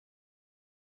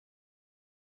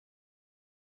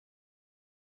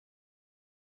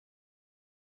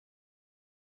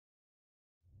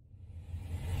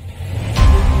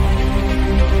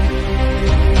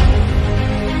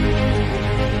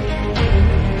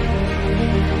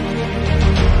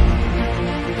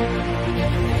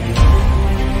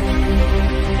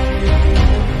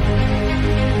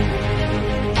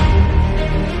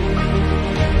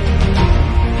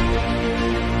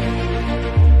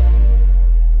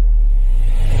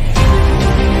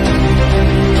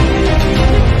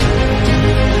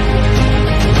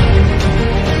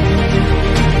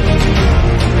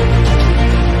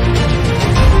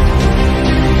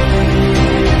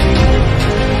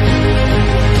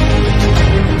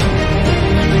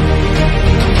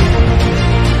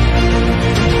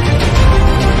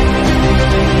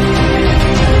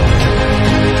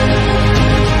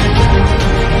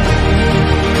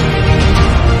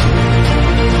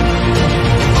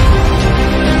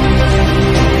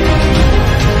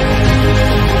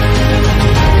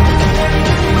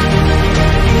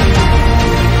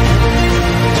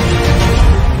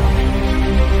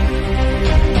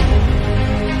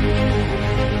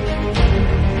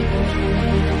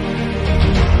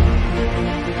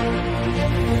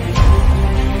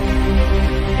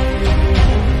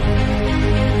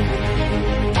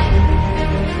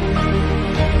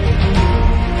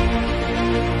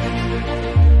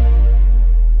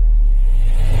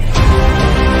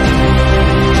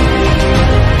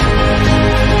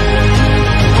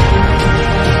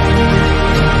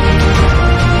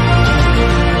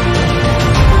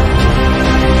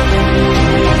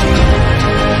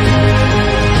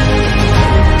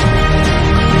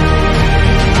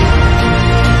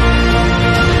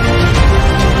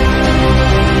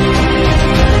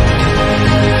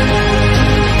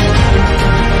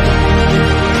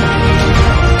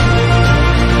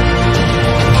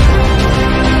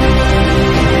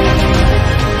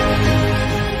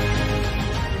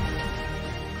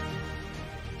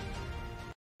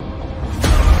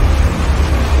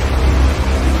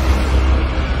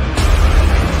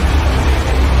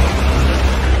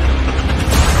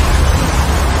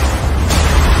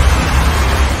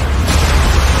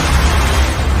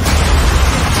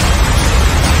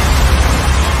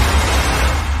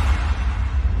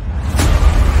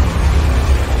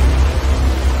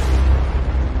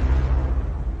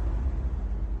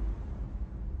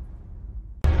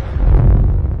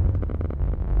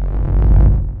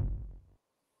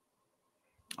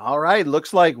All right,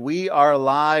 looks like we are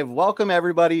live. Welcome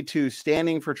everybody to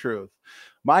Standing for Truth.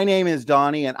 My name is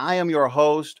Donny and I am your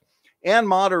host and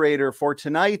moderator for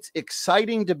tonight's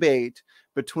exciting debate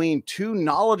between two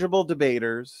knowledgeable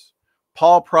debaters,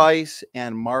 Paul Price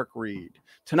and Mark Reid.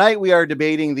 Tonight we are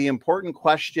debating the important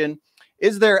question,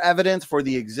 is there evidence for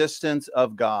the existence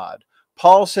of God?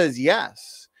 Paul says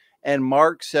yes, and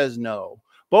Mark says no.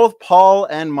 Both Paul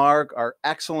and Mark are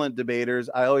excellent debaters.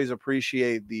 I always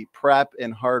appreciate the prep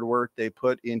and hard work they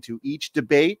put into each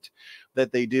debate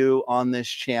that they do on this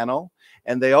channel.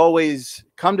 And they always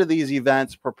come to these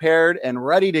events prepared and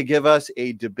ready to give us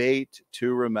a debate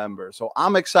to remember. So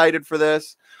I'm excited for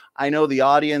this. I know the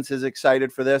audience is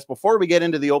excited for this. Before we get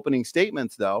into the opening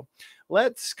statements, though,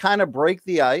 let's kind of break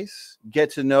the ice,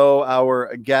 get to know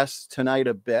our guests tonight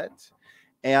a bit.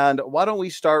 And why don't we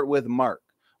start with Mark?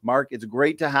 Mark, it's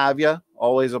great to have you.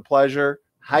 Always a pleasure.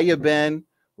 How you been?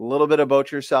 A little bit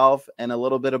about yourself and a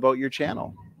little bit about your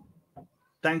channel.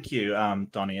 Thank you,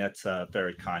 Donny. That's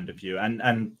very kind of you.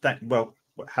 Well,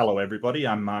 hello everybody.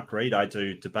 I'm Mark Reid. I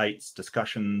do debates,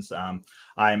 discussions.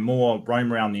 I more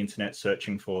roam around the internet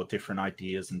searching for different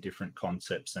ideas and different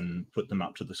concepts and put them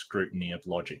up to the scrutiny of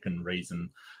logic and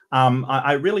reason.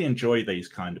 I really enjoy these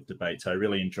kind of debates. I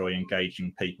really enjoy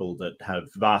engaging people that have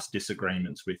vast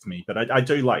disagreements with me, but I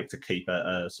do like to keep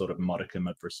a sort of modicum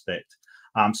of respect.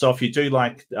 So if you do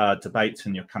like debates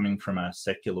and you're coming from a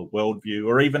secular worldview,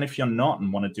 or even if you're not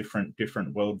and want a different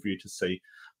worldview to see,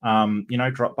 you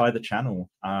know, drop by the channel.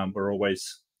 We're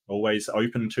always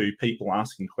open to people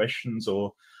asking questions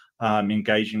or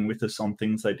engaging with us on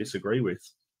things they disagree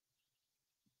with.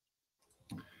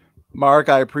 Mark,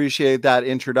 I appreciate that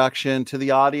introduction to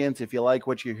the audience. If you like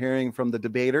what you're hearing from the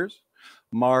debaters,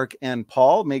 Mark and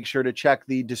Paul, make sure to check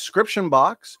the description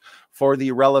box for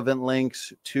the relevant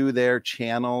links to their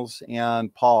channels.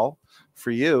 And Paul,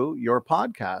 for you, your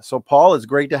podcast. So Paul, it's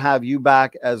great to have you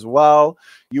back as well.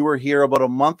 You were here about a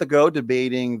month ago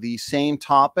debating the same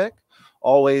topic.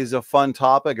 Always a fun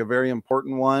topic, a very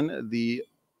important one, the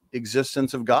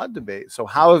existence of God debate. So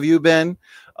how have you been?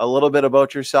 A little bit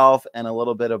about yourself and a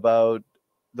little bit about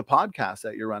the podcast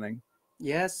that you're running.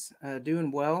 Yes,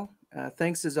 doing well.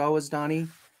 Thanks as always, Donny,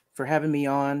 for having me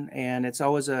on. And it's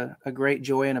always a great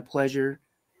joy and a pleasure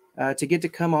to get to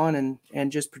come on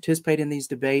and just participate in these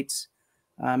debates.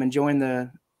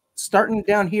 Enjoying starting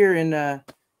down here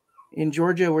in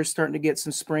Georgia, we're starting to get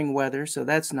some spring weather, so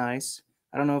that's nice.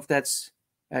 I don't know if that's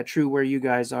true where you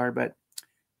guys are, but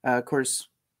of course,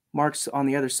 Mark's on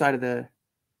the other side of the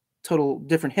total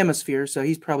different hemisphere, so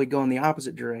he's probably going the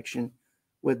opposite direction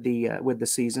with the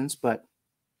seasons. But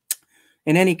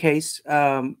in any case,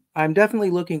 I'm definitely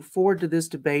looking forward to this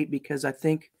debate because I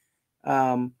think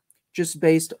just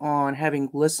based on having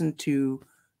listened to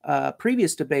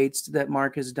previous debates that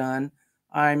Mark has done,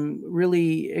 I'm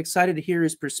really excited to hear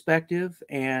his perspective,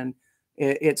 and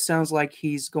it sounds like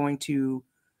he's going to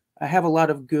have a lot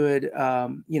of good,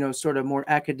 sort of more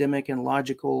academic and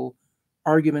logical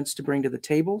arguments to bring to the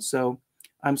table. So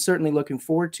I'm certainly looking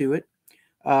forward to it.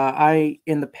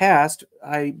 In the past,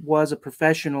 I was a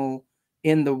professional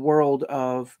in the world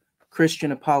of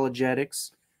Christian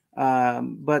apologetics,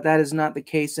 but that is not the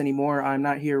case anymore. I'm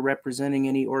not here representing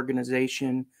any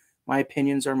organization. My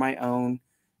opinions are my own.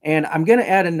 And I'm going to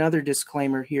add another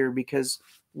disclaimer here because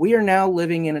we are now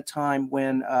living in a time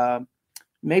when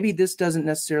maybe this doesn't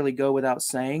necessarily go without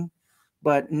saying,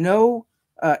 but no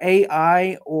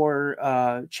AI or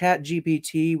Chat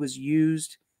GPT was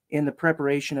used in the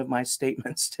preparation of my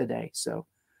statements today. So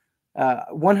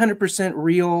 100%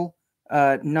 real,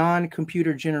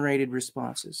 non-computer generated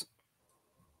responses.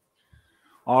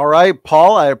 All right,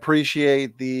 Paul, I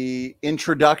appreciate the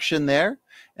introduction there.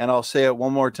 And I'll say it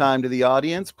one more time to the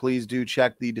audience. Please do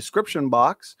check the description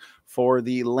box for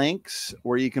the links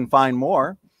where you can find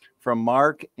more from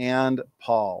Mark and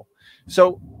Paul.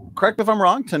 So correct me if I'm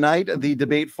wrong, tonight the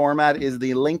debate format is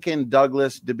the Lincoln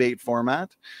Douglas debate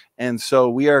format. And so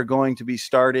we are going to be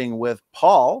starting with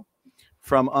Paul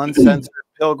from Uncensored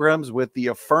Pilgrims with the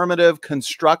affirmative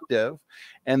constructive,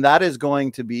 and that is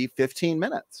going to be 15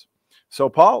 minutes. So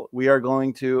Paul, we are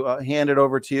going to hand it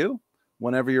over to you.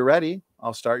 Whenever you're ready,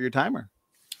 I'll start your timer.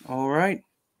 All right.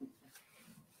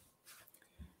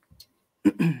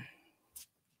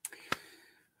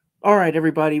 All right,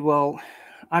 everybody. Well,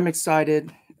 I'm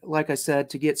excited, like I said,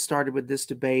 to get started with this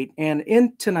debate. And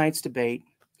in tonight's debate,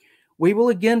 we will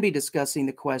again be discussing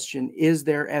the question, is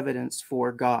there evidence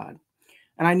for God?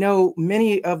 And I know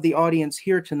many of the audience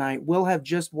here tonight will have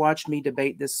just watched me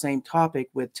debate this same topic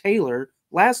with Taylor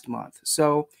last month.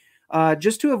 So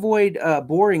just to avoid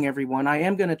boring everyone, I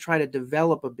am going to try to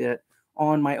develop a bit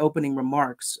on my opening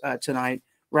remarks tonight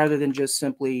rather than just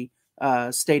simply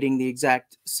stating the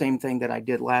exact same thing that I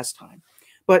did last time.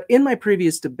 But in my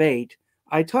previous debate,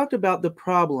 I talked about the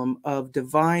problem of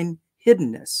divine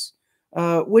hiddenness,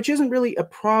 which isn't really a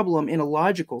problem in a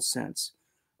logical sense,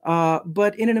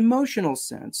 but in an emotional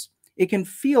sense, it can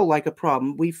feel like a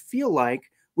problem. We feel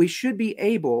like we should be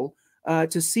able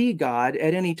to see God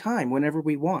at any time, whenever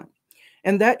we want.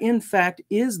 And that, in fact,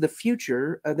 is the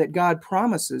future that God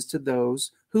promises to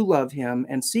those who love him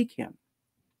and seek him.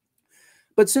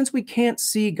 But since we can't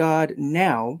see God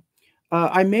now,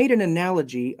 I made an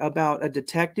analogy about a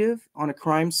detective on a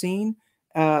crime scene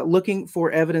looking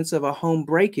for evidence of a home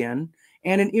break-in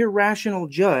and an irrational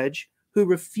judge who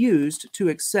refused to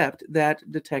accept that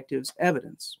detective's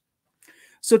evidence.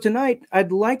 So tonight,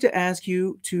 I'd like to ask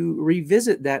you to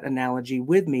revisit that analogy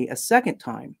with me a second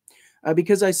time,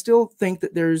 because I still think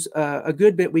that there's a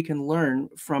good bit we can learn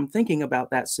from thinking about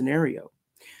that scenario.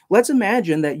 Let's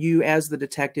imagine that you, as the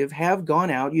detective, have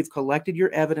gone out, you've collected your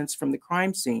evidence from the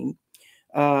crime scene,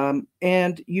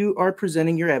 and you are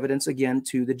presenting your evidence again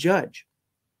to the judge.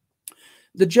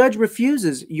 The judge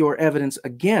refuses your evidence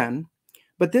again,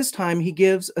 but this time he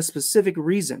gives a specific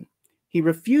reason. He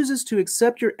refuses to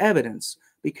accept your evidence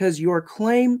because your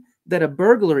claim that a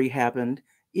burglary happened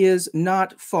is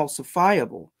not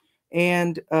falsifiable,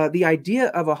 and the idea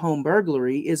of a home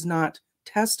burglary is not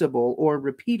testable or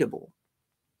repeatable.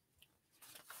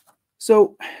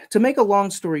 So, to make a long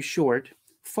story short,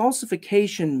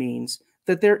 falsification means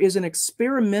that there is an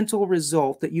experimental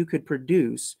result that you could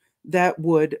produce that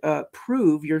would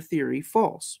prove your theory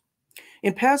false.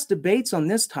 In past debates on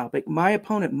this topic, my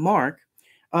opponent Mark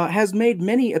has made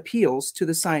many appeals to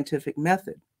the scientific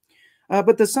method.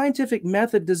 But the scientific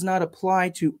method does not apply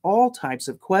to all types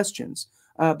of questions,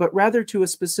 but rather to a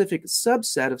specific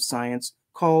subset of science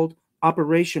called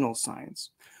operational science.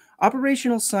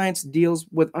 Operational science deals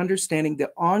with understanding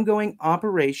the ongoing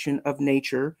operation of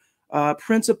nature,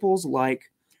 principles like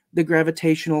the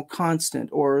gravitational constant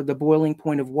or the boiling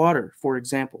point of water, for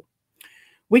example.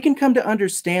 We can come to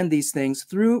understand these things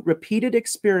through repeated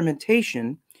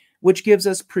experimentation, which gives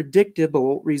us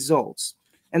predictable results.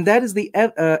 And that is the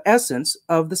essence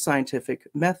of the scientific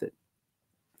method.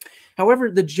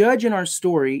 However, the judge in our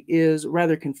story is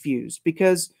rather confused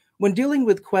because when dealing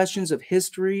with questions of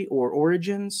history or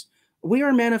origins, we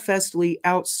are manifestly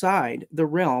outside the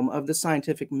realm of the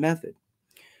scientific method.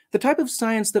 The type of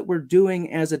science that we're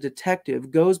doing as a detective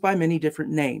goes by many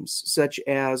different names, such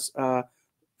as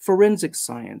forensic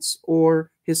science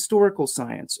or historical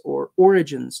science or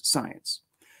origins science.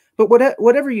 But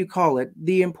whatever you call it,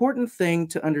 the important thing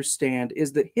to understand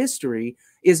is that history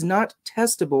is not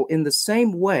testable in the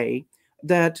same way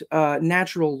that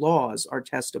natural laws are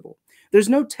testable. There's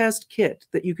no test kit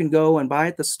that you can go and buy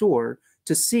at the store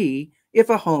to see if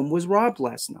a home was robbed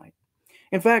last night.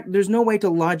 In fact, there's no way to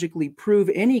logically prove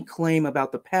any claim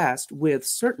about the past with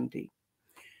certainty.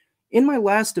 In my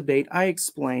last debate, I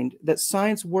explained that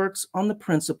science works on the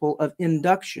principle of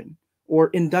induction or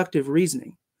inductive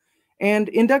reasoning. And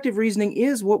inductive reasoning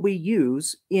is what we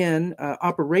use in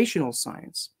operational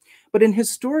science. But in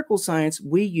historical science,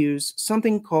 we use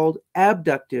something called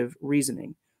abductive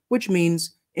reasoning, which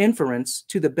means inference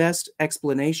to the best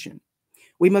explanation.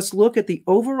 We must look at the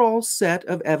overall set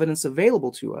of evidence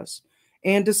available to us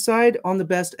and decide on the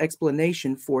best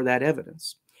explanation for that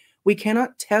evidence. We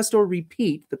cannot test or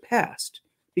repeat the past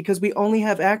because we only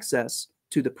have access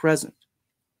to the present.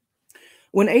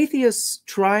 When atheists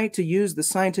try to use the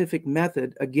scientific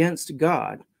method against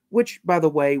God, which, by the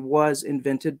way, was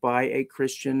invented by a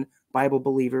Christian Bible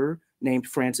believer named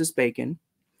Francis Bacon,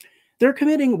 they're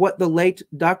committing what the late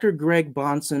Dr. Greg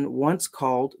Bonson once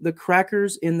called the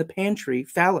crackers in the pantry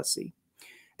fallacy.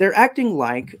 They're acting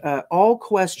like all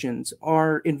questions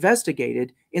are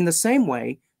investigated in the same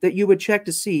way that you would check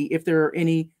to see if there are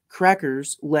any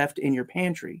crackers left in your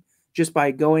pantry, just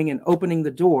by going and opening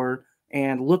the door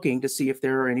and looking to see if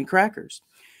there are any crackers.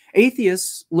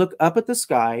 Atheists look up at the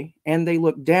sky and they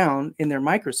look down in their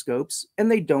microscopes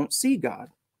and they don't see God.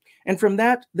 And from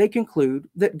that, they conclude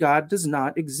that God does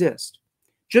not exist.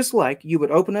 Just like you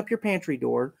would open up your pantry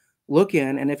door, look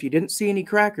in, and if you didn't see any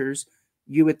crackers,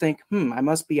 you would think, I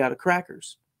must be out of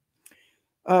crackers.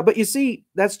 But you see,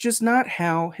 that's just not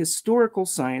how historical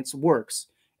science works.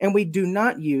 And we do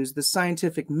not use the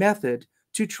scientific method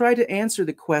to try to answer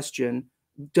the question,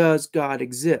 does God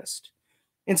exist?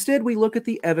 Instead, we look at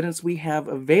the evidence we have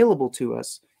available to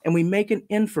us, and we make an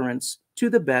inference to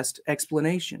the best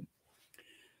explanation.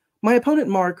 My opponent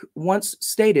Mark once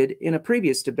stated in a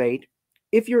previous debate,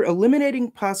 if you're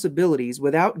eliminating possibilities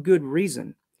without good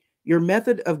reason, your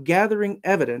method of gathering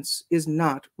evidence is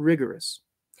not rigorous.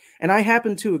 And I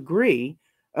happen to agree,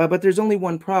 But there's only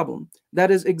one problem.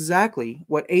 That is exactly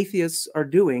what atheists are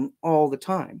doing all the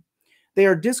time. They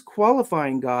are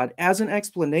disqualifying God as an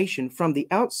explanation from the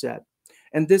outset,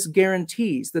 and this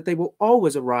guarantees that they will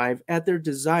always arrive at their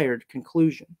desired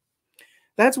conclusion.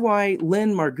 That's why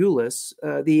Lynn Margulis,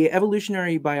 the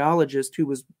evolutionary biologist who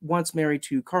was once married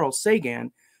to Carl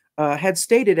Sagan, had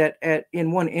stated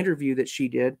in one interview that she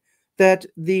did that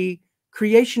the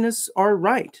creationists are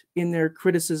right in their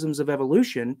criticisms of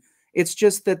evolution. It's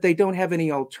just that they don't have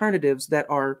any alternatives that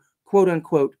are quote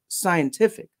unquote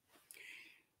scientific.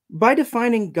 By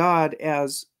defining God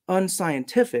as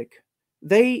unscientific,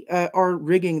 they are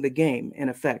rigging the game, in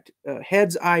effect.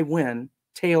 Heads, I win.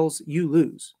 Tails, you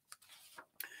lose.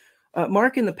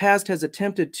 Mark in the past has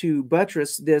attempted to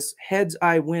buttress this heads,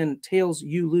 I win, tails,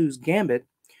 you lose gambit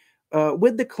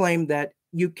with the claim that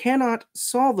you cannot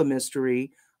solve a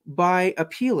mystery by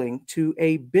appealing to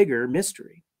a bigger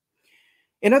mystery.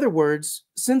 In other words,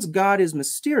 since God is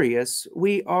mysterious,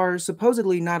 we are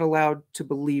supposedly not allowed to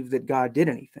believe that God did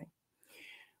anything.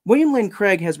 William Lane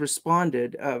Craig has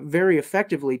responded very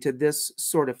effectively to this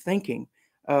sort of thinking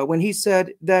when he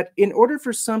said that in order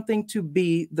for something to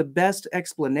be the best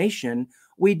explanation,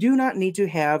 we do not need to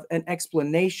have an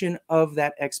explanation of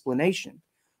that explanation.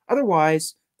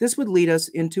 Otherwise, this would lead us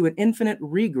into an infinite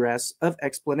regress of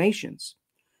explanations.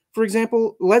 For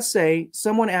example, let's say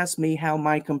someone asked me how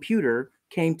my computer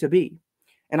came to be,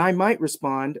 and I might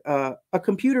respond, a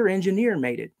computer engineer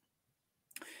made it.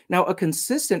 Now, a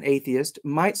consistent atheist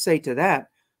might say to that,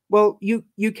 well,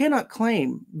 you cannot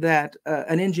claim that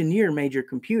an engineer made your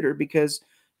computer because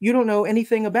you don't know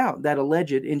anything about that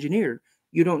alleged engineer.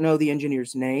 You don't know the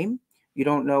engineer's name, you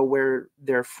don't know where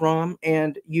they're from,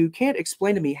 and you can't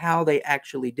explain to me how they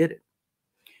actually did it.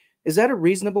 Is that a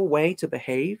reasonable way to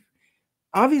behave?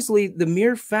 Obviously, the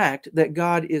mere fact that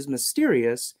God is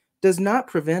mysterious does not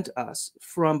prevent us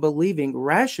from believing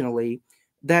rationally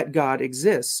that God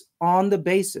exists on the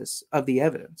basis of the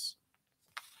evidence.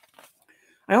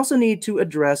 I also need to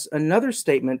address another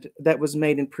statement that was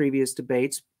made in previous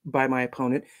debates by my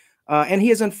opponent, and he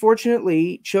has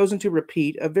unfortunately chosen to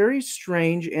repeat a very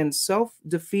strange and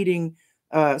self-defeating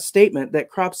statement that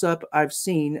crops up, I've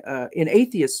seen in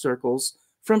atheist circles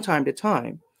from time to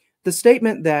time. The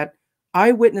statement that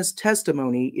eyewitness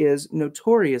testimony is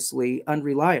notoriously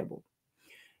unreliable.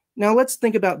 Now let's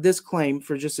think about this claim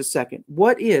for just a second.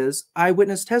 What is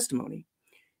eyewitness testimony?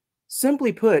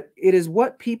 Simply put, it is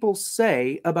what people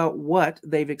say about what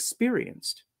they've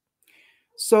experienced.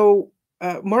 So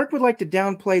Mark would like to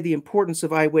downplay the importance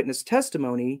of eyewitness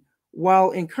testimony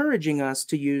while encouraging us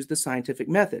to use the scientific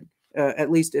method,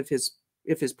 at least if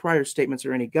his prior statements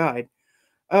are any guide.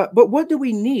 But what do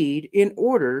we need in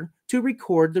order to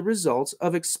record the results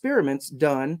of experiments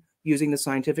done using the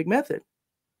scientific method?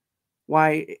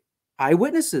 Why,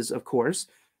 eyewitnesses, of course.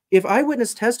 If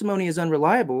eyewitness testimony is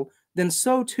unreliable, then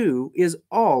so too is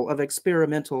all of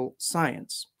experimental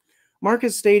science. Mark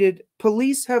has stated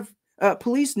police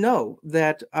know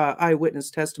that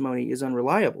eyewitness testimony is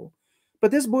unreliable,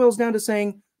 but this boils down to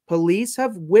saying police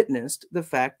have witnessed the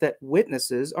fact that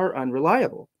witnesses are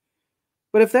unreliable.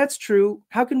 But if that's true,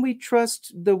 how can we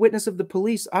trust the witness of the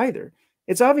police either?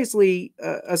 It's obviously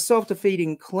a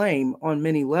self-defeating claim on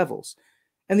many levels.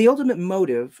 And the ultimate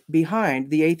motive behind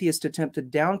the atheist attempt to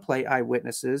downplay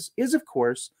eyewitnesses is, of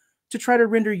course, to try to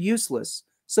render useless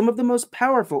some of the most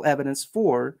powerful evidence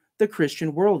for the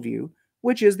Christian worldview,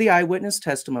 which is the eyewitness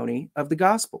testimony of the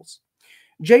Gospels.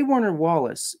 J. Warner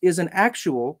Wallace is an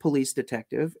actual police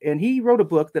detective, and he wrote a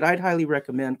book that I'd highly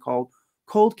recommend called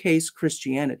Cold Case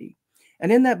Christianity.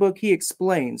 And in that book, he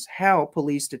explains how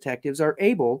police detectives are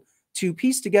able to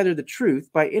piece together the truth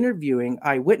by interviewing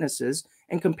eyewitnesses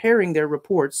and comparing their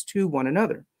reports to one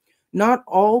another. Not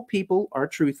all people are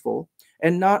truthful,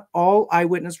 and not all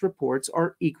eyewitness reports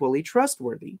are equally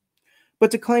trustworthy.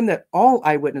 But to claim that all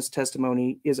eyewitness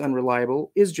testimony is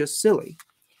unreliable is just silly.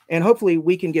 And hopefully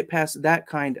we can get past that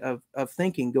kind of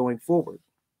thinking going forward.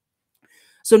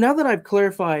 So now that I've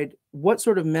clarified what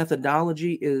sort of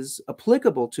methodology is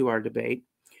applicable to our debate,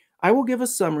 I will give a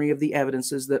summary of the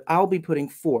evidences that I'll be putting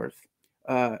forth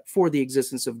for the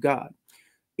existence of God.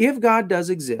 If God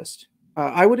does exist,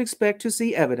 I would expect to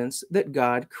see evidence that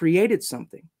God created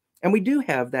something. And we do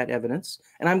have that evidence,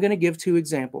 and I'm going to give two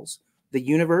examples: the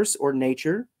universe or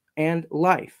nature and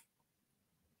life.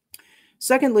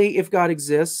 Secondly, if God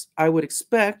exists, I would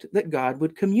expect that God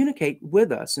would communicate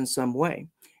with us in some way.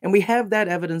 And we have that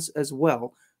evidence as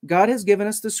well. God has given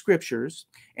us the scriptures,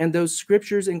 and those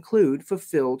scriptures include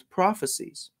fulfilled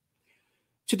prophecies.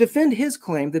 To defend his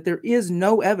claim that there is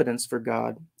no evidence for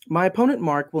God, my opponent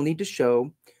Mark will need to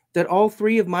show that all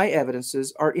three of my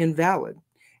evidences are invalid,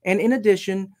 And in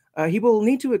addition, he will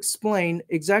need to explain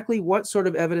exactly what sort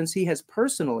of evidence he has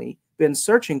personally been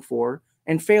searching for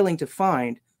and failing to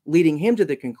find, leading him to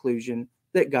the conclusion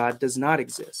that God does not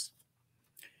exist.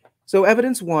 So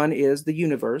evidence one is the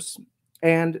universe,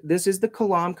 and this is the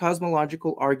Kalam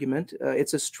cosmological argument.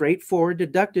 It's a straightforward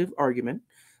deductive argument.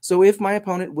 So if my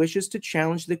opponent wishes to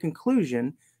challenge the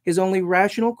conclusion, his only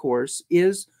rational course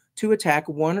is to attack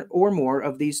one or more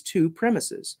of these two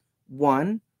premises.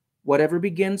 One, whatever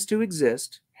begins to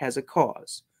exist has a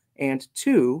cause. And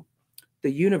two,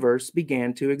 the universe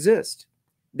began to exist.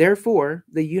 Therefore,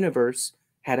 the universe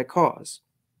had a cause.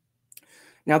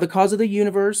 Now, the cause of the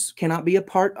universe cannot be a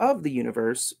part of the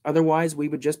universe. Otherwise, we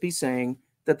would just be saying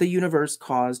that the universe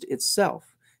caused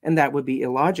itself, and that would be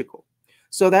illogical.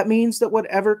 So that means that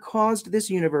whatever caused this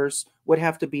universe would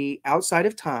have to be outside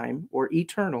of time or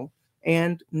eternal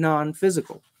and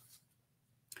non-physical.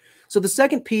 So the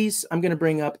second piece I'm going to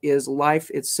bring up is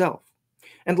life itself.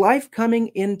 And life coming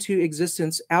into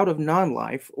existence out of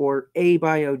non-life, or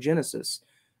abiogenesis,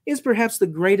 is perhaps the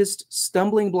greatest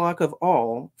stumbling block of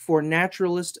all for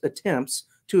naturalist attempts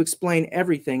to explain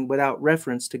everything without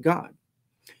reference to God.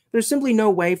 There's simply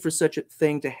no way for such a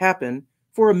thing to happen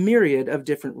for a myriad of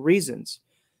different reasons.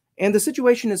 And the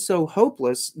situation is so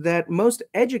hopeless that most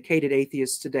educated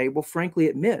atheists today will frankly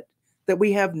admit that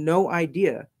we have no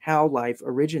idea how life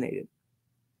originated.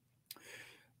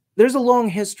 There's a long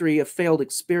history of failed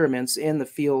experiments in the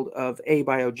field of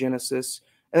abiogenesis,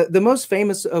 the most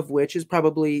famous of which is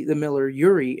probably the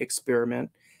Miller-Urey experiment.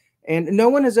 And no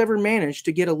one has ever managed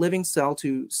to get a living cell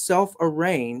to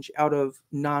self-arrange out of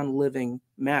non-living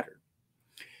matter.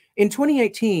 In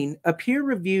 2018, a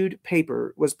peer-reviewed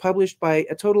paper was published by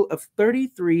a total of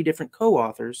 33 different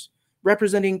co-authors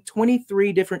representing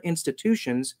 23 different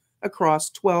institutions across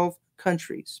 12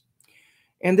 countries.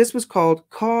 And this was called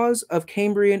Cause of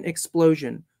Cambrian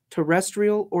Explosion,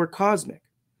 Terrestrial or Cosmic.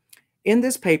 In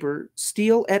this paper,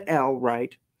 Steele et al.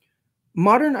 Write,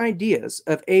 modern ideas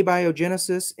of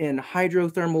abiogenesis in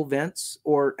hydrothermal vents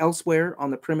or elsewhere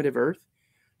on the primitive Earth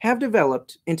have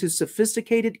developed into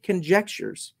sophisticated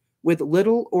conjectures with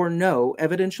little or no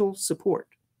evidential support.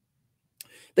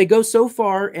 They go so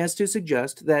far as to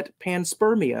suggest that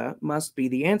panspermia must be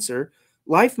the answer.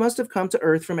 Life must have come to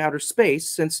Earth from outer space,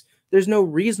 since there's no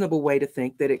reasonable way to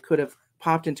think that it could have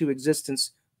popped into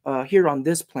existence here on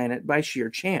this planet by sheer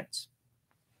chance.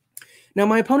 Now,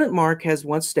 my opponent Mark has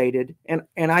once stated,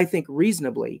 and I think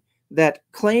reasonably, that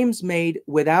claims made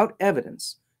without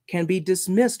evidence can be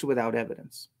dismissed without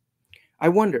evidence. I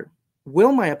wonder,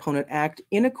 will my opponent act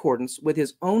in accordance with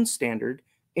his own standard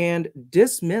and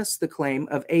dismiss the claim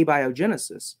of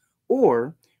abiogenesis,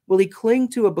 or will he cling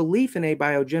to a belief in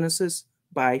abiogenesis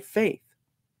by faith?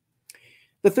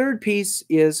 The third piece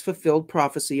is fulfilled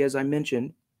prophecy, as I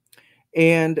mentioned.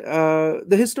 And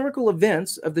the historical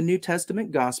events of the New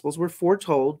Testament Gospels were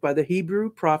foretold by the Hebrew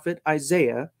prophet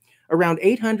Isaiah around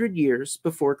 800 years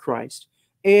before Christ,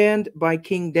 and by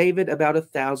King David about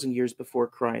 1,000 years before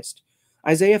Christ.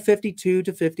 Isaiah 52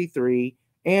 to 53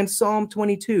 and Psalm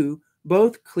 22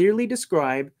 both clearly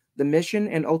describe the mission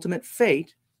and ultimate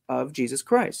fate of Jesus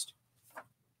Christ.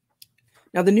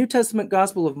 Now, the New Testament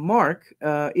Gospel of Mark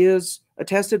is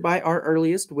attested by our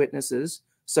earliest witnesses,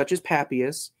 such as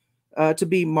Papias, to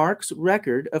be Mark's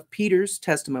record of Peter's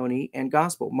testimony and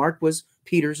gospel. Mark was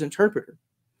Peter's interpreter.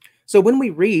 So when we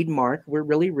read Mark, we're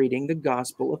really reading the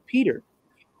Gospel of Peter.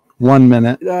 1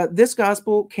 minute. This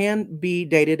gospel can be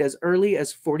dated as early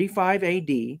as 45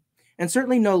 AD, and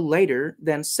certainly no later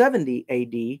than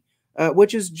 70 AD,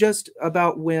 which is just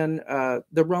about when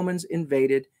the Romans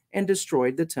invaded and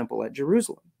destroyed the temple at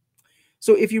Jerusalem.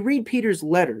 So if you read Peter's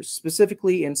letters,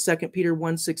 specifically in 2 Peter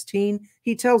 1:16,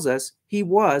 he tells us he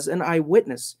was an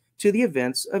eyewitness to the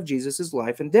events of Jesus'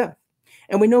 life and death.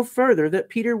 And we know further that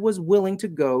Peter was willing to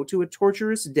go to a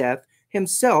torturous death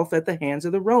himself at the hands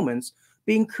of the Romans,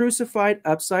 being crucified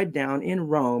upside down in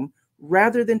Rome,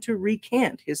 rather than to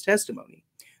recant his testimony.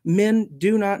 Men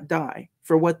do not die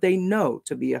for what they know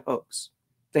to be a hoax.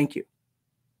 Thank you.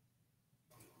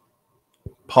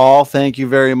 Paul, thank you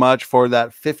very much for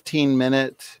that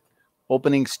 15-minute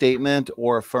opening statement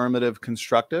or affirmative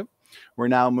constructive. We're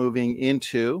now moving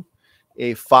into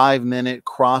a 5-minute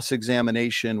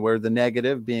cross-examination where the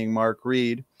negative, being Mark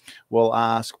Reid, will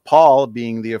ask Paul,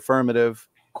 being the affirmative,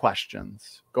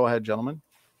 questions. Go ahead, gentlemen.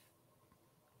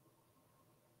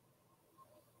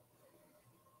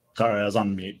 Sorry, I was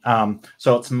on mute.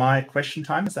 So it's my question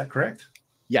time, is that correct?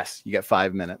 Yes, you get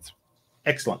 5 minutes.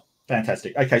 Excellent.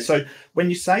 Fantastic. Okay, so when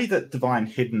you say that divine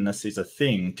hiddenness is a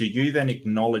thing, do you then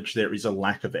acknowledge there is a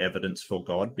lack of evidence for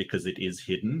God because it is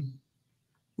hidden?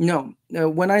 No, no.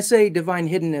 When I say divine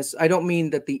hiddenness, I don't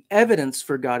mean that the evidence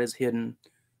for God is hidden,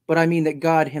 but I mean that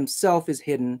God himself is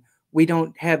hidden. We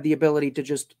don't have the ability to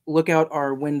just look out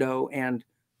our window and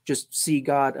just see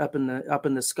God up in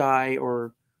the sky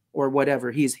or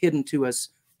whatever. He's hidden to us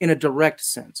in a direct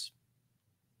sense.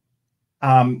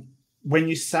 When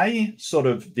you say sort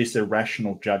of this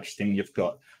irrational judge thing you've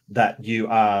got, that you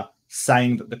are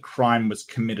saying that the crime was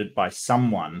committed by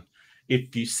someone,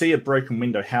 if you see a broken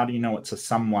window, how do you know it's a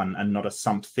someone and not a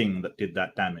something that did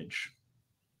that damage?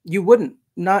 You wouldn't,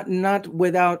 not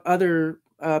without other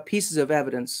pieces of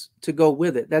evidence to go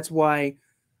with it. That's why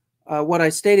what I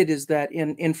stated is that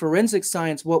in forensic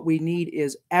science, what we need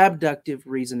is abductive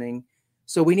reasoning.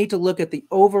 So we need to look at the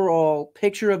overall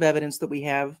picture of evidence that we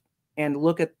have and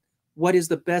look at what is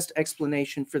the best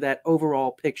explanation for that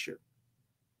overall picture.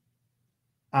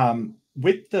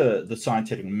 With the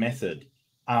scientific method,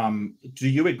 do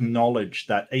you acknowledge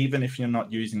that even if you're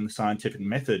not using the scientific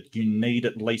method, you need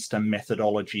at least a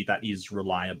methodology that is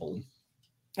reliable?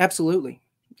 Absolutely.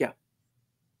 Yeah.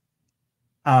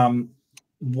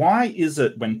 Why is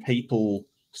it when people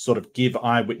sort of give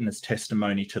eyewitness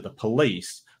testimony to the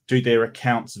police, do their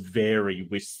accounts vary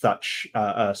with such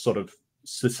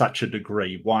such a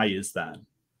degree? Why is that?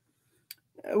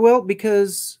 Well,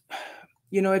 because,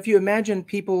 you know, if you imagine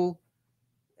people,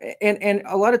 and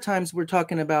a lot of times we're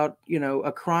talking about, you know,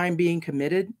 a crime being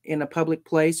committed in a public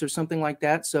place or something like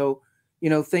that. So, you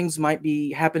know, things might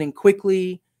be happening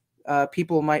quickly.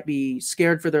 People might be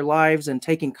scared for their lives and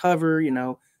taking cover. You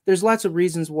know, there's lots of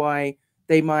reasons why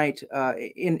they might,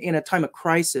 in a time of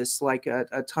crisis, like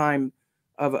a time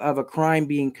of a crime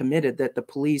being committed that the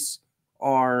police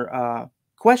are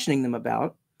questioning them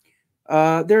about.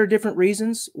 There are different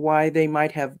reasons why they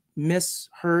might have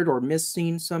misheard or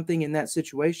misseen something in that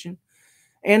situation.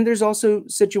 And there's also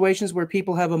situations where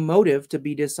people have a motive to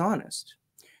be dishonest.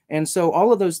 And so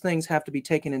all of those things have to be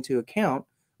taken into account.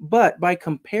 But by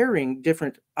comparing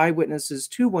different eyewitnesses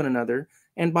to one another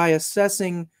and by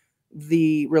assessing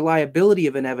the reliability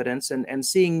of an evidence and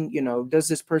seeing, you know, does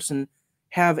this person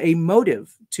have a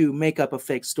motive to make up a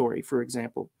fake story, for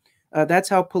example? That's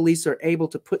how police are able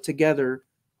to put together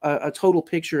a total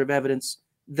picture of evidence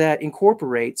that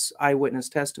incorporates eyewitness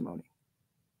testimony.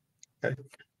 Okay.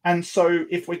 And so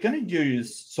if we're going to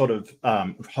use sort of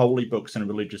holy books and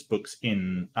religious books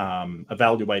in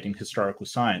evaluating historical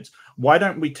science, why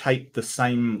don't we take the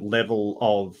same level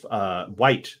of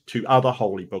weight to other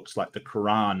holy books like the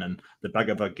Quran and the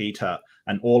Bhagavad Gita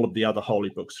and all of the other holy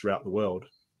books throughout the world?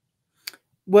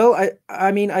 Well,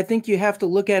 I mean, I think you have to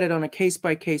look at it on a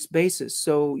case-by-case basis.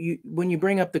 So when you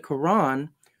bring up the Quran,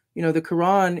 you know, the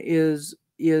Quran is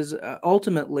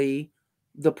ultimately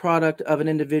the product of an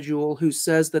individual who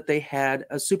says that they had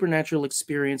a supernatural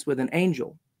experience with an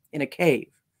angel in a cave.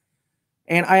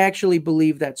 And I actually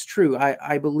believe that's true.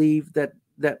 I believe that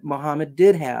Muhammad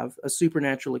did have a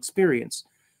supernatural experience.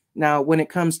 Now, when it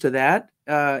comes to that,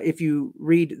 if you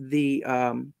read the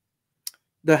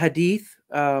Hadith,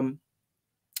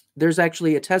 there's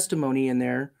actually a testimony in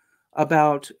there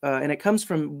about, and it comes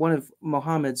from one of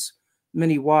Muhammad's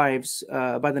many wives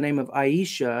by the name of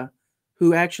Aisha,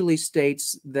 who actually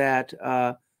states that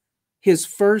his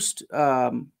first,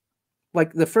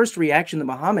 like the first reaction that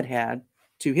Muhammad had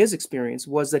to his experience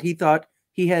was that he thought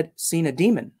he had seen a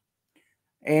demon.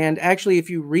 And actually, if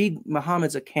you read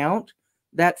Muhammad's account,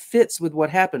 that fits with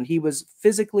what happened. He was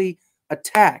physically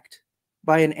attacked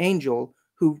by an angel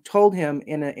who told him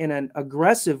in an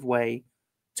aggressive way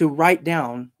to write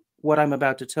down what I'm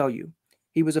about to tell you.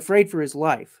 He was afraid for his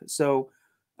life. So,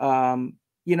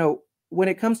 you know, when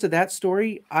it comes to that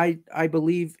story, I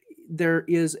believe there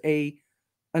is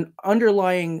an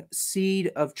underlying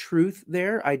seed of truth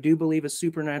there. I do believe a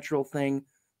supernatural thing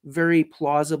very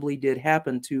plausibly did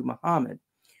happen to Muhammad.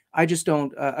 I just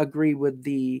don't agree with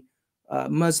the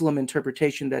Muslim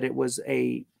interpretation that it was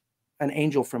an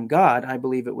angel from God. I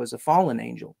believe it was a fallen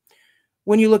angel.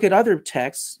 When you look at other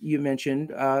texts you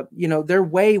mentioned, you know, they're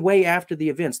way, way after the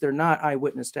events. They're not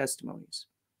eyewitness testimonies.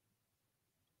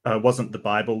 Wasn't the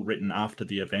Bible written after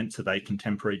the events? Are they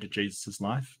contemporary to Jesus's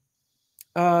life?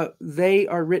 They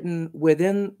are written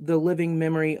within the living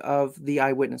memory of the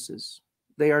eyewitnesses.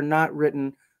 They are not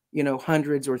written, you know,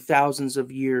 hundreds or thousands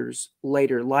of years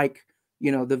later, like,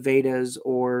 you know, the Vedas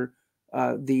or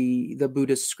the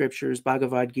Buddhist scriptures,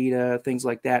 Bhagavad Gita, things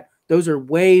like that. Those are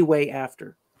way, way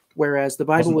after. Whereas the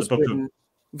Bible was written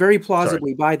very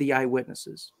plausibly by the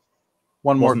eyewitnesses.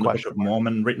 One more question. Wasn't the Book of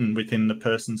Mormon written within the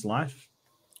person's life?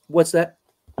 What's that?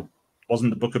 Wasn't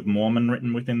the Book of Mormon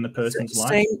written within the person's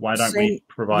life? Why don't we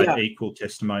provide equal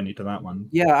testimony to that one?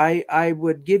 Yeah, I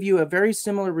would give you a very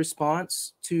similar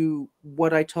response to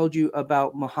what I told you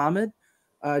about Muhammad.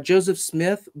 Joseph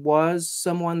Smith was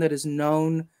someone that is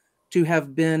known to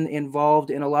have been involved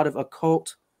in a lot of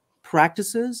occult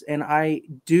practices, and I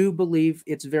do believe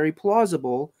it's very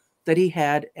plausible that he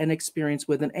had an experience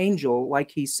with an angel, like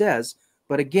he says.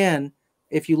 But again,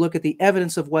 if you look at the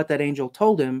evidence of what that angel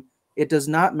told him, it does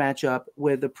not match up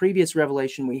with the previous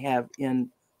revelation we have in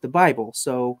the Bible.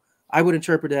 So I would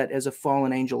interpret that as a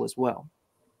fallen angel as well.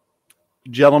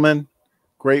 Gentlemen,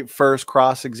 great first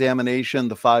cross-examination.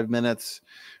 The 5 minutes,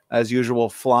 as usual,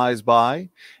 flies by.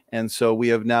 And so we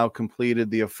have now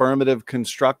completed the affirmative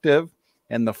constructive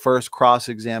and the first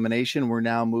cross-examination. We're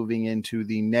now moving into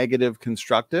the negative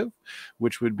constructive,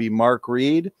 which would be Mark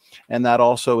Reid. And that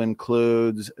also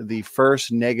includes the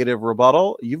first negative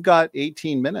rebuttal. You've got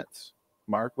 18 minutes,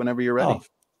 Mark, whenever you're ready. Oh,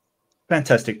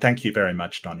 fantastic. Thank you very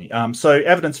much, Donny. So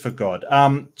evidence for God.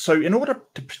 So in order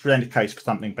to present a case for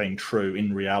something being true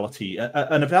in reality,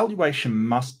 an evaluation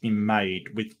must be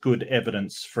made with good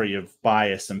evidence free of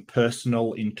bias and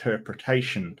personal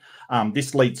interpretation.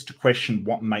 This leads to question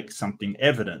what makes something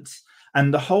evidence.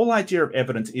 And the whole idea of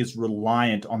evidence is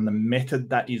reliant on the method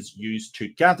that is used to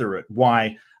gather it.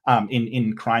 Why?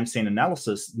 In crime scene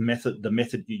analysis, the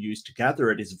method you use to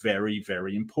gather it is very,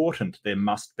 very important. There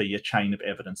must be a chain of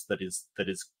evidence that is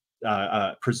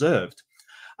preserved.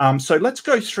 So let's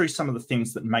go through some of the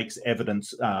things that makes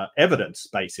evidence evidence.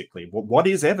 Basically, what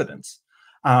is evidence?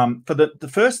 For the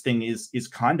first thing is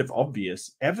kind of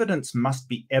obvious. Evidence must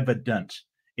be evident.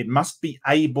 It must be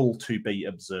able to be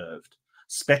observed.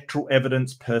 Spectral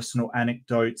evidence, personal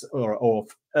anecdotes, or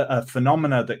a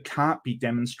phenomena that can't be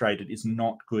demonstrated is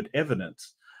not good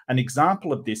evidence. An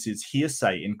example of this is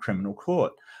hearsay in criminal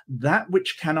court. That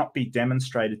which cannot be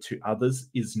demonstrated to others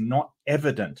is not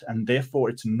evident, and therefore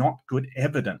it's not good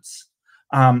evidence.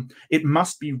 It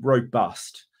must be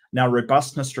robust. Now,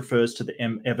 robustness refers to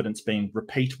the evidence being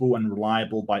repeatable and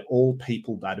reliable by all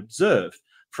people that observe.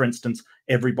 For instance,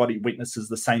 everybody witnesses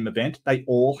the same event. They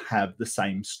all have the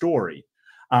same story.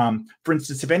 For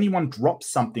instance, if anyone drops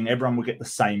something, everyone will get the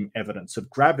same evidence of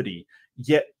gravity.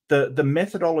 Yet the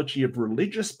methodology of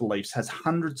religious beliefs has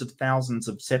hundreds of thousands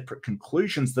of separate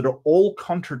conclusions that are all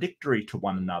contradictory to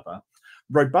one another.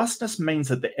 Robustness means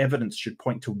that the evidence should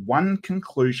point to one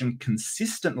conclusion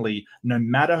consistently, no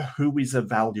matter who is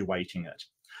evaluating it.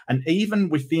 And even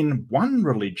within one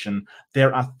religion,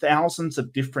 there are thousands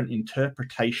of different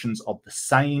interpretations of the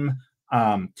same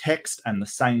text and the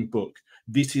same book.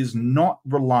 This is not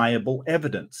reliable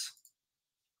evidence.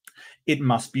 It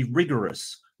must be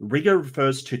rigorous. Rigor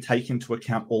refers to take into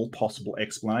account all possible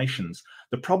explanations.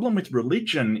 The problem with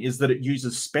religion is that it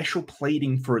uses special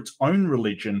pleading for its own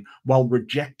religion while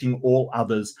rejecting all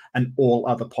others and all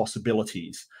other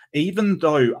possibilities, even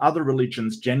though other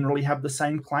religions generally have the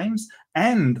same claims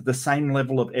and the same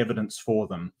level of evidence for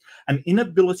them. An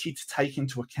inability to take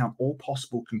into account all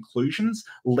possible conclusions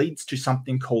leads to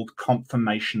something called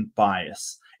confirmation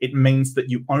bias. It means that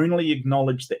you only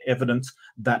acknowledge the evidence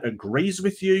that agrees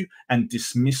with you and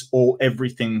dismiss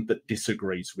everything that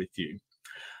disagrees with you.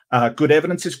 Good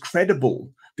evidence is credible.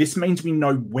 This means we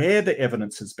know where the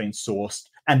evidence has been sourced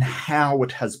and how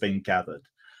it has been gathered.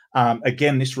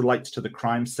 Again, this relates to the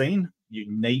crime scene. You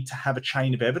need to have a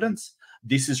chain of evidence.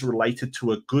 This is related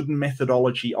to a good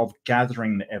methodology of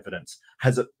gathering the evidence.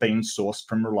 Has it been sourced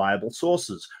from reliable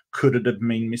sources? Could it have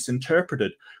been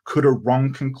misinterpreted? Could a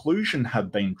wrong conclusion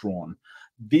have been drawn?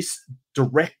 This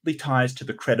directly ties to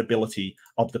the credibility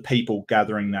of the people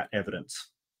gathering that evidence.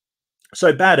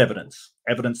 So bad evidence,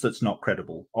 evidence that's not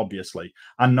credible, obviously.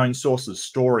 Unknown sources,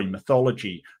 story,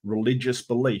 mythology, religious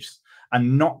beliefs are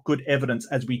not good evidence,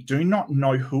 as we do not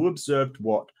know who observed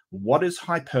what is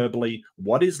hyperbole,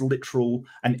 what is literal,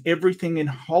 and everything in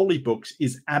holy books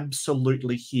is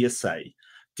absolutely hearsay.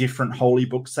 Different holy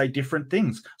books say different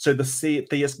things. So the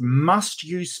theist must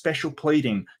use special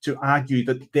pleading to argue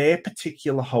that their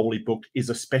particular holy book is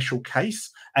a special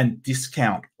case and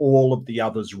discount all of the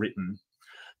others written.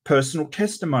 Personal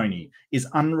testimony is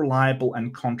unreliable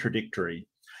and contradictory.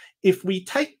 If we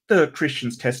take the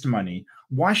Christian's testimony,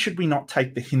 why should we not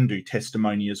take the Hindu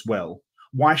testimony as well?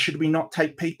 Why should we not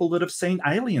take people that have seen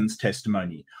aliens'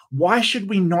 testimony? Why should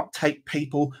we not take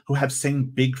people who have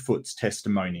seen Bigfoot's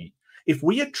testimony? If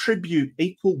we attribute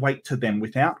equal weight to them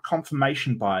without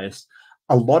confirmation bias,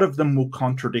 a lot of them will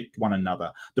contradict one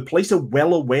another. The police are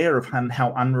well aware of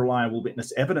how unreliable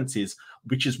witness evidence is,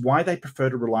 which is why they prefer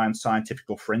to rely on scientific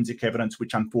or forensic evidence,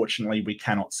 which unfortunately we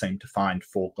cannot seem to find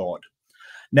for God.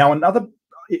 Now, another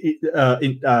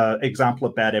example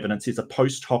of bad evidence is a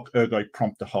post hoc ergo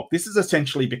propter hoc. This is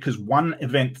essentially because one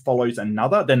event follows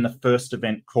another, then the first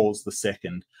event calls the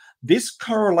second. This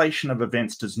correlation of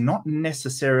events does not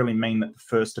necessarily mean that the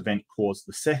first event caused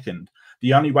the second.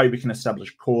 The only way we can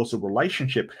establish causal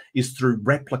relationship is through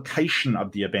replication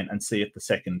of the event and see if the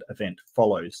second event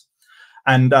follows.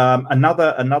 And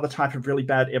another type of really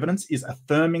bad evidence is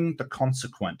affirming the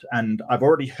consequent. And I've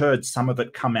already heard some of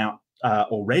it come out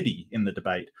already in the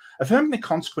debate. Affirming the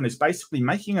consequent is basically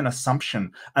making an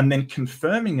assumption and then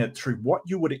confirming it through what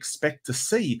you would expect to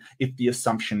see if the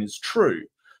assumption is true.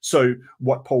 So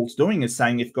what Paul's doing is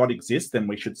saying if God exists, then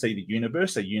we should see the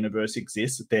universe. A universe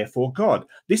exists, therefore God.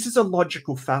 This is a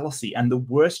logical fallacy and the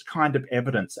worst kind of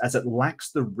evidence, as it lacks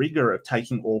the rigor of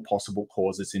taking all possible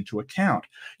causes into account.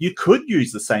 You could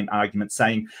use the same argument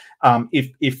saying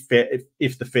if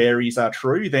the fairies are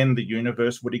true, then the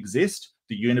universe would exist.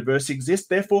 The universe exists,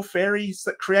 therefore fairies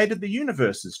that created the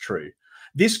universe is true.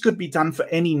 This could be done for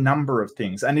any number of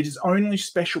things, and it is only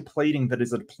special pleading that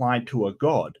is applied to a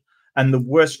God, and the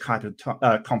worst kind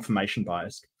of confirmation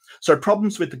bias. So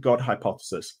problems with the God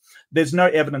hypothesis. There's no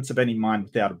evidence of any mind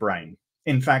without a brain.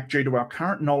 In fact, due to our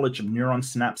current knowledge of neuron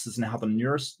synapses and how the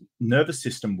nervous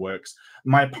system works,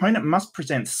 my opponent must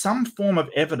present some form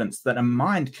of evidence that a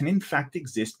mind can in fact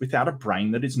exist without a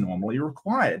brain that is normally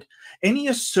required. Any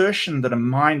assertion that a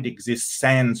mind exists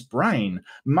sans brain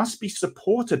must be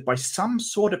supported by some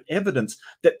sort of evidence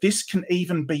that this can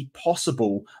even be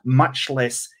possible, much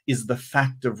less is the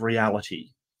fact of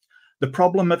reality. The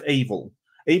problem of evil.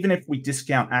 Even if we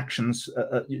discount actions,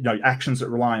 actions that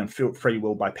rely on free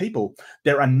will by people,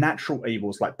 there are natural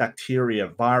evils like bacteria,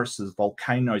 viruses,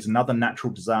 volcanoes, and other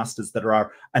natural disasters that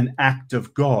are an act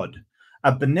of God.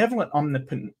 A benevolent,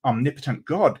 omnipotent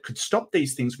God could stop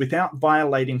these things without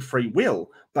violating free will,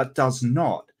 but does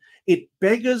not. It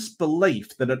beggars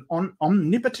belief that an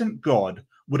omnipotent God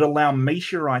would allow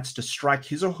meteorites to strike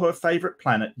his or her favorite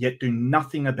planet, yet do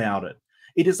nothing about it.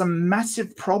 It is a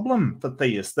massive problem for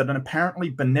theists that an apparently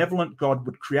benevolent God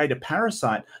would create a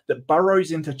parasite that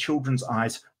burrows into children's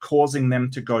eyes, causing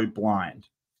them to go blind.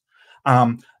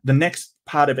 The next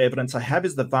part of evidence I have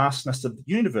is the vastness of the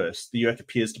universe. The Earth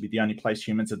appears to be the only place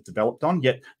humans have developed on,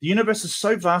 yet the universe is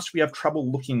so vast we have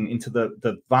trouble looking into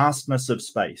the vastness of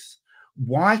space.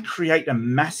 Why create a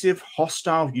massive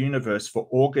hostile universe for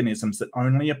organisms that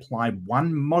only apply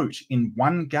one mote in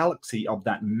one galaxy of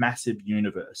that massive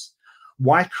universe?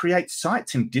 Why create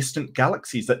sites in distant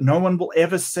galaxies that no one will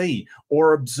ever see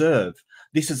or observe?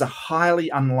 This is a highly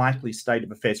unlikely state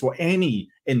of affairs for any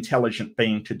intelligent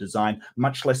being to design,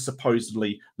 much less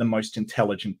supposedly the most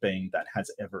intelligent being that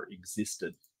has ever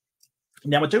existed.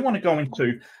 Now, I do want to go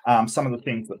into some of the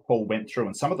things that Paul went through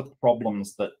and some of the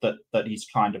problems that he's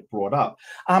kind of brought up.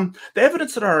 The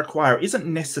evidence that I require isn't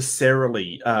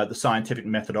necessarily the scientific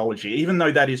methodology, even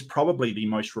though that is probably the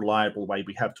most reliable way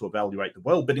we have to evaluate the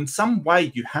world. But in some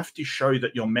way, you have to show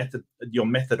that your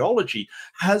methodology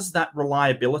has that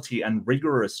reliability and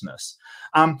rigorousness.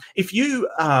 If you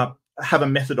have a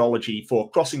methodology for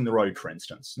crossing the road, for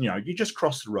instance, you just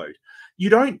cross the road.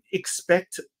 You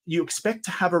expect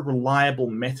to have a reliable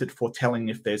method for telling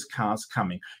if there's cars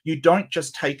coming. You don't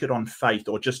just take it on faith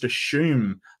or just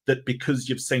assume that because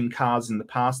you've seen cars in the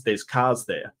past, there's cars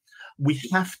there. We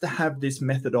have to have this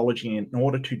methodology in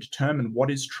order to determine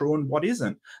what is true and what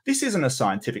isn't. This isn't a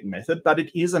scientific method, but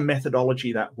it is a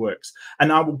methodology that works.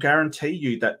 And I will guarantee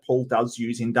you that Paul does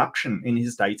use induction in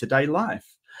his day-to-day life.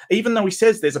 Even though he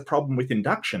says there's a problem with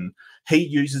induction, he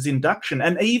uses induction.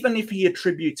 And even if he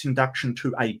attributes induction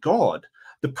to a god,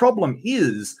 the problem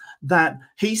is that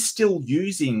he's still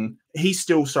verifying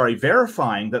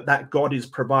that God is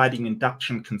providing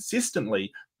induction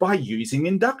consistently by using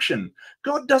induction.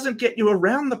 God doesn't get you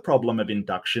around the problem of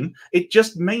induction. It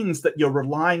just means that you're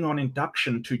relying on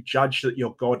induction to judge that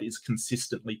your God is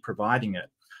consistently providing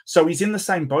it. So he's in the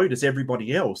same boat as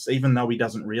everybody else, even though he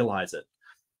doesn't realize it.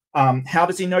 How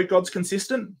does he know God's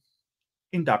consistent?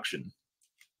 Induction,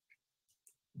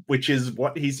 which is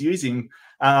what he's using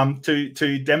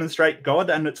to demonstrate God,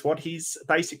 and it's what he's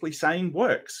basically saying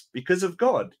works because of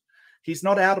God. He's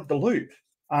not out of the loop.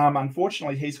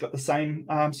 Unfortunately, he's got the same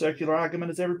circular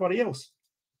argument as everybody else.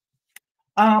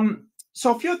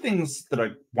 So a few things that I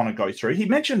want to go through. He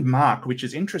mentioned Mark, which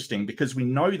is interesting because we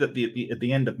know that at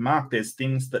the end of Mark, there's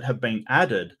things that have been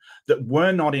added that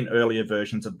were not in earlier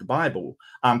versions of the Bible.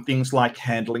 Things like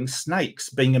handling snakes,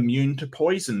 being immune to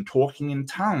poison, talking in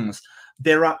tongues.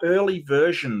 There are early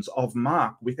versions of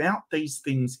Mark without these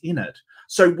things in it.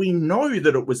 So we know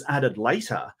that it was added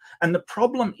later. And the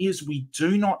problem is we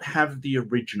do not have the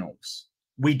originals.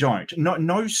 We don't.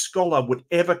 No scholar would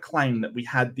ever claim that we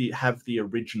have the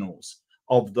originals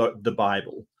of the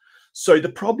Bible. So the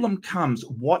problem comes,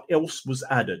 what else was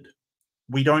added?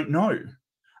 We don't know.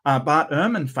 Bart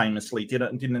Ehrman famously did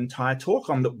an entire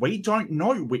talk on that. We don't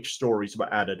know which stories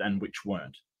were added and which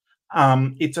weren't.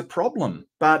 It's a problem.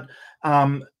 But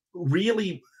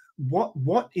really,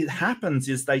 what it happens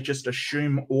is they just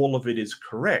assume all of it is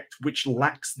correct, which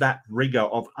lacks that rigor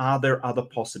of, are there other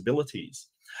possibilities?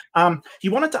 He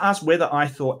wanted to ask whether I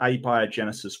thought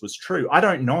abiogenesis was true. I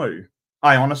don't know.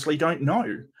 I honestly don't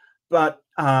know. But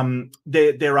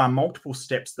there are multiple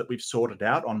steps that we've sorted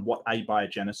out on what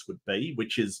abiogenesis would be,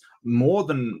 which is more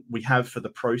than we have for the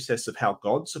process of how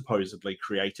God supposedly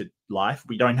created life.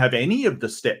 We don't have any of the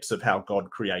steps of how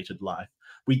God created life.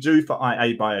 We do for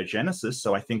abiogenesis,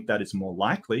 so I think that is more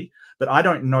likely, but I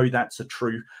don't know that's a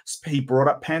true. He brought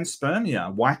up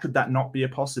panspermia. Why could that not be a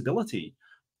possibility?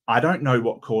 I don't know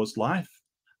what caused life.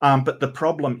 But the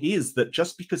problem is that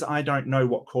just because I don't know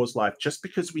what caused life, just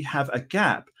because we have a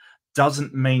gap,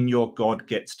 doesn't mean your God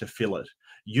gets to fill it.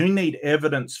 You need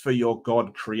evidence for your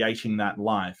God creating that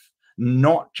life,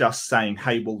 not just saying,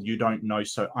 hey, well, you don't know,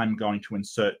 so I'm going to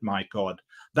insert my God.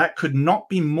 That could not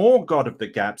be more God of the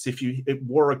gaps if you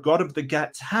wore a God of the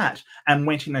gaps hat and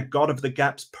went in a God of the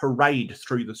gaps parade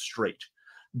through the street.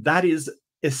 That is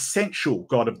essential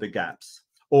God of the gaps,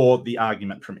 or the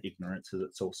argument from ignorance, as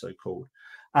it's also called.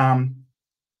 And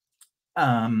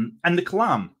the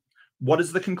Kalam, what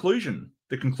is the conclusion?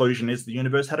 The conclusion is the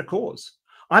universe had a cause.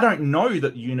 I don't know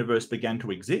that the universe began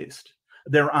to exist.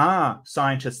 There are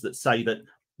scientists that say that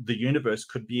the universe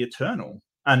could be eternal,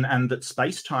 and that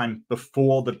space-time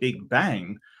before the Big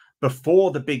Bang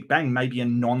may be a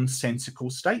nonsensical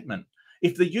statement.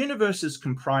 If the universe is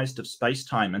comprised of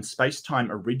space-time and space-time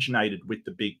originated with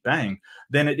the Big Bang,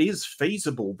 then it is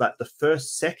feasible that the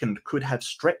first second could have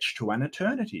stretched to an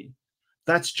eternity.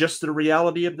 That's just the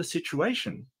reality of the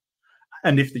situation.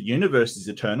 And if the universe is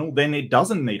eternal, then it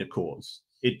doesn't need a cause.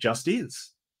 It just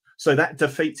is. So that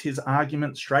defeats his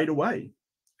argument straight away.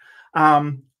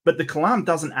 But the Kalam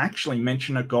doesn't actually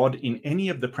mention a God in any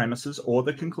of the premises or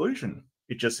the conclusion.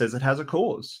 It just says it has a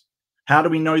cause. How do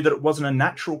we know that it wasn't a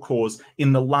natural cause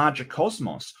in the larger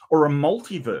cosmos or a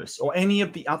multiverse or any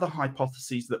of the other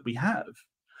hypotheses that we have?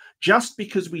 Just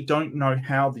because we don't know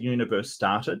how the universe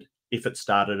started, if it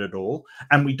started at all,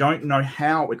 and we don't know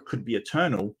how it could be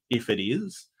eternal, if it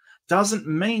is, doesn't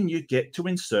mean you get to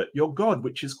insert your God,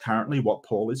 which is currently what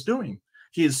Paul is doing.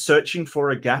 He is searching for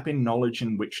a gap in knowledge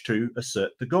in which to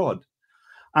assert the God.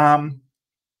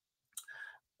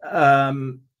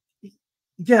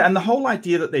 Yeah, and the whole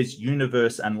idea that there's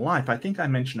universe and life, I think I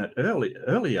mentioned it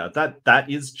earlier, that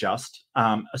is just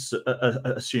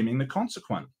assuming the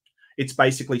consequent. It's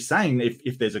basically saying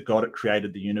if there's a God that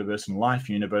created the universe and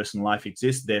life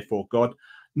exists, therefore God.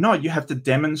 No, you have to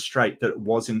demonstrate that it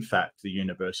was in fact the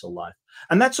universal life.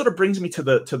 And that sort of brings me to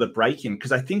the break-in,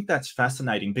 because I think that's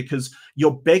fascinating, because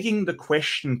you're begging the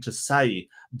question to say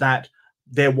that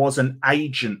there was an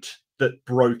agent that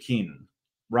broke in,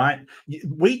 right?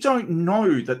 We don't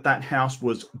know that house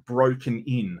was broken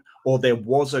in or there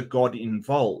was a God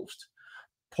involved.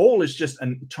 Paul is just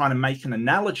trying to make an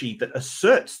analogy that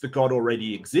asserts the God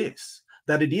already exists,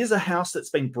 that it is a house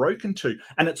that's been broken to,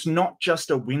 and it's not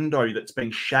just a window that's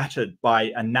been shattered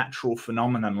by a natural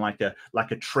phenomenon like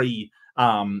a tree,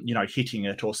 hitting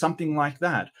it or something like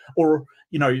that, or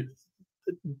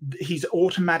he's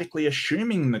automatically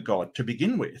assuming the God to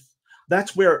begin with.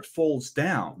 That's where it falls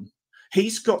down.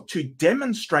 He's got to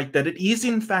demonstrate that it is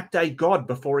in fact a God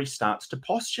before he starts to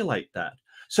postulate that.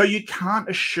 So you can't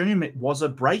assume it was a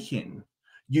break-in.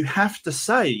 You have to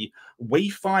say, we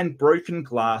find broken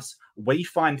glass, we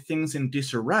find things in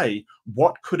disarray,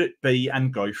 what could it be,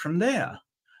 and go from there.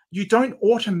 You don't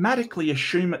automatically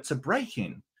assume it's a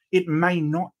break-in. It may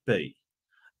not be.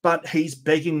 But he's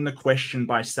begging the question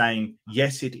by saying,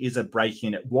 yes, it is a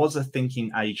break-in. It was a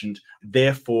thinking agent,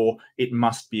 therefore it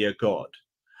must be a God.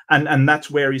 And that's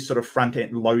where he's sort of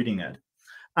front-end loading it.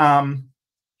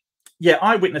 Yeah,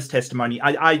 eyewitness testimony.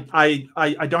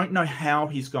 I don't know how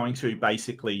he's going to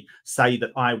basically say that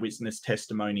eyewitness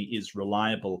testimony is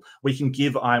reliable. We can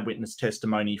give eyewitness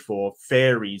testimony for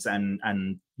fairies and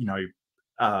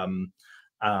Bigfoot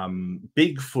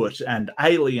and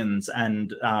aliens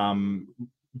and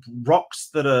rocks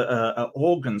that are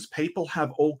organs. People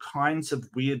have all kinds of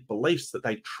weird beliefs that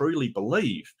they truly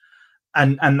believe,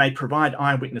 and they provide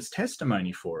eyewitness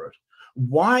testimony for it.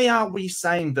 Why are we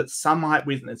saying that some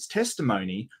eyewitness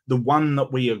testimony, the one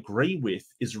that we agree with,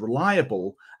 is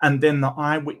reliable, and then the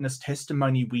eyewitness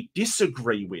testimony we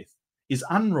disagree with is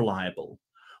unreliable?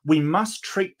 We must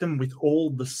treat them with all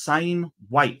the same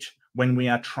weight when we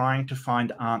are trying to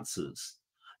find answers.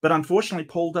 But unfortunately,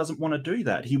 Paul doesn't want to do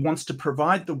that. He wants to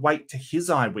provide the weight to his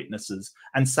eyewitnesses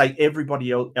and say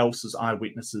everybody else's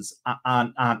eyewitnesses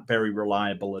aren't very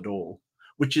reliable at all,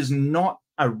 which is not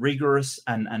a rigorous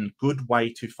and good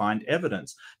way to find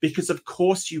evidence, because of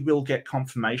course you will get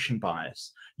confirmation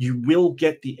bias. You will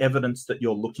get the evidence that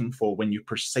you're looking for when you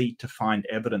proceed to find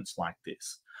evidence like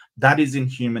this. That is in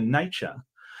human nature.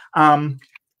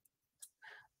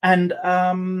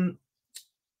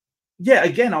 Yeah,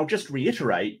 again, I'll just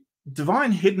reiterate,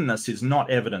 divine hiddenness is not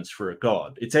evidence for a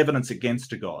God. It's evidence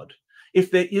against a God.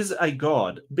 If there is a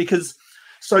God, because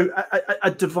a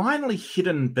divinely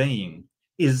hidden being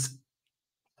is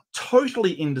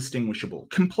totally indistinguishable,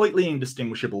 completely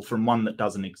indistinguishable from one that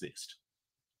doesn't exist,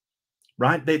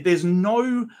 right? There's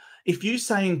no, if you're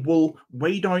saying, well,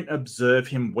 we don't observe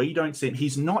him, we don't see him,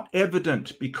 he's not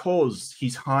evident because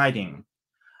he's hiding.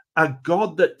 A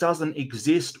God that doesn't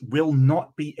exist will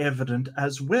not be evident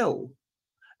as well.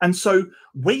 And so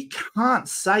we can't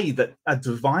say that a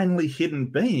divinely hidden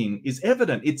being is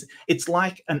evident. It's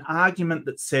like an argument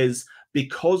that says,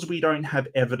 because we don't have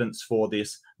evidence for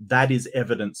this, that is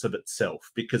evidence of itself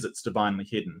because it's divinely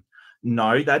hidden.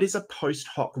 No, that is a post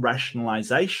hoc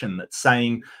rationalization that's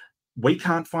saying, we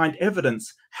can't find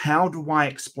evidence. How do I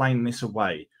explain this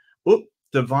away? Oop,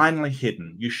 divinely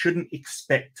hidden. You shouldn't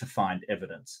expect to find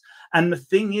evidence. And the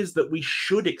thing is that we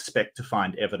should expect to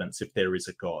find evidence if there is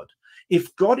a God.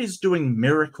 If God is doing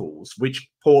miracles, which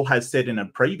Paul has said in a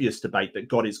previous debate that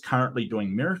God is currently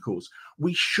doing miracles,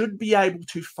 we should be able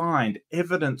to find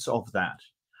evidence of that.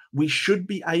 We should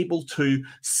be able to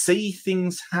see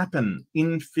things happen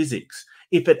in physics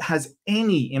if it has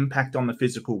any impact on the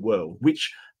physical world,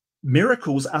 which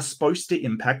miracles are supposed to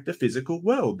impact the physical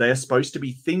world. They are supposed to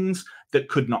be things that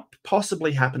could not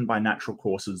possibly happen by natural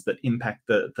causes that impact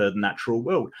the natural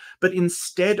world. But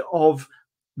instead of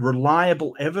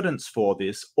reliable evidence for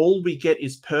this, all we get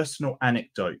is personal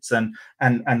anecdotes and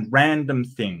random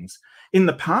things. In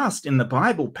the past, in the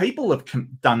Bible, people have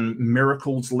done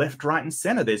miracles left, right, and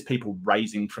center. There's people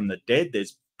raising from the dead.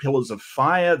 There's pillars of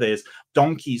fire. There's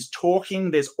donkeys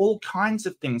talking. There's all kinds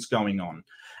of things going on.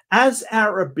 As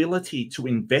our ability to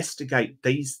investigate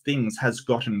these things has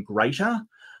gotten greater,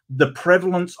 the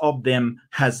prevalence of them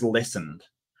has lessened.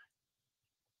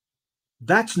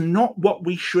 That's not what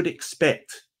we should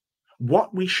expect.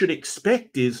 What we should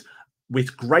expect is,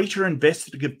 with greater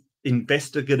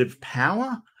investigative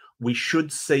power, we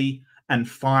should see and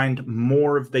find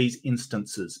more of these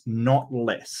instances, not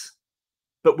less.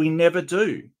 But we never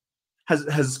do.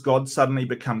 Has God suddenly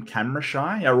become camera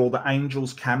shy? Are all the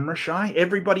angels camera shy?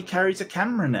 Everybody carries a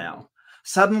camera now.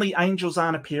 Suddenly angels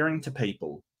aren't appearing to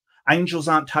people. Angels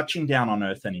aren't touching down on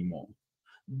earth anymore.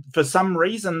 For some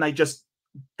reason, they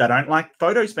don't like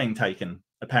photos being taken,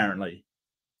 apparently.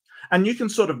 And you can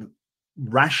sort of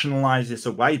rationalize this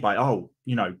away by, oh,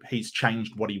 he's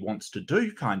changed what he wants to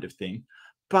do kind of thing.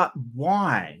 But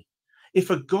why? If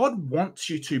a God wants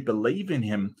you to believe in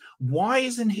him, why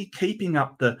isn't he keeping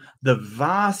up the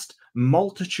vast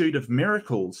multitude of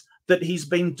miracles that he's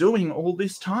been doing all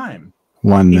this time?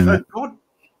 1 minute.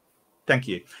 Thank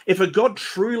you. If a God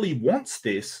truly wants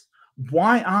this,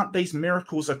 why aren't these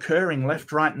miracles occurring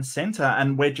left, right, and center?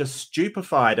 And we're just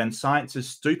stupefied, and science is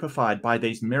stupefied by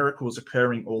these miracles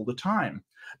occurring all the time.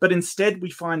 But instead, we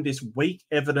find this weak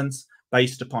evidence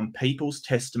based upon people's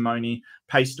testimony,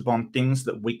 based upon things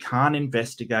that we can't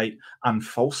investigate,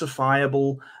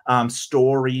 unfalsifiable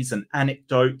stories and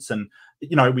anecdotes. And,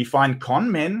 we find con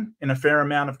men in a fair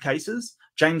amount of cases.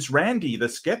 James Randi, the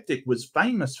skeptic, was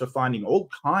famous for finding all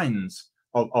kinds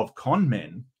of con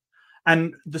men.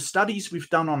 And the studies we've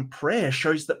done on prayer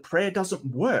shows that prayer doesn't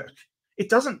work. It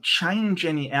doesn't change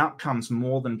any outcomes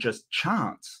more than just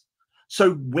chance.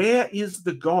 So where is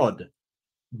the God?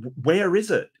 Where is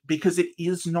it? Because it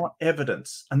is not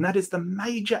evidence. And that is the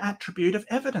major attribute of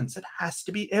evidence. It has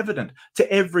to be evident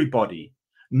to everybody,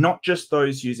 not just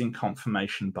those using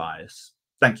confirmation bias.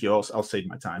 Thank you. I'll cede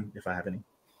my time if I have any.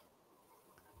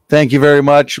 Thank you very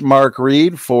much, Mark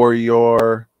Reid, for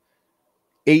your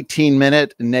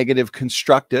 18-minute negative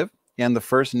constructive and the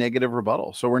first negative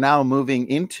rebuttal. So we're now moving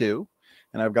into,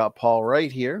 and I've got Paul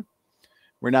right here,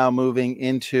 we're now moving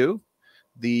into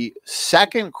the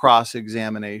second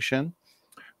cross-examination,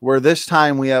 where this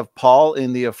time we have Paul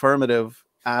in the affirmative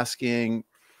asking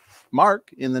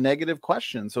Mark in the negative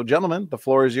question. So gentlemen, the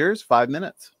floor is yours. 5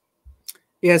 minutes.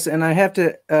 Yes, and I have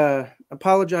to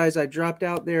apologize. I dropped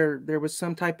out there. There was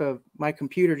some type of, my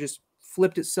computer just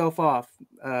flipped itself off.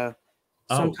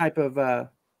 Some type of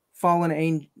fallen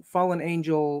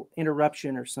angel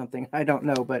interruption or something. I don't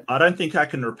know, but I don't think I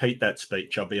can repeat that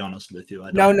speech. I'll be honest with you.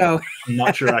 No. I'm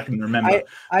not sure I can remember.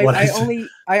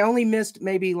 I only missed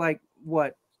maybe like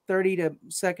what 30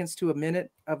 seconds to a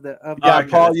minute of the Yeah, okay.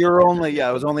 Paul, you're only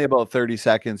it was only about 30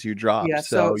 seconds you dropped. Yeah,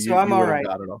 so so I'm all right.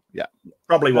 Got it all. Yeah,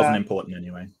 probably wasn't important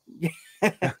anyway.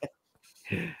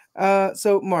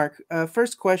 So Mark,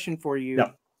 first question for you.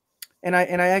 Yep. And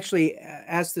I actually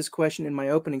asked this question in my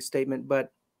opening statement,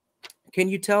 but can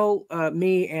you tell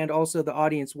me and also the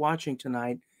audience watching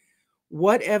tonight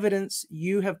what evidence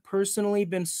you have personally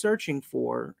been searching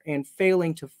for and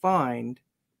failing to find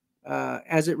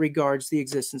as it regards the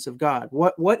existence of God?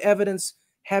 What evidence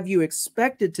have you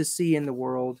expected to see in the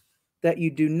world that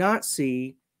you do not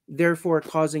see, therefore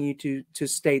causing you to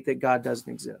state that God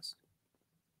doesn't exist?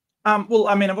 Well,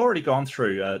 I mean, I've already gone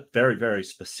through a very, very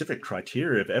specific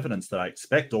criteria of evidence that I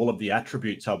expect, all of the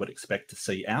attributes I would expect to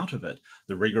see out of it,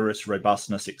 the rigorous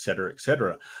robustness, et cetera, et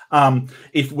cetera.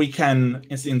 If we can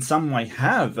in some way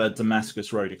have a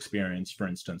Damascus Road experience, for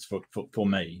instance, for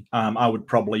me, I would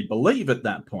probably believe at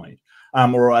that point,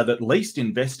 or I'd at least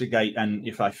investigate, and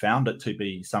if I found it to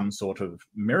be some sort of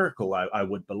miracle, I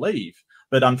would believe.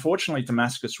 But unfortunately,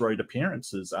 Damascus Road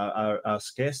appearances are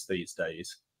scarce these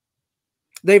days.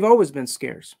 They've always been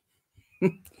scarce.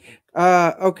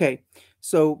 Okay.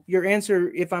 So your answer,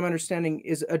 if I'm understanding,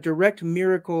 is a direct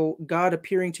miracle, God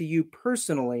appearing to you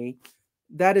personally.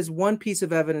 That is one piece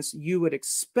of evidence you would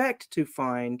expect to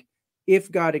find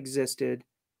if God existed,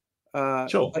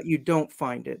 Sure. but you don't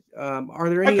find it. Are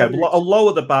there any Okay, well, I'll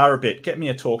lower the bar a bit. Get me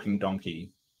a talking donkey.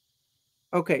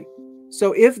 Okay.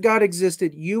 So if God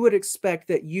existed, you would expect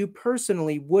that you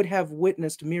personally would have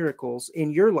witnessed miracles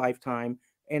in your lifetime.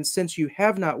 And since you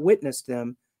have not witnessed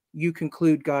them, you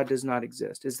conclude God does not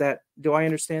exist. Do I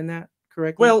understand that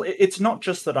correctly? Well, it's not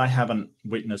just that I haven't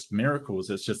witnessed miracles.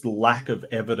 It's just lack of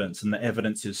evidence. And the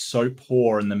evidence is so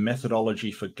poor and the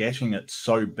methodology for getting it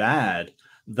so bad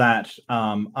that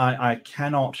I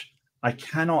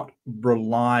cannot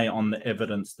rely on the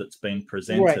evidence that's been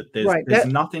presented. There's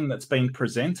nothing that's been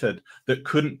presented that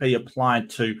couldn't be applied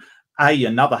to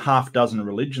another half dozen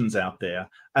religions out there,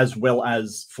 as well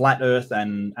as flat Earth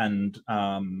and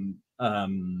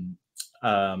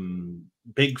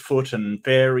Bigfoot and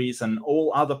fairies and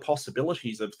all other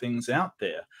possibilities of things out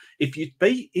there. If you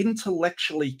be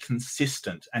intellectually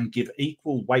consistent and give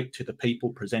equal weight to the people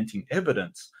presenting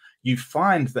evidence, you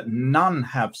find that none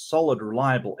have solid,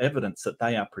 reliable evidence that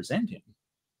they are presenting.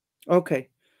 Okay.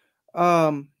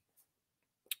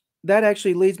 That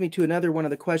actually leads me to another one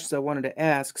of the questions I wanted to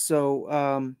ask.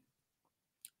 So,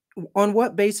 on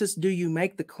what basis do you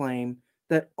make the claim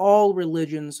that all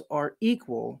religions are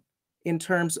equal in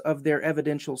terms of their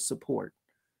evidential support?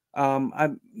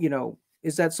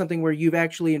 Is that something where you've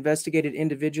actually investigated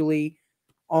individually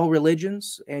all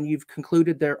religions and you've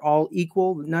concluded they're all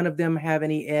equal? None of them have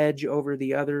any edge over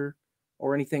the other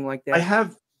or anything like that?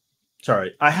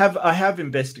 I have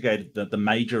investigated the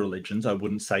major religions. I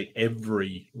wouldn't say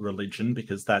every religion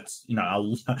because that's,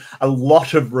 a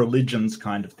lot of religions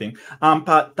kind of thing.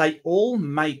 But they all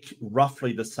make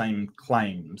roughly the same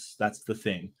claims. That's the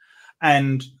thing.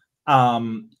 And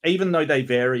even though they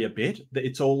vary a bit,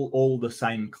 it's all the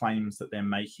same claims that they're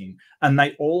making. And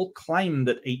they all claim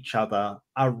that each other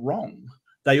are wrong.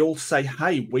 They all say,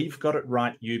 hey, we've got it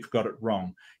right, you've got it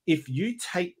wrong. If you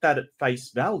take that at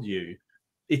face value,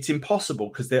 it's impossible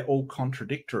because they're all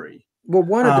contradictory. Well,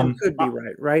 one of them could be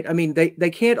right? I mean, they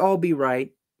can't all be right,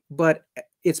 but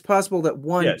it's possible that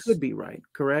one could be right,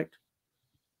 correct?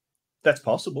 That's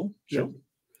possible, sure.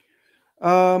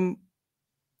 Yeah.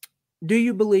 Do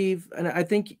you believe, and I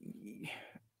think,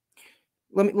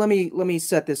 let me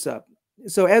set this up.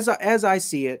 So as I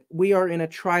see it, we are in a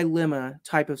trilemma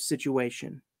type of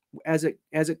situation as it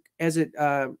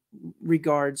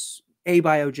regards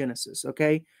abiogenesis,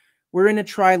 okay? We're in a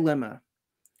trilemma.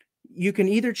 You can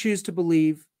either choose to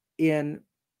believe in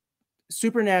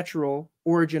supernatural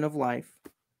origin of life,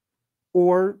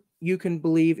 or you can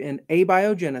believe in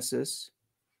abiogenesis,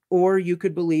 or you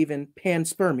could believe in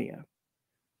panspermia.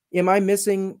 Am I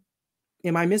missing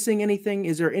anything?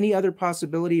 Is there any other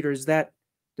possibility, or does that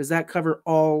cover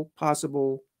all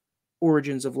possible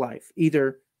origins of life?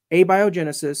 Either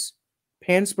abiogenesis,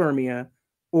 panspermia,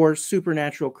 or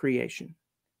supernatural creation?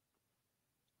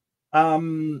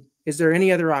 Is there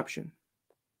any other option?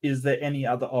 Is there any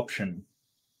other option?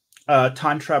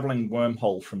 Time traveling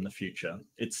wormhole from the future.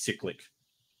 It's cyclic.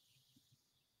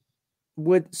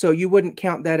 So you wouldn't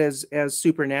count that as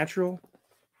supernatural?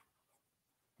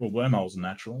 Well, wormholes are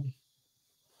natural.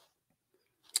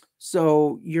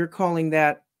 So you're calling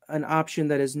that an option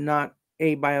that is not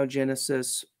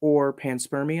abiogenesis or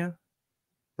panspermia?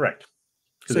 Correct.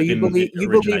 So you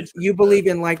believe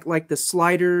in like the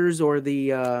sliders or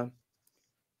the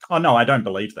Oh no, I don't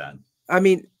believe that. I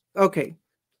mean, okay.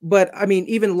 But I mean,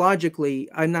 even logically,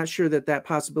 I'm not sure that that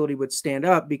possibility would stand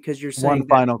up, because you're saying one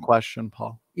final question,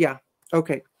 Paul. Yeah.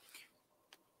 Okay.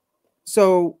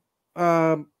 So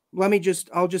I'll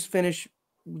just finish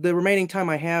the remaining time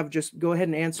I have. Just go ahead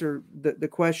and answer the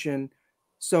question.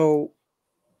 So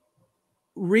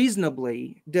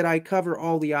reasonably, did I cover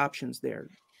all the options there?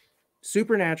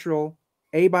 Supernatural,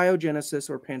 abiogenesis,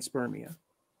 or panspermia?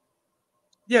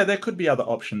 Yeah, there could be other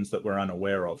options that we're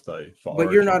unaware of, though.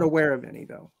 But you're not aware of any,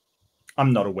 though.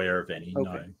 I'm not aware of any, okay.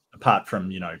 no. Apart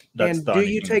from, that's and the do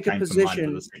only you thing take that a came to mind for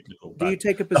position? the skeptical. Do you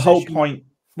take a position? The whole point.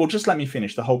 Well, just let me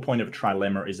finish. The whole point of a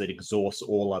trilemma is it exhausts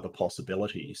all other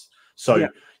possibilities. So Yeah.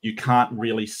 you can't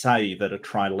really say that a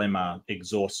trilemma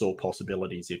exhausts all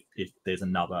possibilities if there's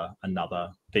another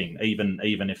thing,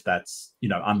 even if that's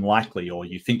unlikely, or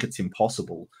you think it's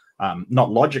impossible.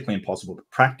 Not logically impossible, but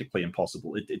practically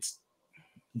impossible. It's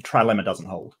trilemma doesn't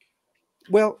hold.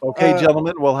 Well, okay,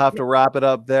 gentlemen, we'll have to wrap it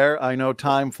up there. I know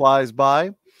time flies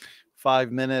by.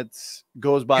 5 minutes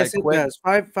goes by yes, quick. It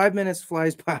does. 5 minutes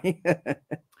flies by.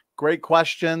 Great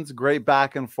questions, great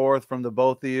back and forth from the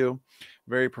both of you.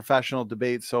 Very professional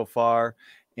debate so far,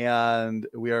 and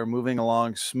we are moving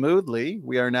along smoothly.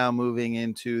 We are now moving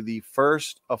into the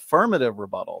first affirmative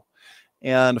rebuttal.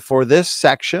 And for this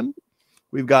section,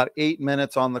 we've got 8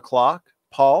 minutes on the clock.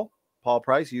 Paul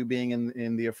Price, you being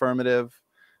in the affirmative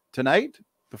tonight,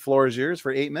 the floor is yours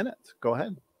for 8 minutes. Go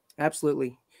ahead.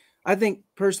 Absolutely. I think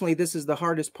personally this is the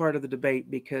hardest part of the debate,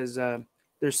 because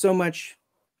there's so much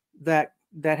that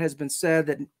has been said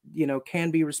that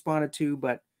can be responded to,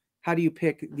 but how do you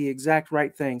pick the exact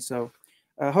right thing? So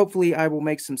hopefully I will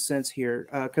make some sense here,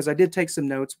 because I did take some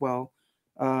notes while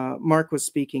Mark was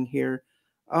speaking here.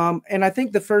 And I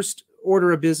think the first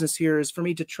order of business here is for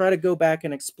me to try to go back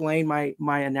and explain my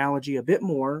analogy a bit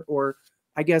more, or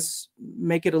I guess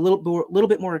make it a little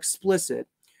bit more explicit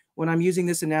when I'm using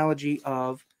this analogy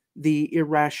of the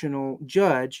irrational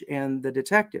judge and the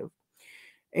detective.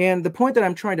 And the point that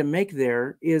I'm trying to make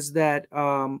there is that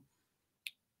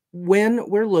when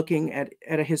we're looking at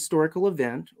a historical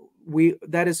event,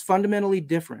 that is fundamentally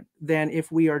different than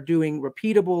if we are doing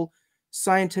repeatable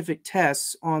scientific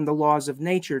tests on the laws of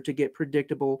nature to get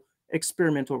predictable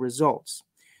experimental results.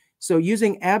 So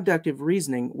using abductive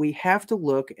reasoning, we have to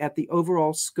look at the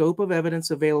overall scope of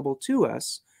evidence available to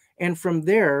us, and from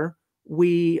there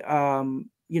we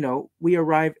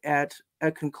arrive at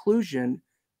a conclusion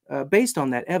based on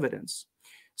that evidence.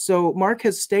 So Mark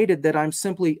has stated that I'm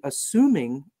simply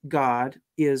assuming God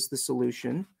is the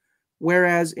solution,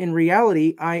 whereas in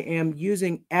reality, I am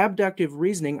using abductive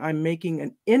reasoning. I'm making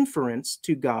an inference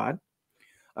to God.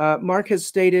 Mark has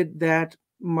stated that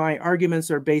my arguments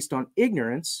are based on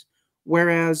ignorance,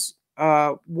 whereas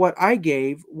what I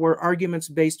gave were arguments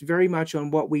based very much on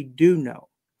what we do know.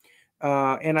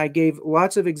 And I gave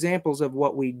lots of examples of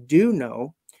what we do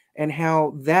know and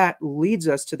how that leads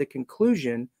us to the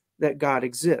conclusion that God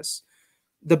exists.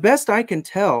 The best I can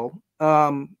tell,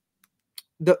 the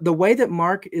way that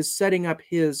Mark is setting up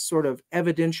his sort of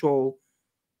evidential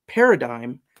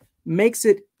paradigm makes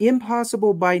it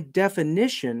impossible by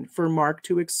definition for Mark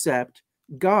to accept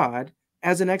God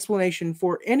as an explanation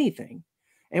for anything.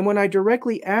 And when I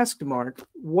directly asked Mark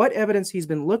what evidence he's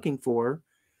been looking for,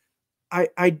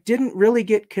 I didn't really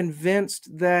get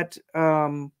convinced that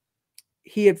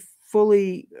he had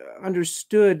fully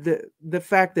understood the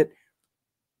fact that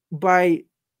by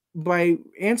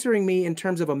answering me in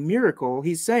terms of a miracle,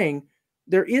 he's saying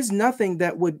there is nothing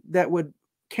that would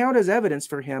count as evidence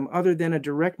for him other than a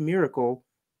direct miracle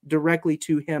directly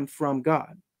to him from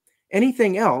God.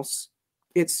 Anything else,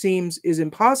 it seems, is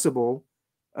impossible,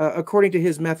 according to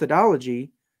his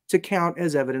methodology, to count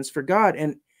as evidence for God.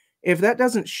 And if that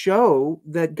doesn't show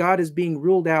that God is being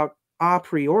ruled out a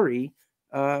priori,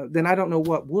 then I don't know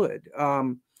what would.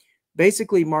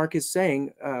 Basically, Mark is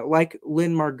saying, like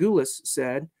Lynn Margulis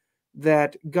said,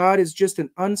 that God is just an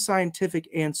unscientific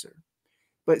answer.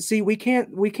 But see, we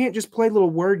can't just play little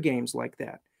word games like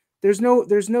that. There's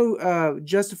no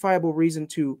justifiable reason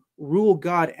to rule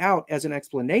God out as an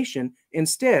explanation.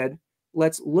 Instead,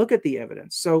 let's look at the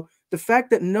evidence. So the fact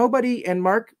that nobody, and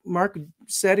Mark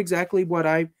said exactly what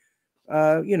I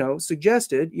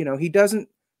suggested. He doesn't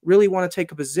really want to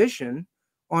take a position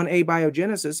on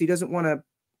abiogenesis. He doesn't want to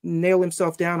nail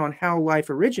himself down on how life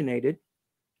originated.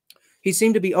 He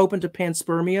seemed to be open to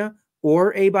panspermia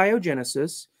or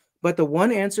abiogenesis, but the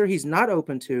one answer he's not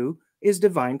open to is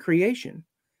divine creation.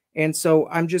 And so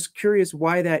I'm just curious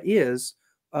why that is.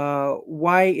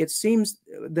 why it seems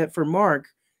that for Mark,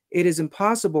 it is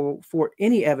impossible for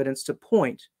any evidence to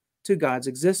point to God's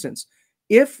existence.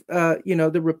 If,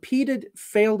 the repeated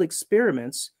failed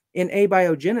experiments in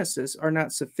abiogenesis are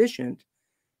not sufficient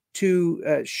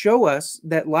to show us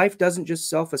that life doesn't just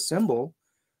self-assemble,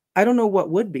 I don't know what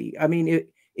would be. I mean,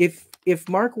 if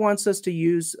Mark wants us to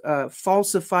use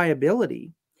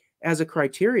falsifiability as a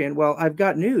criterion, well, I've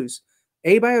got news.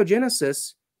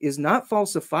 Abiogenesis is not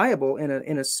falsifiable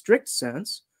in a strict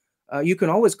sense. You can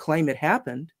always claim it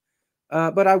happened,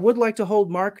 but I would like to hold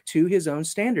Mark to his own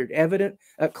standard.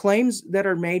 Claims that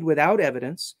are made without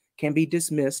evidence can be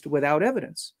dismissed without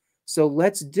evidence. So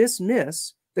let's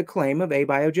dismiss the claim of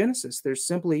abiogenesis. There's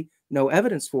simply no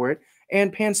evidence for it.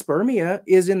 And panspermia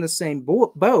is in the same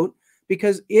boat,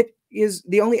 because it is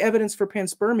the only evidence for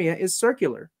panspermia is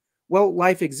circular. Well,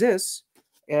 life exists,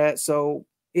 so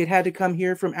it had to come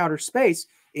here from outer space.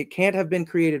 It can't have been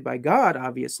created by God,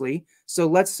 obviously. So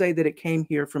let's say that it came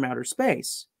here from outer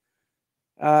space.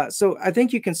 So I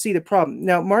think you can see the problem.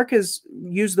 Now, Mark has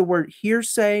used the word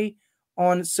hearsay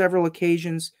on several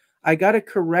occasions. I got to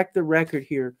correct the record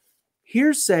here.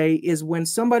 Hearsay is when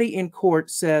somebody in court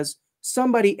says,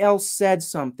 somebody else said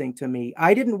something to me.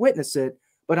 I didn't witness it,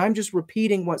 but I'm just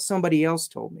repeating what somebody else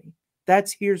told me.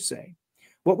 That's hearsay.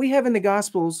 What we have in the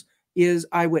Gospels is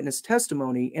eyewitness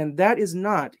testimony, and that is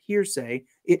not hearsay.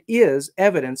 It is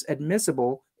evidence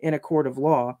admissible in a court of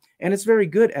law, and it's very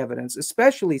good evidence,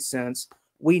 especially since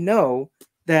we know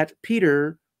that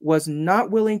Peter was not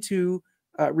willing to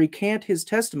recant his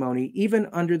testimony, even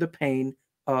under the pain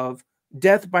of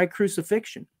death by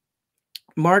crucifixion.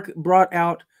 Mark brought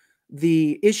out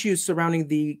the issues surrounding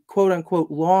the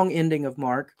quote-unquote long ending of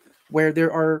Mark, where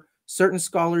there are certain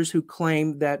scholars who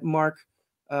claim that Mark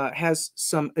has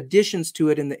some additions to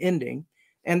it in the ending.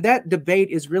 And that debate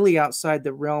is really outside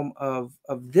the realm of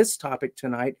this topic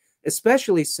tonight,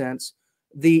 especially since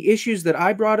the issues that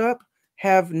I brought up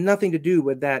have nothing to do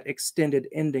with that extended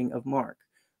ending of Mark.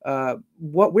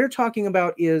 What we're talking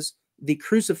about is the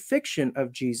crucifixion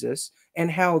of Jesus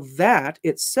and how that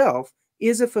itself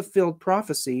is a fulfilled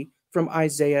prophecy from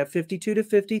Isaiah 52 to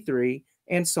 53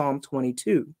 and Psalm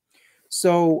 22.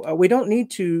 So we don't need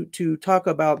to talk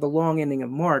about the long ending of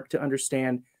Mark to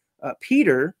understand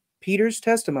Peter's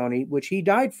testimony, which he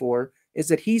died for, is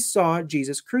that he saw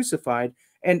Jesus crucified.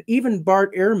 And even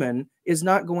Bart Ehrman is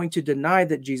not going to deny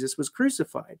that Jesus was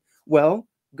crucified. Well,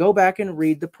 go back and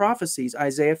read the prophecies,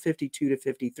 Isaiah 52 to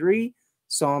 53,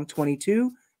 Psalm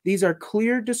 22. These are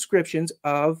clear descriptions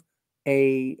of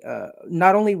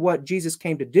not only what Jesus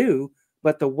came to do,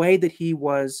 but the way that he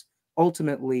was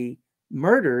ultimately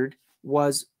murdered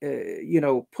was,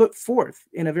 put forth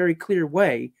in a very clear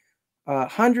way,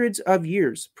 hundreds of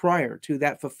years prior to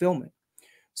that fulfillment.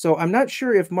 So I'm not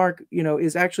sure if Mark,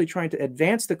 is actually trying to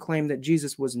advance the claim that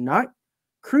Jesus was not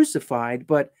crucified,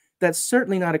 but that's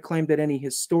certainly not a claim that any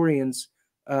historians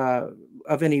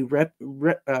of any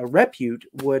repute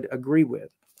would agree with.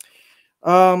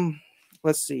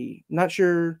 Let's see. Not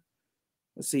sure.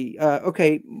 Let's see.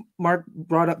 Okay, Mark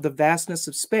brought up the vastness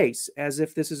of space as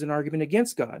if this is an argument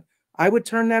against God. I would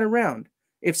turn that around.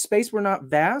 If space were not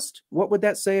vast, what would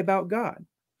that say about God?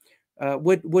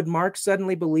 Would Mark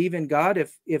suddenly believe in God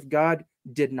if God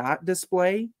did not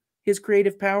display his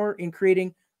creative power in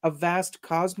creating a vast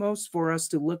cosmos for us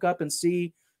to look up and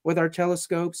see with our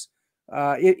telescopes?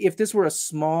 If this were a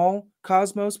small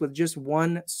cosmos with just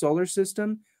one solar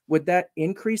system, would that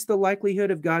increase the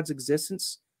likelihood of God's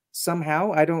existence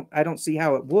somehow? I don't see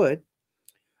how it would.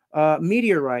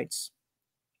 Meteorites.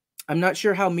 I'm not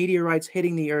sure how meteorites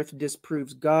hitting the earth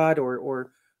disproves God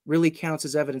or really counts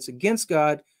as evidence against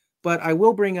God, but I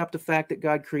will bring up the fact that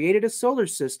God created a solar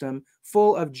system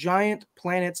full of giant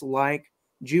planets like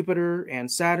Jupiter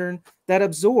and Saturn that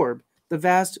absorb the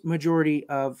vast majority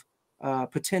of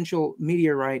potential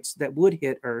meteorites that would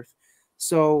hit Earth.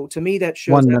 So to me, that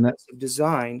shows evidence of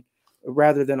design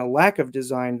rather than a lack of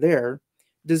design there.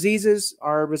 Diseases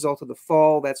are a result of the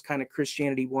fall. That's kind of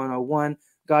Christianity 101.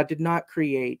 God did not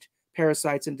create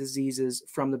parasites and diseases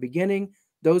from the beginning.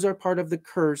 Those are part of the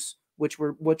curse which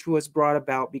was brought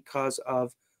about because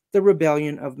of the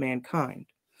rebellion of mankind.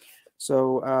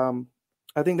 So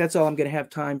I think that's all I'm going to have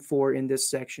time for in this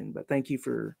section. But thank you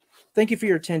for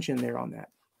your attention there on that.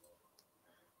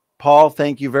 Paul,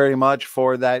 thank you very much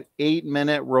for that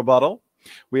 8-minute rebuttal.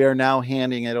 We are now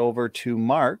handing it over to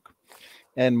Mark,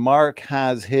 and Mark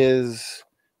has his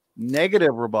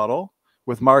negative rebuttal.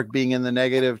 With Mark being in the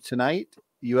negative tonight,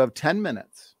 you have 10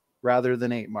 minutes rather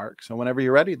than 8, Mark. So whenever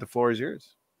you're ready, the floor is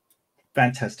yours.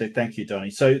 Fantastic. Thank you, Donny.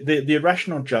 So the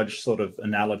irrational judge sort of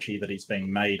analogy that is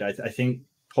being made, I think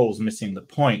Paul's missing the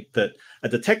point that a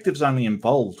detective's only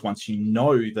involved once you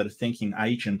know that a thinking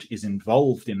agent is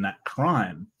involved in that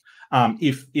crime.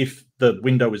 If the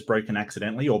window is broken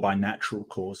accidentally or by natural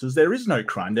causes, there is no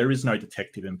crime, there is no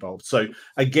detective involved. So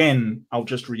again, I'll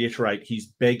just reiterate, he's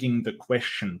begging the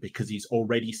question because he's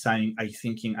already saying a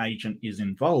thinking agent is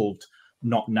involved,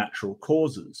 not natural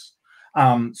causes.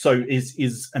 So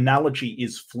his analogy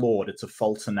is flawed. It's a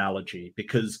false analogy,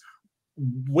 because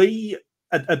we,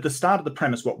 at the start of the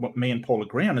premise, what me and Paul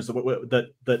agree on is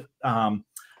that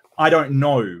I don't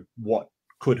know what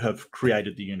could have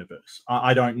created the universe.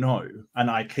 I don't know, and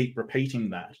I keep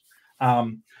repeating that.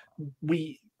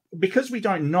 Because we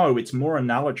don't know, it's more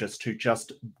analogous to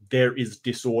just there is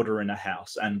disorder in a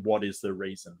house, and what is the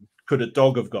reason? Could a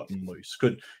dog have gotten loose?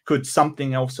 Could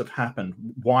something else have happened?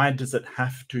 Why does it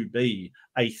have to be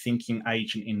a thinking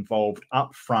agent involved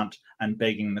up front and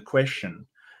begging the question?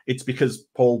 It's because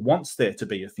Paul wants there to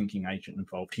be a thinking agent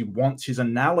involved. He wants his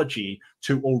analogy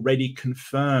to already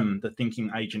confirm the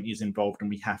thinking agent is involved and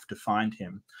we have to find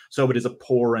him. So it is a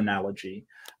poor analogy.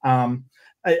 And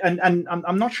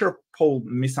I'm not sure if Paul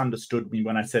misunderstood me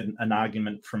when I said an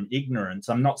argument from ignorance.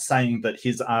 I'm not saying that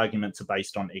his arguments are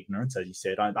based on ignorance, as he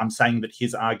said. I'm saying that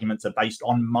his arguments are based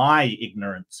on my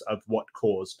ignorance of what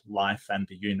caused life and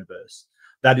the universe.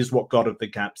 That is what God of the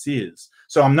Gaps is.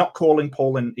 So I'm not calling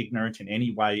Paul an ignorant in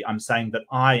any way. I'm saying that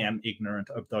I am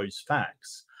ignorant of those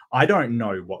facts. I don't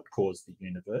know what caused the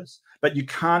universe, but you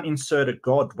can't insert a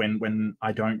God when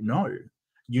I don't know.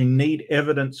 You need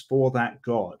evidence for that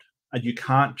God, and you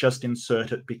can't just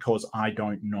insert it because I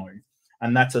don't know.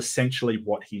 And that's essentially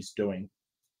what he's doing.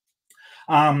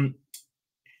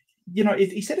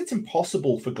 He said it's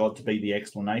impossible for God to be the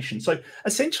explanation. So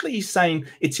essentially he's saying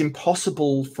it's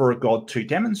impossible for a God to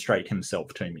demonstrate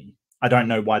himself to me. I don't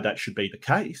know why that should be the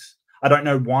case. I don't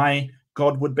know why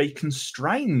God would be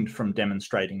constrained from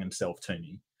demonstrating himself to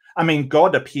me. I mean,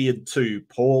 God appeared to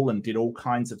Paul and did all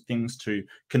kinds of things to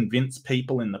convince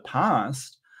people in the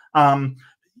past.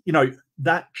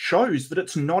 That shows that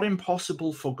it's not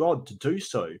impossible for God to do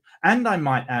so. And I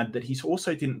might add that he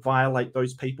also didn't violate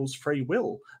those people's free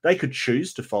will. They could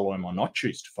choose to follow him or not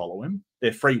choose to follow him.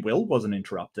 Their free will wasn't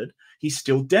interrupted. He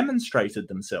still demonstrated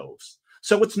themselves.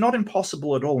 So it's not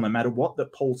impossible at all, no matter what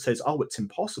that Paul says, oh, it's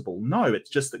impossible. No, it's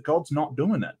just that God's not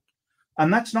doing it.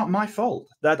 And that's not my fault.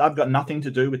 That I've got nothing to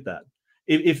do with that.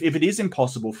 If it is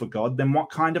impossible for God, then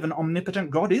what kind of an omnipotent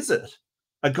God is it?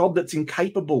 A God that's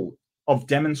incapable of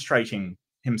demonstrating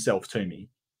himself to me.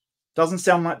 Doesn't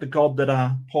sound like the God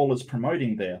that Paul is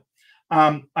promoting there.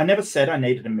 I never said I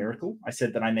needed a miracle. I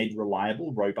said that I need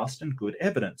reliable, robust, and good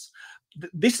evidence.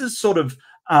 This is sort of,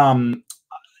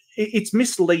 it's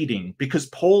misleading, because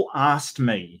Paul asked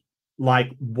me,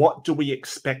 like, what do we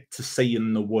expect to see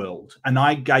in the world? And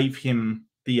I gave him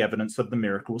the evidence of the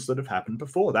miracles that have happened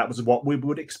before. That was what we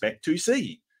would expect to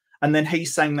see. And then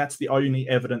he's saying that's the only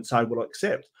evidence I will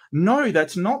accept. No,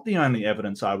 that's not the only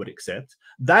evidence I would accept.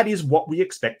 That is what we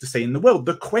expect to see in the world,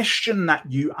 the question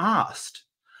that you asked.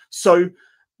 So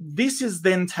this is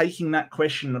then taking that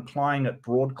question and applying it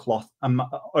broadcloth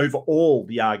over all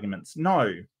the arguments.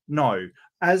 No.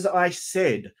 As I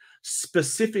said,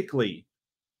 specifically,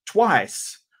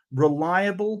 twice,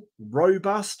 reliable,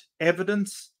 robust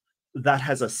evidence that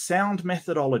has a sound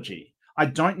methodology. I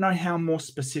don't know how more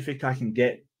specific I can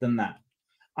get than that.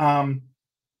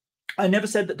 I never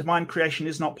said that divine creation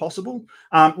is not possible.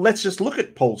 Let's just look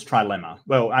at Paul's trilemma.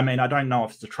 Well, I mean, I don't know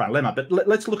if it's a trilemma, but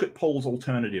let's look at Paul's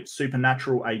alternatives: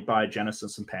 supernatural,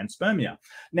 abiogenesis, and panspermia.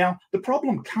 Now, the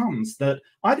problem comes that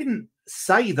I didn't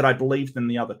say that I believed in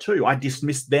the other two. I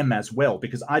dismissed them as well,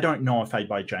 because I don't know if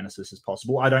abiogenesis is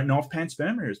possible. I don't know if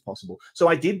panspermia is possible. So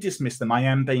I did dismiss them. I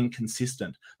am being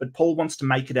consistent. But Paul wants to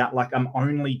make it out like I'm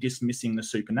only dismissing the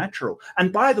supernatural.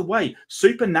 And by the way,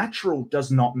 supernatural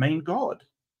does not mean God.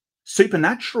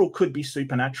 Supernatural could be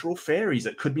supernatural fairies.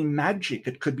 It could be magic.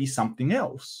 It could be something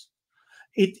else.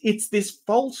 It's this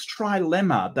false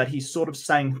trilemma that he's sort of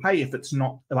saying, hey, if it's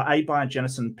not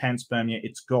abiogenesis and panspermia,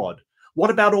 it's God. What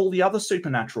about all the other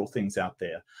supernatural things out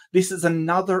there? This is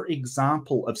another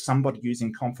example of somebody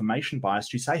using confirmation bias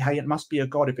to say, hey, it must be a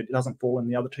God if it doesn't fall in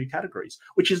the other two categories,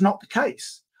 which is not the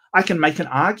case. I can make an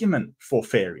argument for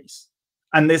fairies,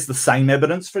 and there's the same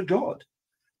evidence for God.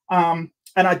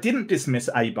 And I didn't dismiss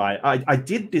I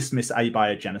did dismiss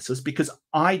abiogenesis because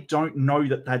I don't know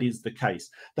that that is the case.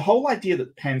 The whole idea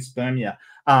that panspermia,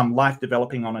 life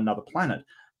developing on another planet,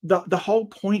 the whole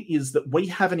point is that we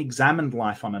haven't examined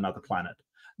life on another planet.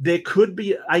 There could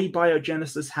be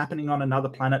abiogenesis happening on another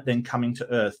planet, then coming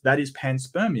to Earth. That is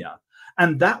panspermia.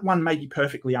 And that one may be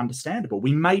perfectly understandable.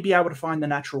 We may be able to find the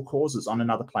natural causes on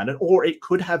another planet, or it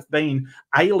could have been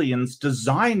aliens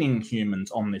designing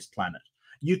humans on this planet.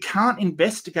 You can't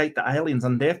investigate the aliens,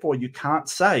 and therefore you can't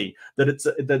say that it's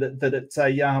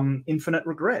a infinite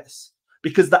regress,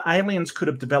 because the aliens could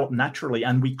have developed naturally,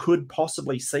 and we could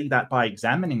possibly see that by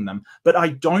examining them. But I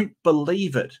don't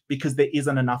believe it, because there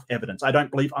isn't enough evidence. I don't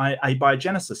believe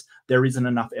abiogenesis. There isn't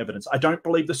enough evidence. I don't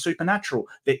believe the supernatural.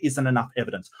 There isn't enough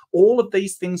evidence. All of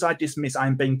these things I dismiss.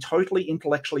 I'm being totally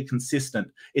intellectually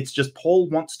consistent. It's just Paul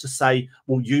wants to say,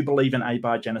 well, you believe in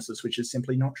abiogenesis, which is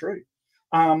simply not true.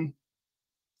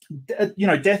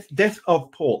 Death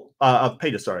of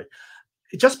Peter, sorry.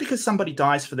 Just because somebody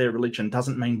dies for their religion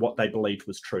doesn't mean what they believed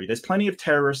was true. There's plenty of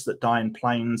terrorists that die in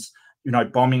planes,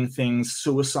 bombing things,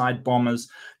 suicide bombers.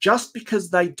 Just because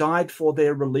they died for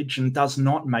their religion does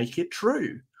not make it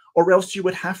true. Or else you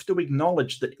would have to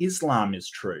acknowledge that Islam is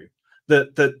true,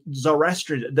 that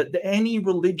Zoroastrian, that any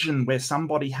religion where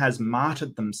somebody has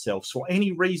martyred themselves for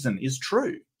any reason is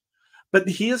true. But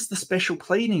here's the special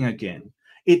pleading again.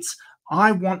 It's,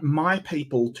 I want my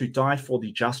people to die for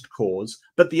the just cause,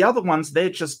 but the other ones, they're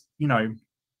just,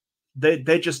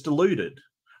 they're just deluded.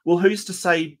 Well, who's to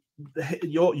say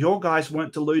your guys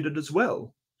weren't deluded as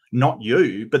well? Not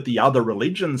you, but the other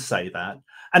religions say that.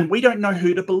 And we don't know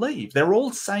who to believe. They're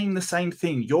all saying the same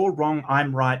thing. You're wrong,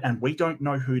 I'm right, and we don't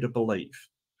know who to believe.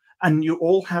 And you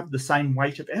all have the same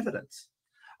weight of evidence.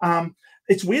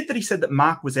 It's weird that he said that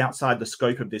Mark was outside the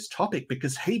scope of this topic,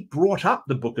 because he brought up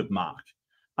the book of Mark.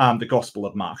 The Gospel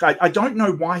of Mark. I don't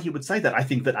know why he would say that. I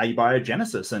think that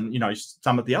abiogenesis and,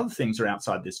 some of the other things are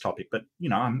outside this topic, but,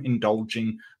 I'm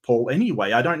indulging Paul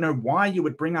anyway. I don't know why you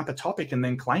would bring up a topic and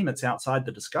then claim it's outside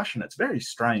the discussion. It's very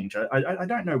strange. I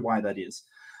don't know why that is.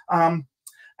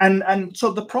 And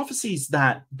so the prophecies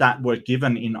that were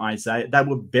given in Isaiah, they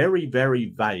were very,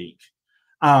 very vague.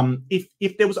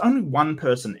 If there was only one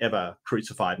person ever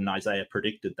crucified and Isaiah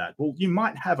predicted that, well, you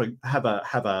might have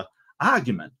a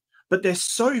argument. But they're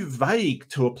so vague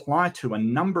to apply to a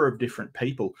number of different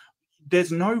people.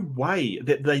 There's no way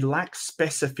that they lack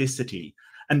specificity.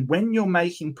 And when you're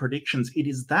making predictions, it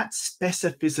is that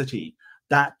specificity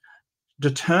that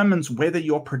determines whether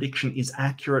your prediction is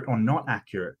accurate or not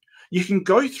accurate. You can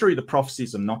go through the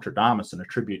prophecies of Nostradamus and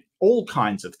attribute all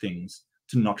kinds of things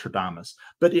to Nostradamus,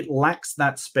 but it lacks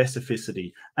that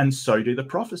specificity, and so do the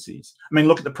prophecies. I mean,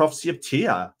 look at the prophecy of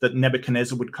Tyre, that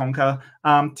Nebuchadnezzar would conquer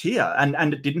Tyre,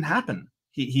 and it didn't happen.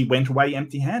 He went away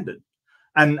empty-handed,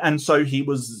 and so he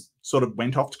was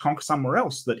went off to conquer somewhere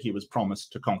else that he was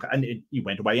promised to conquer, and he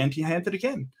went away empty-handed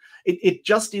again. It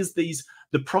just is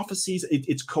the prophecies.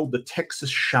 It's called the Texas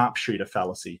sharpshooter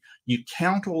fallacy. You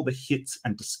count all the hits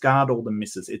and discard all the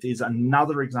misses. It is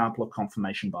another example of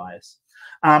confirmation bias.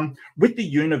 With the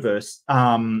universe,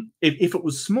 if it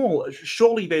was small,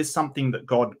 surely there's something that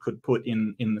God could put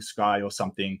in the sky or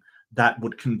something that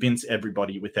would convince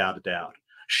everybody without a doubt.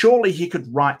 Surely he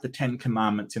could write the 10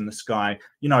 commandments in the sky,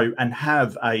 and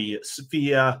have a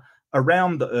sphere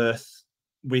around the earth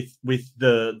with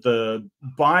the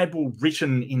Bible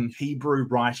written in Hebrew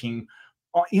writing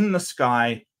in the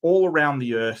sky all around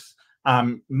the earth,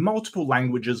 multiple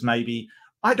languages maybe.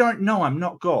 I don't know. I'm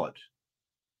not God.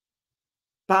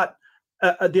 But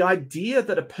the idea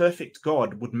that a perfect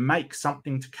God would make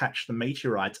something to catch the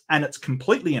meteorites, and it's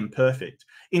completely imperfect.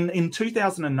 In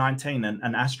 2019,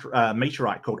 an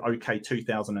meteorite called OK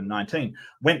 2019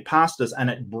 went past us, and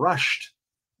it brushed,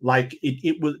 like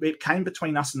it came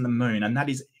between us and the moon, and that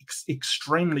is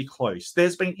extremely close.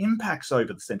 There's been impacts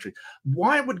over the centuries.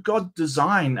 Why would God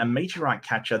design a meteorite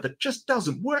catcher that just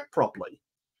doesn't work properly?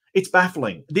 It's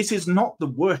baffling. This is not the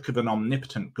work of an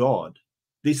omnipotent God.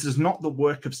 This is not the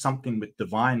work of something with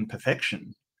divine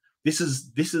perfection. This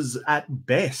is at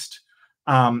best.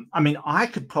 I mean, I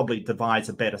could probably devise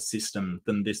a better system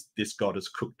than this God has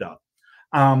cooked up.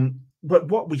 But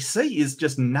what we see is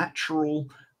just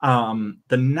natural,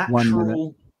 the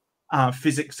natural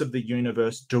physics of the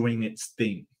universe doing its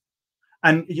thing.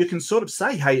 And you can sort of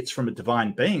say, hey, it's from a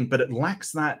divine being, but it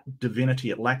lacks that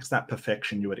divinity. It lacks that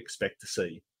perfection you would expect to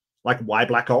see. Like, why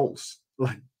black holes?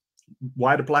 Like,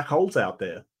 why do black holes out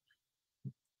there?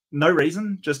 No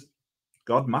reason, just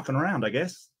God mucking around, I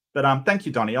guess. But thank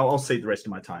you, Donny. I'll see the rest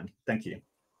of my time. Thank you.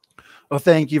 Well,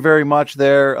 thank you very much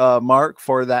there, Mark,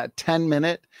 for that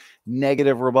 10-minute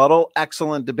negative rebuttal.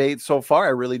 Excellent debate so far.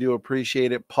 I really do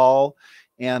appreciate it, Paul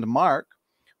and Mark.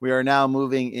 We are now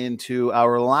moving into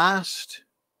our last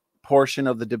portion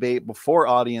of the debate before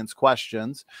audience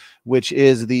questions, which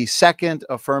is the second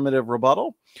affirmative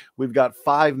rebuttal. We've got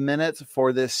 5 minutes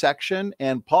for this section.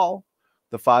 And Paul,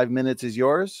 The 5 minutes is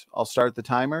yours. I'll start the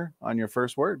timer on your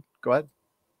first word. Go ahead.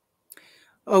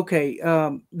 Okay.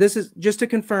 This is just to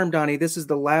confirm, Donnie, this is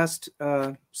the last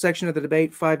section of the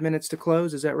debate, 5 minutes to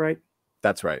close. Is that right?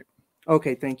 That's right.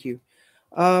 Okay. Thank you.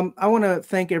 I want to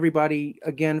thank everybody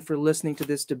again for listening to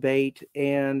this debate,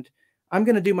 and I'm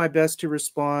going to do my best to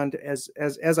respond as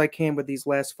I can with these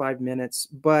last 5 minutes.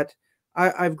 But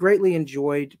I've greatly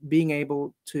enjoyed being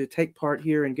able to take part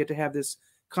here and get to have this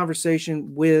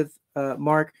conversation with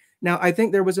Mark. Now, I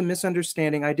think there was a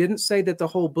misunderstanding. I didn't say that the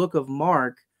whole book of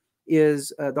Mark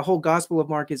is the whole Gospel of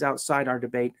Mark is outside our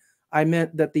debate. I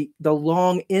meant that the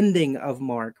long ending of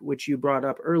Mark, which you brought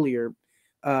up earlier,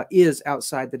 is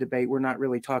outside the debate. We're not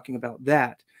really talking about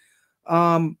that.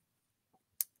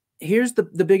 Here's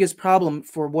the biggest problem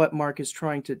for what Mark is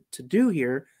trying to do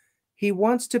here. He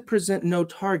wants to present no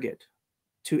target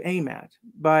to aim at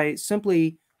by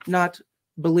simply not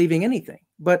believing anything.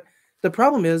 But the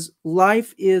problem is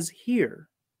life is here.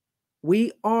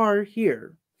 We are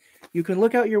here. You can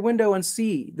look out your window and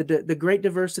see the great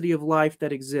diversity of life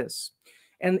that exists.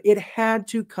 And it had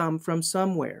to come from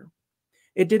somewhere.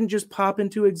 It didn't just pop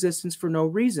into existence for no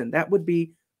reason. That would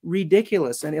be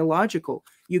ridiculous and illogical.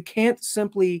 You can't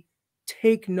simply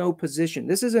take no position.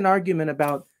 This is an argument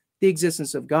about the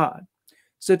existence of God.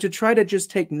 So to try to just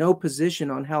take no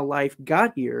position on how life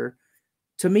got here,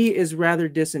 to me, is rather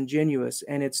disingenuous.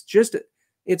 And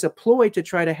it's a ploy to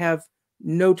try to have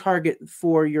no target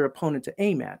for your opponent to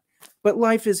aim at. But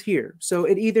life is here. So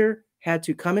it either had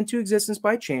to come into existence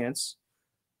by chance,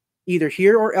 either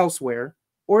here or elsewhere,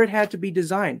 or it had to be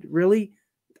designed. Really,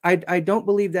 I don't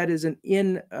believe that is an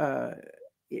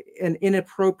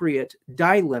inappropriate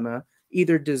dilemma,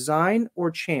 either design or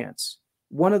chance.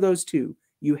 One of those two.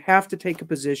 You have to take a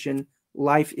position.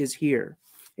 Life is here.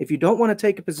 If you don't want to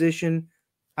take a position,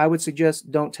 I would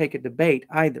suggest don't take a debate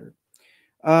either.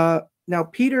 Now,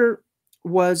 Peter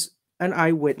was an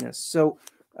eyewitness. So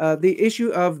the issue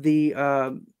of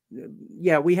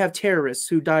we have terrorists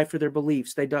who die for their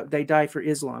beliefs. They die for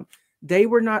Islam. They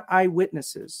were not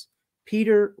eyewitnesses.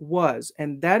 Peter was,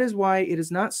 and that is why it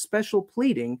is not special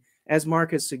pleading, as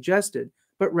Mark has suggested,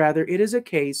 but rather it is a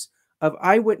case of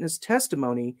eyewitness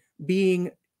testimony being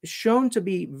shown to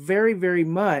be very, very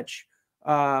much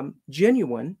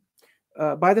genuine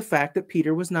by the fact that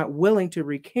Peter was not willing to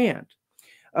recant.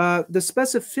 The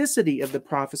specificity of the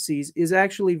prophecies is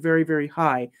actually very, very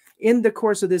high. In the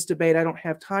course of this debate, I don't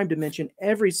have time to mention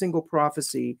every single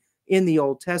prophecy in the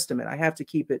Old Testament. I have to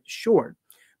keep it short.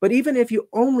 But even if you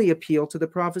only appeal to the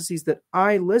prophecies that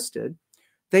I listed,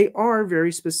 they are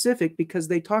very specific because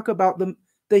they talk about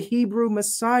the Hebrew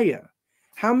Messiah.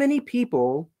 How many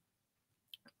people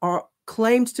are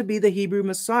claimed to be the Hebrew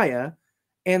Messiah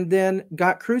and then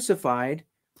got crucified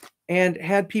and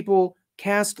had people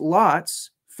cast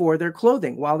lots for their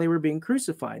clothing while they were being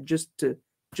crucified, just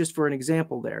for an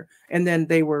example there. And then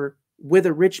they were with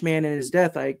a rich man in his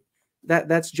death.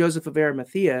 That's Joseph of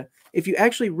Arimathea. If you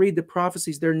actually read the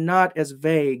prophecies, they're not as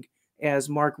vague as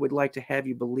Mark would like to have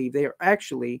you believe. They are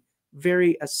actually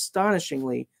very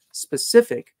astonishingly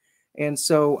specific. And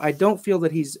so I don't feel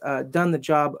that he's done the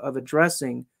job of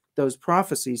addressing those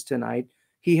prophecies tonight.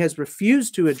 He has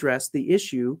refused to address the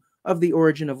issue of the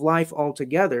origin of life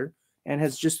altogether and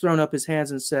has just thrown up his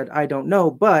hands and said, I don't know,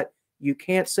 but you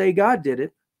can't say God did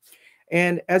it.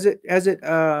 And as it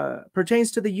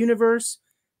pertains to the universe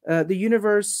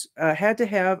had to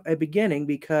have a beginning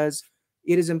because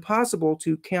it is impossible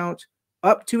to count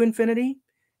up to infinity.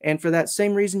 And for that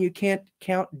same reason, you can't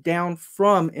count down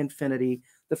from infinity.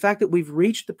 The fact that we've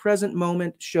reached the present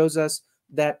moment shows us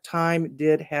that time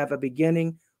did have a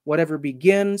beginning. Whatever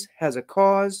begins has a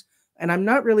cause. And I'm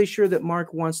not really sure that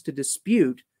Mark wants to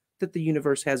dispute that the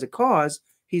universe has a cause.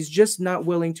 He's just not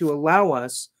willing to allow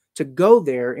us to go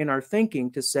there in our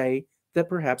thinking to say that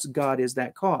perhaps God is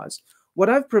that cause. What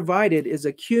I've provided is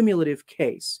a cumulative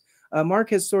case.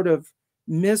 Mark has sort of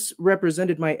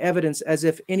misrepresented my evidence as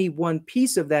if any one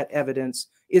piece of that evidence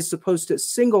is supposed to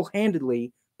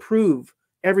single-handedly prove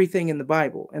everything in the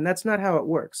Bible. And that's not how it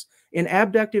works. In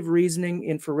abductive reasoning,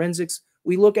 in forensics,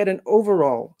 we look at an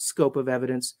overall scope of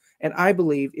evidence. And I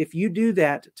believe if you do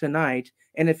that tonight,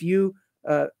 and if you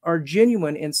are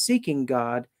genuine in seeking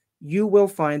God, you will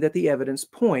find that the evidence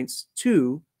points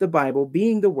to the Bible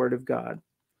being the Word of God.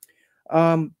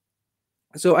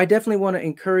 So I definitely want to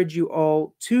encourage you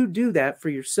all to do that for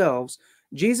yourselves.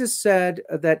 Jesus said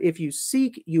that if you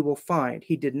seek, you will find.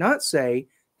 He did not say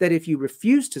that if you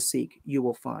refuse to seek, you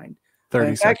will find.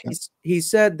 30 seconds. In fact, he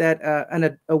said that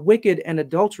a wicked and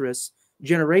adulterous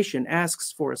generation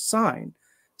asks for a sign.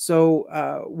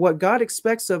 So what God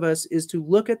expects of us is to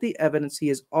look at the evidence he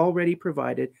has already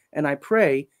provided. And I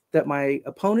pray that my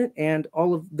opponent and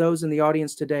all of those in the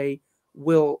audience today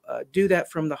will do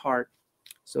that from the heart.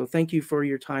 So thank you for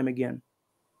your time again.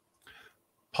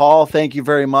 Paul, thank you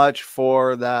very much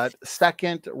for that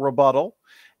second rebuttal.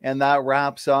 And that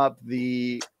wraps up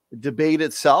the debate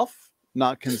itself,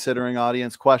 not considering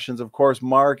audience questions. Of course,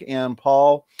 Mark and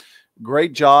Paul,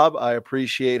 great job. I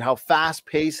appreciate how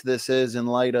fast-paced this is in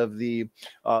light of the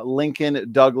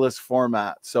Lincoln-Douglas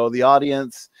format. So the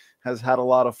audience has had a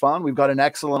lot of fun. We've got an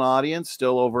excellent audience,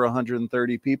 still over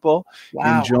 130 people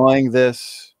enjoying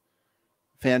this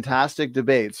fantastic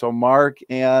debate. So Mark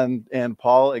and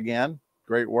Paul, again,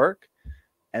 great work.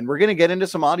 And we're going to get into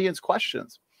some audience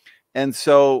questions. And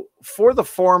so for the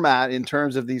format in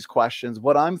terms of these questions,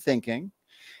 what I'm thinking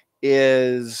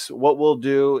is what we'll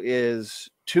do is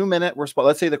 2-minute response.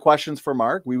 Let's say the question's for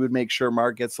Mark. We would make sure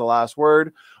Mark gets the last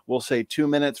word. We'll say 2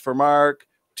 minutes for Mark,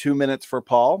 2 minutes for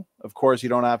Paul. Of course, you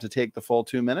don't have to take the full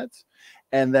 2 minutes.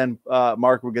 And then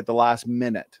Mark will get the last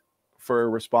minute for a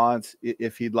response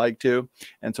if he'd like to.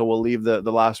 And so we'll leave the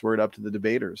last word up to the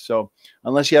debaters. So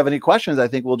unless you have any questions, I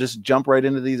think we'll just jump right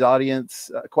into these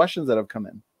audience questions that have come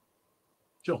in.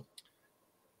 Sure.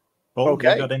 Paul,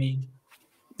 okay. You got any?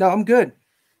 No, I'm good.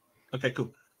 Okay,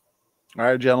 cool. All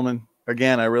right, gentlemen.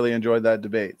 Again, I really enjoyed that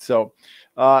debate. So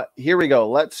here we go.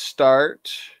 Let's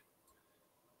start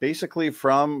basically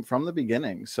from the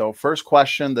beginning. So first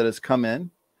question that has come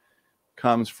in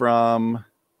comes from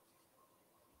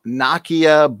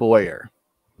Nakia Boyer.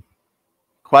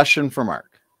 Question for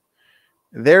Mark.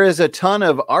 There is a ton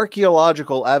of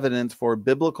archaeological evidence for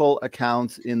biblical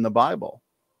accounts in the Bible.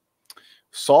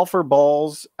 Sulfur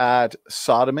balls at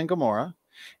Sodom and Gomorrah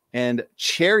and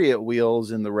chariot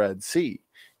wheels in the Red Sea.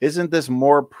 Isn't this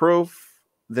more proof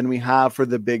than we have for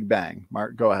the Big Bang?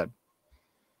 Mark, go ahead.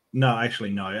 No,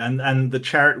 actually, no. And the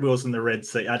chariot wheels in the Red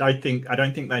Sea, I don't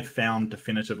think they found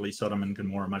definitively Sodom and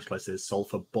Gomorrah, much less there's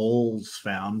sulfur balls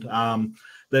found.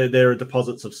 There are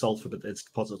deposits of sulfur, but there's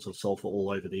deposits of sulfur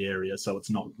all over the area, so it's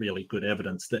not really good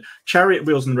evidence. The chariot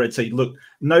wheels in the Red Sea, look,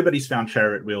 nobody's found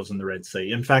chariot wheels in the Red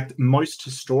Sea. In fact, most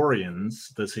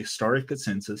historians, the historic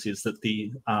consensus is that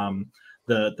the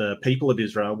people of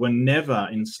Israel were never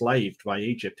enslaved by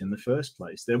Egypt in the first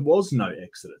place. There was no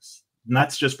Exodus. And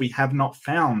that's just, we have not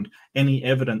found any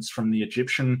evidence from the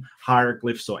Egyptian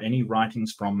hieroglyphs or any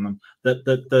writings from them that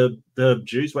the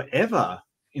Jews were ever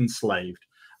enslaved.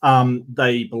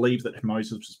 They believe that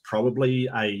Moses was probably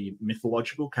a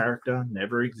mythological character,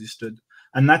 never existed.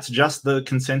 And that's just the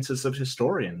consensus of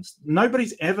historians.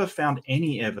 Nobody's ever found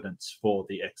any evidence for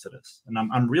the Exodus. And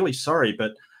I'm really sorry,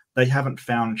 but they haven't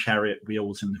found chariot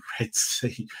wheels in the Red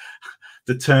Sea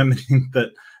determining that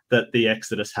the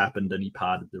Exodus happened and he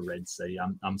parted the Red Sea.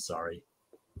 I'm sorry.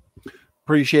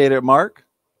 Appreciate it, Mark.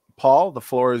 Paul, the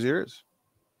floor is yours.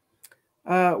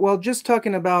 Well, just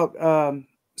talking about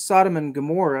Sodom and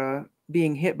Gomorrah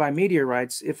being hit by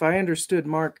meteorites, if I understood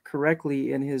Mark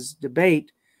correctly in his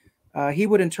debate, he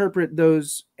would interpret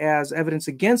those as evidence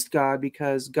against God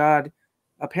because God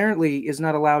apparently is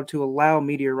not allowed to allow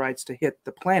meteorites to hit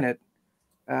the planet,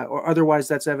 or otherwise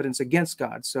that's evidence against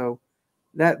God. So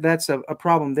that's a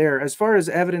problem there. As far as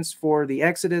evidence for the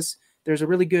Exodus, there's a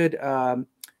really good,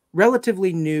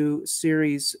 relatively new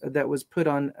series that was put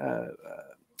on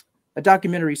a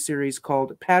documentary series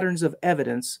called Patterns of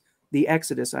Evidence, the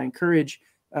Exodus. I encourage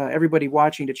everybody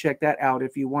watching to check that out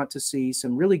if you want to see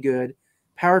some really good,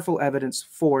 powerful evidence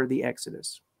for the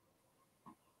Exodus.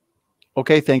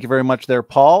 Okay, thank you very much there,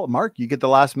 Paul. Mark, you get the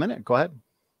last minute. Go ahead.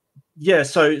 Yeah,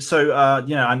 so I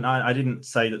didn't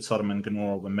say that Sodom and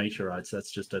Gomorrah were meteorites.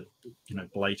 That's just a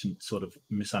blatant sort of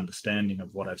misunderstanding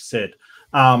of what I've said.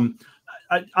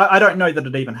 I don't know that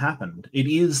it even happened. It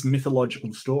is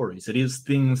mythological stories. It is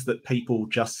things that people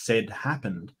just said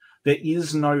happened. There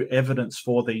is no evidence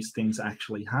for these things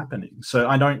actually happening. So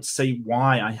I don't see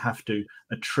why I have to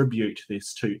attribute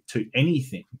this to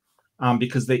anything.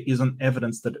 Because there isn't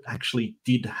evidence that it actually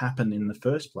did happen in the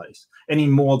first place, any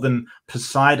more than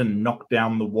Poseidon knocked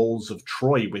down the walls of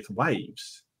Troy with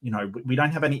waves. We don't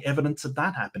have any evidence of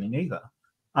that happening either.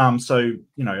 So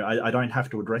I don't have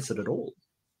to address it at all.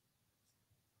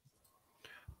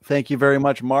 Thank you very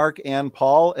much, Mark and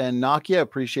Paul and Nakia.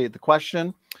 Appreciate the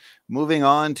question. Moving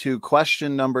on to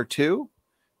question number 2,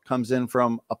 comes in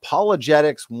from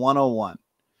Apologetics 101.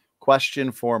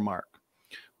 Question for Mark.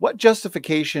 What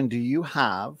justification do you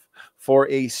have for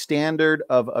a standard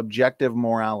of objective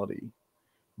morality?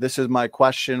 This is my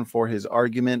question for his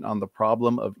argument on the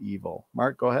problem of evil.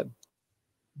 Mark, go ahead.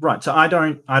 Right. So I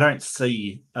don't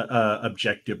see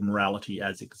objective morality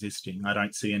as existing. I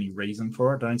don't see any reason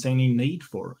for it. I don't see any need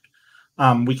for it.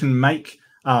 We can make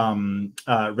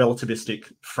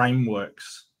relativistic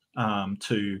frameworks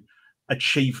to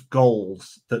achieve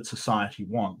goals that society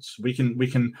wants. We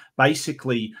can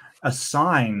basically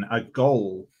assign a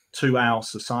goal to our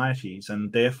societies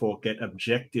and therefore get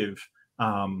objective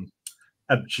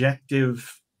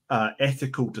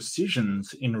ethical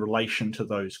decisions in relation to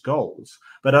those goals.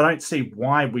 But I don't see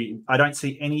I don't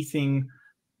see anything.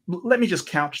 Let me just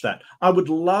couch that. I would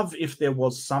love if there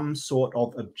was some sort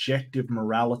of objective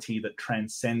morality that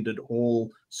transcended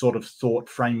all sort of thought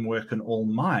framework and all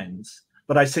minds.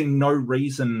 But I see no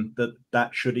reason that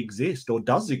that should exist or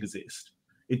does exist.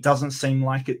 It doesn't seem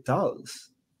like it does.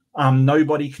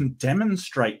 Nobody can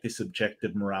demonstrate this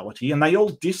objective morality, and they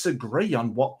all disagree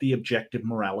on what the objective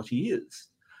morality is.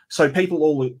 So people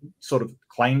all sort of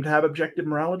claim to have objective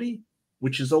morality,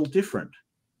 which is all different.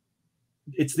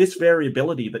 It's this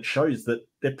variability that shows that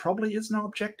there probably is no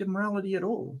objective morality at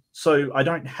all. So I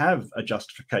don't have a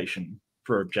justification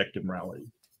for objective morality.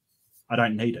 I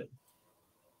don't need it.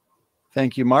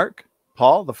 Thank you, Mark.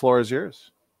 Paul, the floor is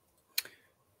yours.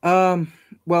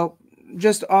 Well,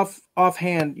 just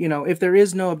offhand, if there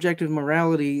is no objective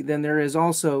morality, then there is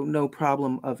also no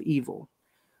problem of evil.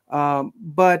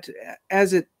 But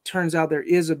as it turns out, there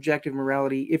is objective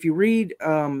morality. If you read,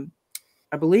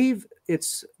 I believe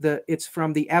it's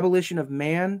from The Abolition of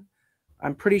Man.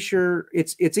 I'm pretty sure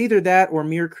it's either that or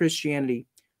Mere Christianity,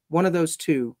 one of those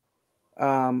two.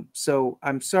 So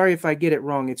I'm sorry if I get it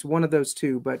wrong. It's one of those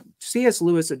two. But C.S.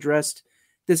 Lewis addressed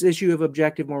this issue of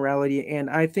objective morality, and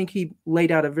I think he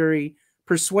laid out a very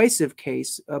persuasive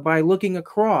case by looking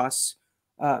across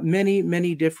many,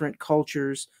 many different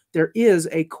cultures. There is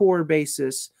a core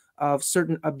basis of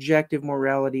certain objective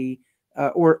morality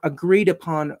or agreed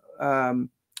upon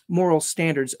moral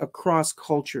standards across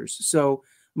cultures. So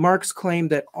Mark's claim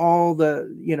that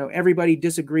everybody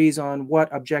disagrees on what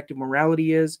objective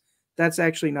morality is, that's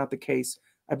actually not the case.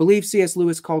 I believe C.S.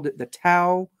 Lewis called it the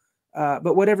Tao,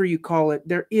 but whatever you call it,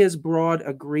 there is broad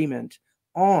agreement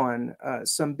on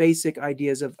some basic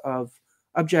ideas of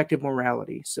objective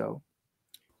morality. So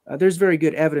there's very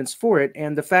good evidence for it.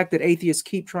 And the fact that atheists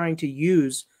keep trying to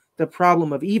use the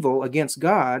problem of evil against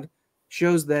God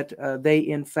shows that they,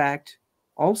 in fact,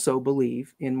 also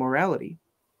believe in morality.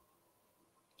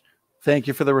 Thank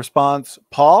you for the response,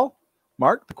 Paul.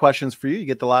 Mark, the question's for you. You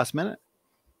get the last minute.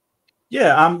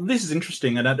 Yeah, this is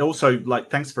interesting, and it also,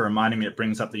 thanks for reminding me. It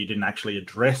brings up that you didn't actually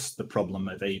address the problem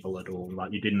of evil at all.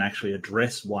 Like, you didn't actually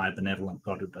address why a benevolent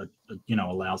God,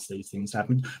 allows these things to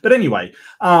happen. But anyway,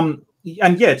 and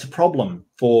yeah, it's a problem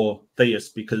for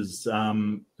theists because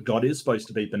God is supposed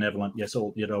to be benevolent. Yes,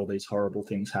 yet all these horrible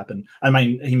things happen. I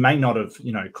mean, he may not have,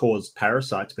 caused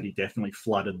parasites, but he definitely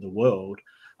flooded the world.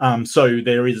 So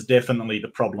there is definitely the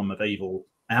problem of evil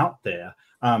out there.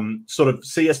 Sort of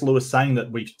C.S. Lewis saying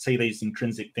that we see these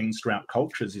intrinsic things throughout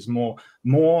cultures is more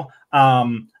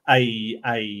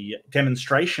a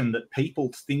demonstration that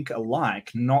people think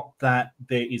alike, not that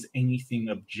there is anything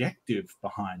objective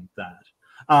behind that.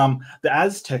 The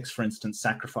Aztecs, for instance,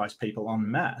 sacrifice people en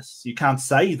masse. You can't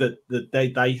say that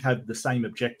they have the same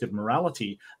objective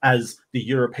morality as the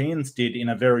Europeans did in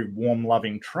a very warm,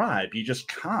 loving tribe. You just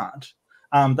can't.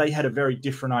 They had a very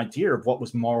different idea of what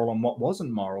was moral and what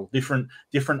wasn't moral, different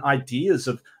ideas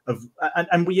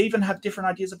and we even have different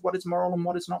ideas of what is moral and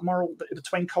what is not moral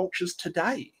between cultures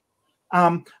today.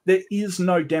 There is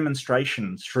no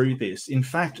demonstration through this. In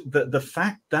fact, the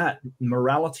fact that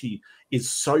morality is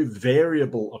so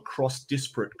variable across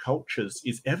disparate cultures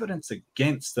is evidence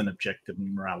against an objective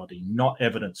morality, not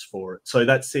evidence for it. So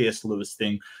that C.S. Lewis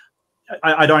thing,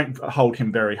 I don't hold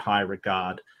him very high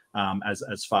regard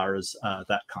as far as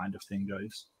that kind of thing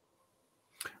goes.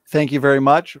 Thank you very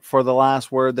much for the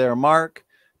last word there, Mark.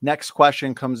 Next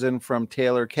question comes in from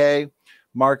Taylor K.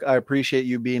 Mark, I appreciate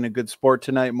you being a good sport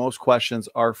tonight. Most questions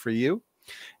are for you.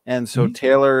 And so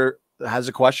Taylor has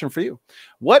a question for you.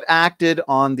 What acted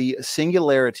on the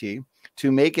singularity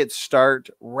to make it start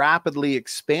rapidly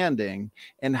expanding,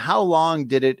 and how long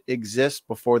did it exist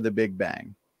before the Big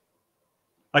Bang?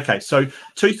 Okay, so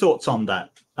two thoughts on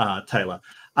that, Taylor.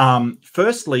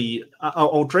 Firstly,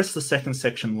 I'll address the second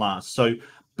section last. So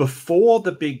before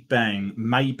the Big Bang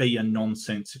may be a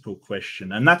nonsensical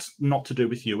question, and that's not to do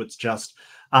with you. It's just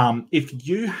if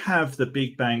you have the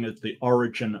Big Bang as the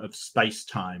origin of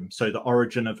space-time, so the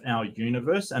origin of our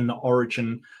universe and the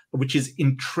origin which is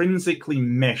intrinsically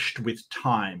meshed with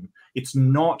time. It's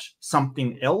not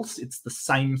something else. It's the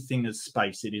same thing as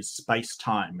space. It is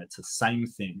space-time. It's the same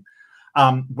thing.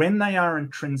 When they are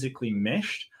intrinsically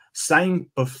meshed, saying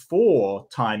before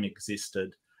time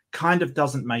existed kind of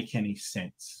doesn't make any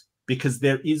sense, because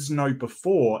there is no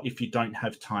before if you don't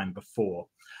have time before.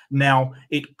 Now,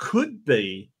 it could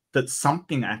be that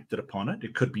something acted upon it.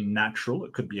 It could be natural.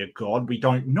 It could be a god. We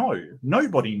don't know.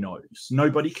 Nobody knows.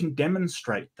 Nobody can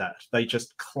demonstrate that. They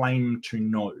just claim to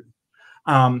know.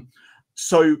 And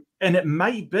it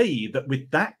may be that with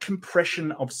that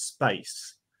compression of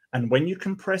space, and when you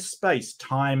compress space,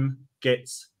 time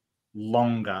gets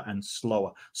longer and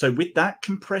slower. So with that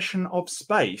compression of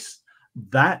space,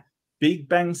 that Big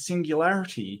Bang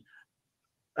singularity,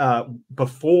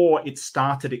 before it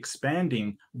started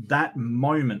expanding, that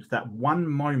moment, that one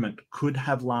moment, could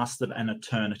have lasted an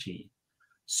eternity.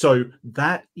 So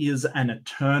that is an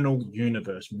eternal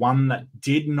universe, one that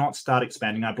did not start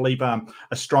expanding. I believe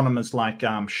astronomers like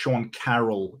Sean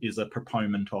Carroll is a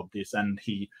proponent of this, and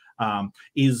he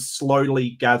is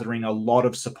slowly gathering a lot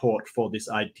of support for this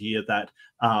idea that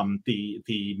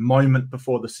the moment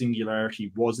before the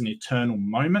singularity was an eternal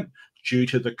moment due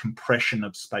to the compression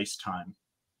of space-time.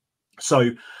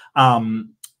 So,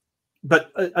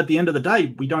 but at the end of the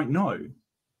day, we don't know.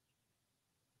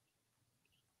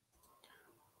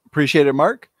 Appreciate it,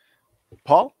 Mark.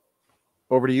 Paul,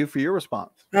 over to you for your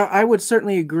response. I would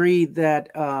certainly agree that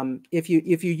if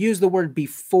you use the word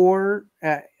before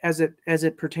as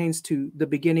it pertains to the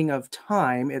beginning of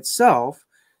time itself,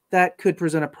 that could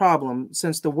present a problem,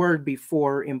 since the word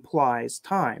before implies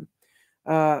time.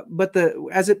 But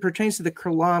as it pertains to the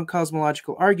Kalam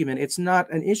cosmological argument, it's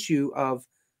not an issue of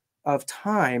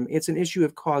time; it's an issue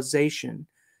of causation.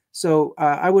 So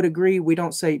I would agree. We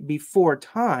don't say before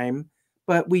time,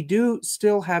 but we do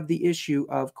still have the issue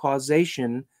of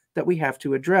causation that we have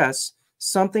to address.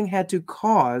 Something had to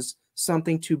cause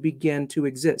something to begin to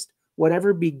exist.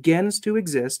 Whatever begins to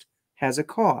exist has a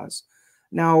cause.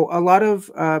 Now, a lot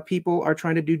of people are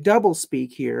trying to do double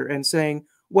speak here and saying,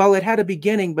 well, it had a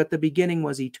beginning, but the beginning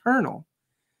was eternal.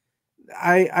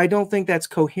 I don't think that's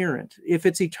coherent. If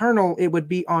it's eternal, it would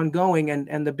be ongoing,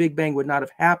 and the Big Bang would not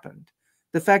have happened.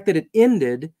 The fact that it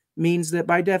ended means that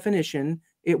by definition,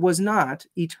 it was not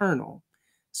eternal.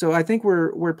 So I think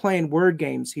we're playing word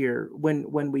games here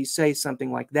when we say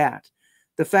something like that.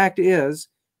 The fact is,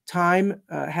 time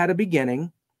had a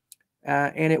beginning,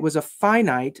 and it was a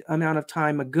finite amount of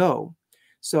time ago.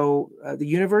 So the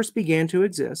universe began to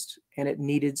exist, and it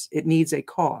needs a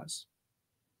cause.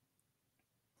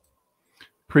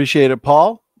 Appreciate it,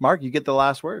 Paul. Mark, you get the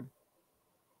last word.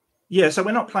 Yeah, so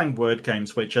we're not playing word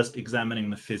games. We're just examining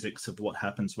the physics of what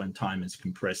happens when time is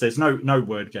compressed. There's no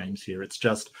word games here. It's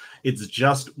just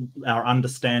our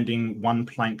understanding one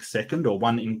Planck second, or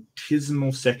one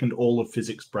infinitesimal second, all of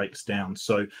physics breaks down.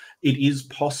 So it is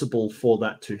possible for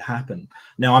that to happen.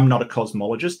 Now, I'm not a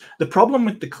cosmologist. The problem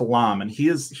with the Kalam, and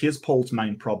here's Paul's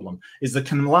main problem, is the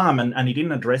Kalam, and he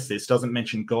didn't address this, doesn't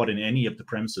mention God in any of the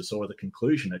premises or the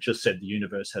conclusion. It just said the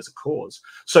universe has a cause.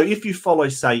 So if you follow,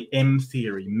 say, M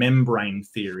theory, membrane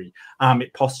theory,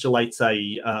 it postulates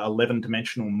a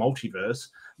 11-dimensional multiverse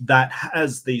that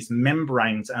has these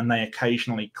membranes, and they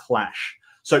occasionally clash.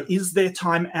 So is there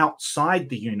time outside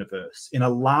the universe, in a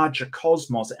larger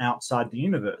cosmos outside the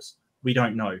universe? We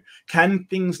don't know. Can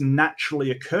things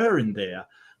naturally occur in there?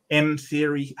 M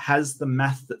theory has the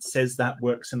math that says that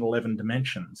works in 11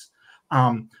 dimensions.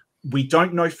 We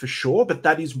don't know for sure, but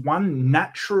that is one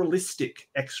naturalistic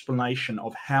explanation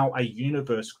of how a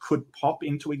universe could pop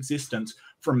into existence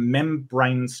from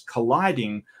membranes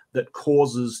colliding that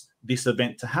causes this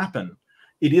event to happen.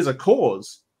 It is a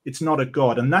cause. It's not a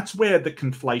God. And that's where the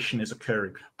conflation is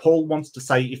occurring. Paul wants to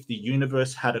say if the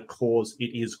universe had a cause,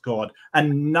 it is God.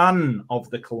 And none of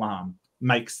the Kalam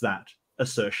makes that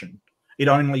assertion. It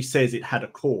only says it had a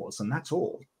cause, and that's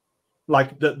all.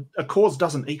 Like a cause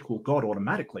doesn't equal God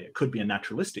automatically. It could be a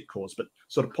naturalistic cause, but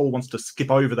sort of Paul wants to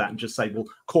skip over that and just say, well,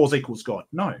 cause equals God.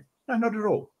 No, not at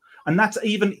all. And that's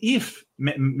even if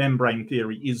membrane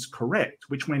theory is correct,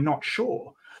 which we're not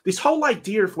sure. This whole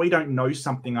idea, if we don't know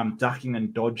something, I'm ducking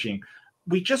and dodging,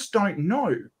 we just don't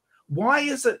know. Why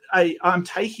is it I'm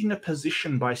taking a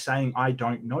position by saying I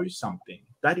don't know something?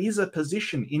 That is a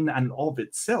position in and of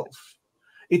itself.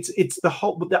 It's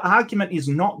the argument is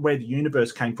not where the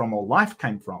universe came from or life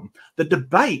came from. The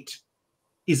debate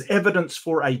is evidence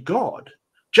for a God.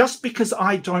 Just because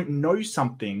I don't know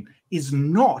something is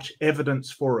not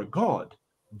evidence for a God.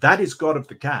 That is God of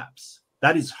the gaps.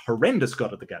 That is horrendous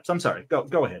God of the gaps. I'm sorry.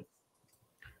 Go ahead.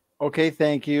 Okay,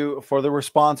 thank you for the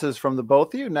responses from the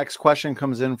both of you. Next question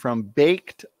comes in from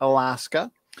Baked Alaska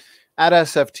at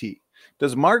SFT.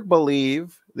 Does Mark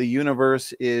believe the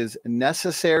universe is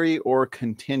necessary or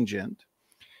contingent?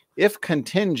 If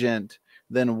contingent,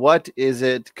 then what is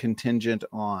it contingent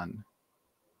on?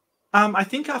 I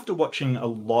think after watching a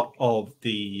lot of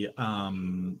the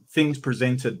things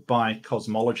presented by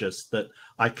cosmologists, that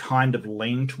I kind of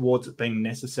lean towards it being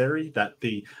necessary, that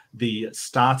the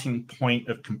starting point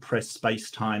of compressed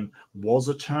space-time was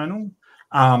eternal.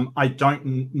 I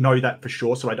don't know that for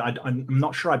sure, so I'm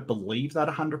not sure I believe that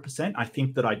 100%. I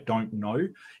think that I don't know.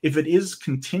 If it is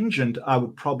contingent, I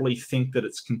would probably think that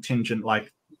it's contingent,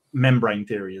 like membrane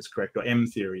theory is correct, or M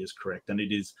theory is correct, and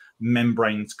it is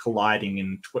membranes colliding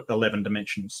in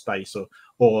 11-dimensional space,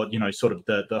 or you know, sort of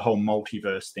the whole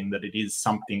multiverse thing, that it is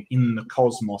something in the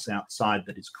cosmos outside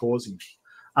that is causing it.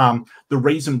 The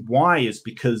reason why is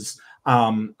because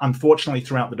unfortunately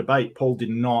throughout the debate, Paul did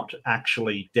not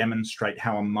actually demonstrate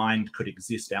how a mind could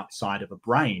exist outside of a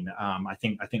brain. I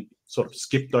think sort of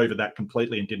skipped over that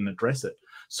completely and didn't address it.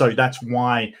 So that's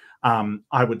why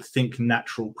I would think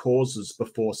natural causes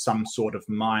before some sort of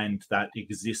mind that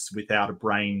exists without a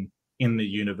brain in the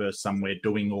universe somewhere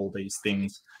doing all these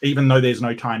things, even though there's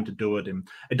no time to do it. And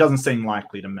it doesn't seem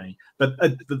likely to me. But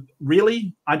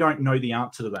really, I don't know the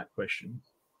answer to that question.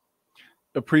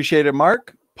 Appreciate it,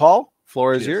 Mark. Paul,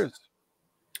 floor is yours.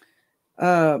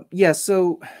 Yeah,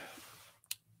 so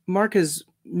Mark has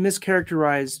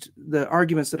mischaracterized the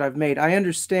arguments that I've made. I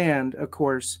understand, of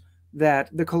course, that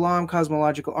the Kalam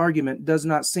cosmological argument does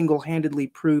not single-handedly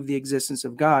prove the existence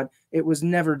of God. It was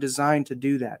never designed to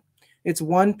do that. It's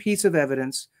one piece of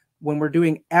evidence. When we're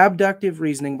doing abductive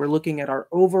reasoning, we're looking at our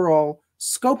overall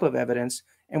scope of evidence,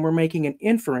 and we're making an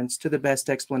inference to the best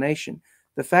explanation.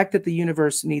 The fact that the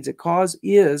universe needs a cause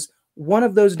is one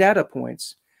of those data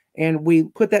points. And we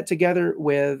put that together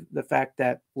with the fact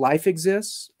that life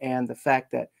exists and the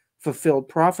fact that fulfilled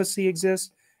prophecy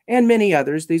exists, and many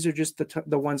others. These are just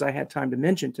the ones I had time to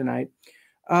mention tonight.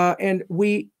 And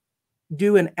we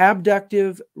do an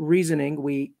abductive reasoning.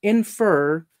 We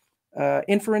infer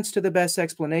inference to the best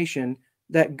explanation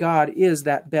that God is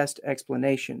that best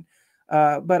explanation.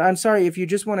 But I'm sorry, if you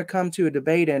just want to come to a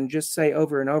debate and just say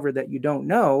over and over that you don't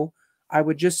know, I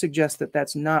would just suggest that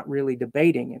that's not really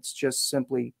debating. It's just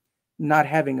simply not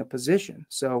having a position.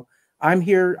 So I'm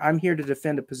here to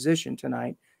defend a position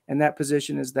tonight. And that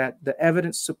position is that the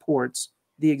evidence supports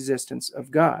the existence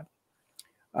of God.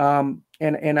 And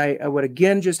I would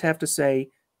again just have to say,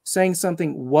 saying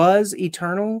something was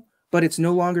eternal, but it's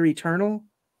no longer eternal,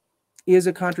 is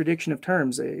a contradiction of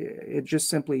terms. It just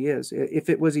simply is. If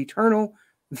it was eternal,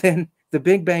 then the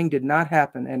Big Bang did not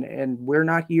happen, and we're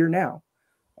not here now.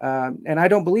 And I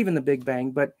don't believe in the Big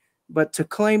Bang, but to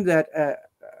claim that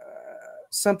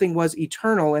something was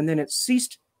eternal and then it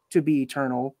ceased to be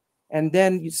eternal, and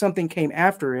then something came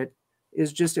after it,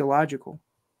 is just illogical.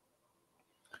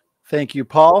 Thank you,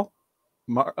 Paul.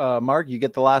 Mark, you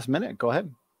get the last minute. Go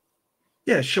ahead.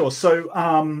 Yeah, sure. So,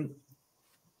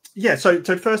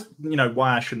 so first,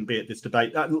 why I shouldn't be at this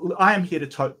debate. I am here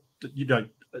to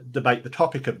debate the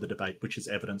topic of the debate, which is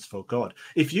evidence for God.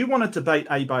 If you want to debate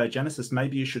abiogenesis,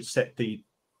 maybe you should set the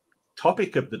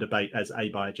topic of the debate as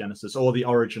abiogenesis, or the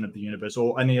origin of the universe,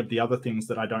 or any of the other things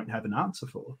that I don't have an answer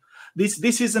for.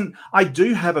 This isn't. I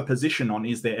do have a position on,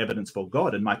 is there evidence for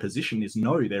God, and my position is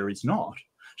no, there is not.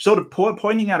 Sort of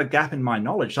pointing out a gap in my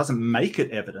knowledge doesn't make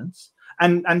it evidence.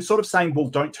 And sort of saying, well,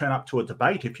 don't turn up to a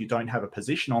debate if you don't have a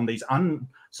position on these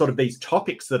these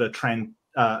topics that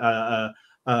are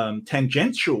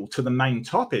tangential to the main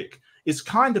topic, is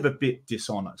kind of a bit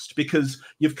dishonest, because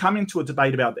you've come into a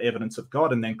debate about the evidence of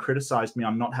God and then criticized me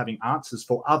on not having answers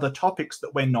for other topics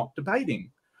that we're not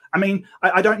debating. I mean,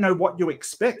 I don't know what you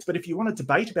expect, but if you want to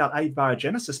debate about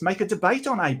abiogenesis, make a debate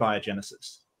on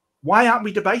abiogenesis. Why aren't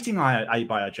we debating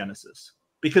abiogenesis?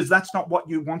 Because that's not what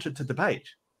you wanted to debate.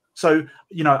 So,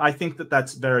 I think that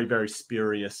that's very, very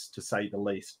spurious, to say the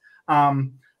least.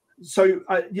 Your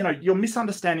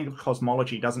misunderstanding of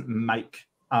cosmology doesn't make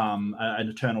an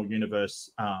eternal universe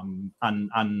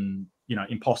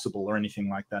impossible or anything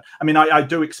like that. I mean, I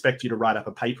do expect you to write up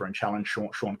a paper and challenge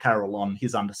Sean Carroll on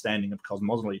his understanding of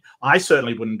cosmology. I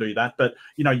certainly wouldn't do that, but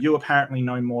you apparently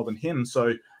know more than him,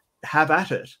 so have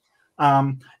at it.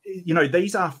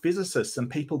 These are physicists and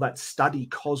people that study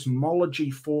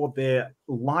cosmology for their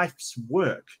life's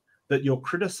work that you're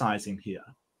criticizing here.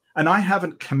 And I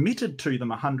haven't committed to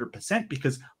them 100%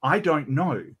 because I don't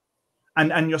know.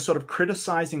 And you're sort of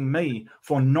criticizing me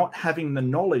for not having the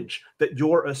knowledge that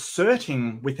you're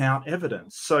asserting without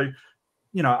evidence. So,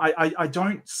 I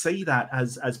don't see that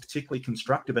as particularly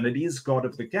constructive, and it is God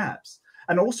of the gaps.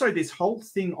 And also this whole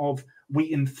thing of we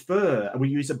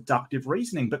use abductive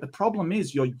reasoning, but the problem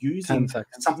is you're using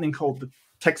something called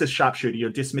Texas sharpshooter, you're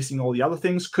dismissing all the other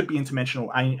things. Could be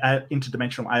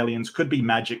interdimensional aliens, could be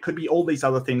magic, could be all these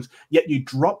other things, yet you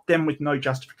drop them with no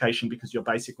justification because you're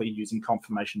basically using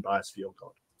confirmation bias for your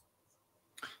God.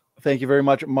 Thank you very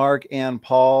much, Mark and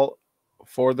Paul,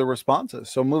 for the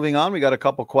responses. So moving on, we got a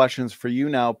couple questions for you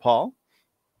now, Paul.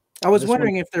 I was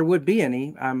wondering if there would be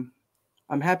any. I'm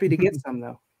happy to get some,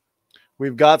 though.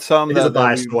 We've got some. It is a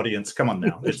biased audience. Come on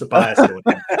now. It's a biased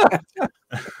audience.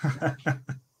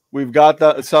 We've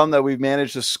got some that we've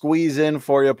managed to squeeze in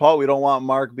for you, Paul. We don't want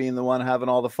Mark being the one having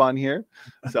all the fun here.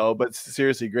 So, but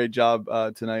seriously, great job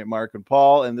tonight, Mark and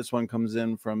Paul. And this one comes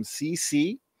in from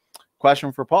CC.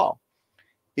 Question for Paul.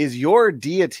 Is your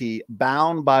deity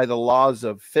bound by the laws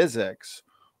of physics,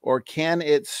 or can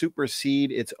it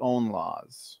supersede its own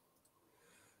laws?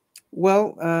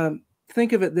 Well,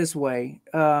 think of it this way.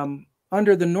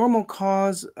 Under the normal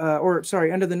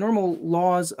under the normal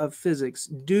laws of physics,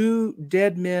 do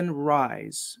dead men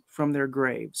rise from their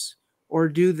graves, or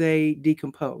do they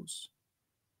decompose?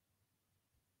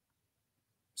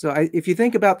 So if you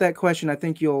think about that question, I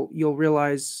think you'll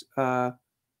realize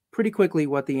pretty quickly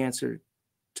what the answer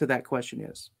to that question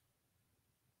is.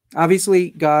 Obviously,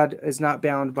 God is not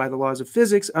bound by the laws of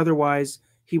physics. Otherwise,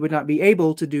 he would not be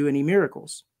able to do any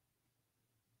miracles.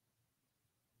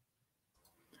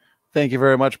 Thank you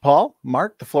very much, Paul.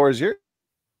 Mark, the floor is yours.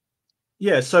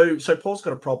 Yeah, so Paul's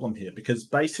got a problem here because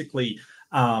basically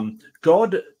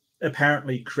God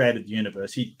apparently created the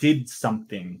universe. He did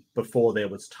something before there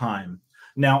was time.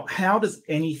 Now, how does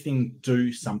anything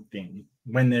do something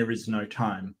when there is no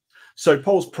time? So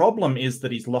Paul's problem is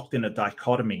that he's locked in a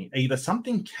dichotomy. Either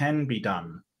something can be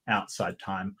done outside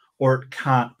time or it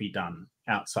can't be done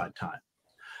outside time.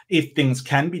 If things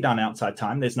can be done outside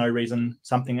time, there's no reason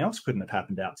something else couldn't have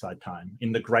happened outside time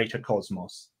in the greater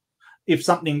cosmos. If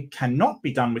something cannot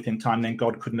be done within time, then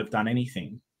God couldn't have done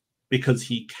anything because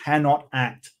he cannot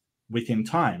act within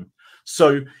time.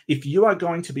 So if you are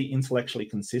going to be intellectually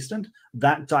consistent,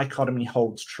 that dichotomy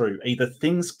holds true. Either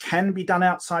things can be done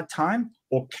outside time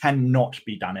or cannot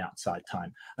be done outside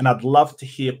time. And I'd love to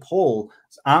hear Paul's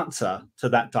answer to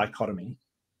that dichotomy.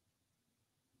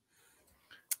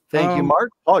 Thank you,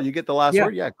 Mark. Paul, you get the last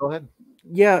word. Yeah, go ahead.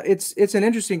 Yeah, it's an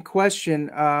interesting question,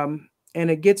 and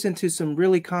it gets into some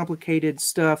really complicated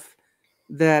stuff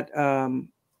that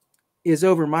is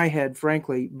over my head,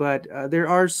 frankly. But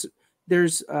there's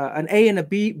an A and a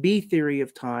B theory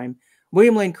of time.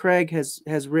 William Lane Craig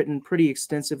has written pretty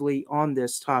extensively on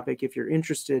this topic if you're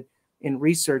interested in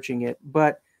researching it.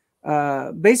 But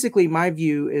basically, my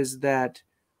view is that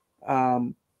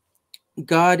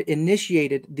God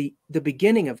initiated the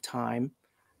beginning of time,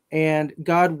 and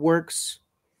God works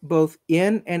both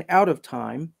in and out of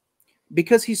time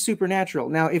because he's supernatural.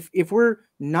 Now, if we're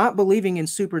not believing in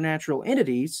supernatural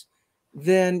entities,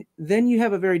 then you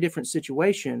have a very different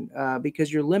situation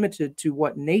because you're limited to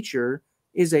what nature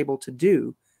is able to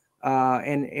do.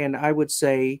 And I would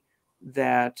say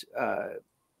that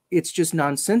it's just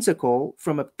nonsensical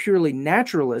from a purely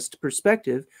naturalist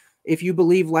perspective. If you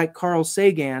believe, like Carl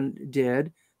Sagan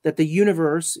did, that the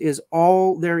universe is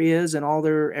all there is and all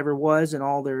there ever was and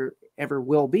all there ever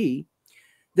will be,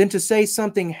 then to say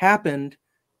something happened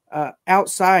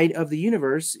outside of the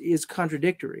universe is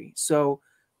contradictory. So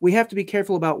we have to be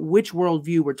careful about which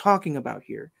worldview we're talking about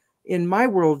here. In my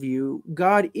worldview,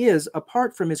 God is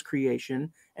apart from his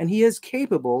creation, and he is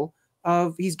capable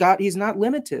of, he's not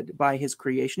limited by his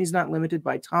creation. He's not limited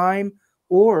by time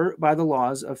or by the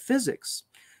laws of physics.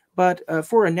 But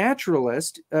for a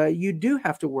naturalist, you do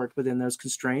have to work within those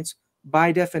constraints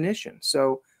by definition.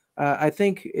 So I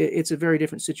think it's a very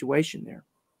different situation there.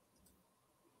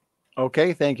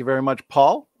 Okay, thank you very much,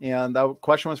 Paul. And that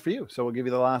question was for you, so we'll give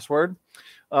you the last word.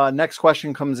 Next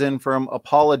question comes in from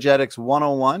Apologetics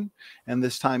 101, and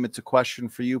this time it's a question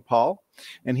for you, Paul.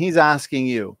 And he's asking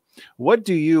you, what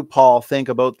do you, Paul, think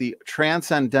about the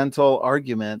transcendental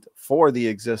argument for the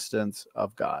existence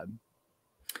of God?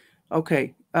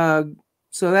 Okay,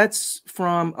 so that's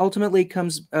from, ultimately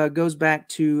goes back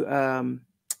to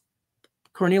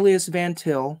Cornelius Van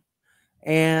Til,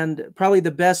 and probably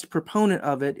the best proponent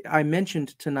of it I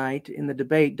mentioned tonight in the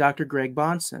debate, Dr. Greg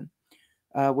Bahnsen,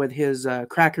 with his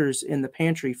crackers in the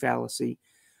pantry fallacy.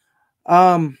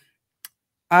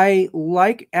 I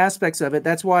like aspects of it.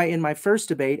 That's why in my first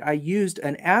debate, I used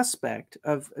an aspect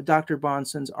of Dr.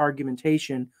 Bahnsen's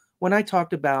argumentation when I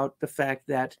talked about the fact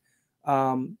that,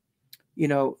 you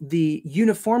know, the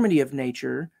uniformity of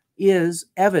nature is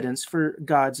evidence for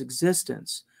God's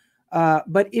existence.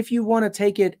 But if you want to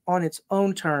take it on its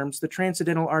own terms, the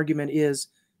transcendental argument is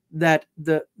that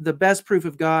the best proof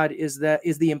of God is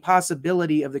the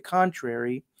impossibility of the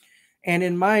contrary. And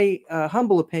in my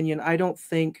humble opinion, I don't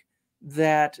think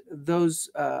that those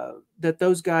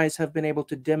guys have been able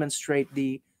to demonstrate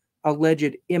the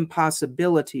alleged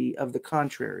impossibility of the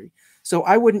contrary. So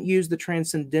I wouldn't use the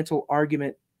transcendental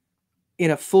argument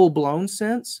in a full-blown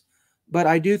sense, but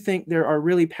I do think there are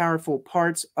really powerful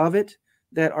parts of it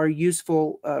that are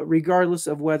useful, regardless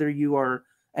of whether you are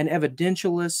an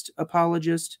evidentialist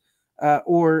apologist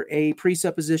or a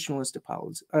presuppositionalist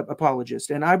apologist.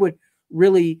 And I would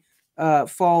really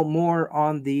fall more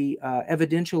on the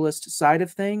evidentialist side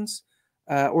of things,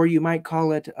 or you might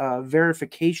call it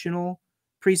verificational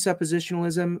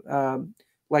presuppositionalism,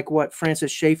 like what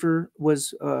Francis Schaeffer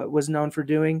was known for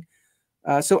doing.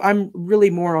 So I'm really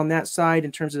more on that side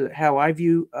in terms of how I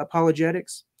view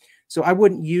apologetics. So I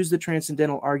wouldn't use the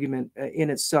transcendental argument in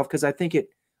itself, because I think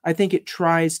it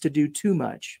tries to do too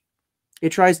much. It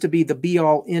tries to be the be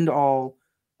all end all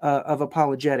of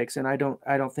apologetics, and I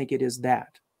don't think it is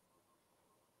that.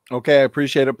 Okay, I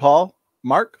appreciate it, Paul.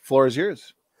 Mark, floor is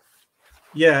yours.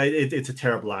 Yeah, it's a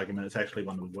terrible argument. It's actually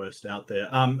one of the worst out there.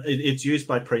 It's used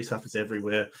by presuppers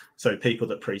everywhere. So people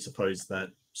that presuppose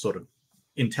that sort of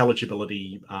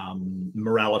intelligibility,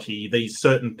 morality, these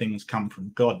certain things come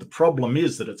from God. The problem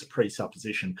is that it's a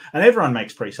presupposition, and everyone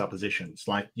makes presuppositions.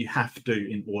 Like, you have to,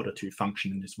 in order to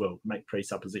function in this world, make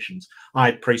presuppositions.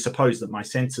 I presuppose that my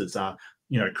senses are,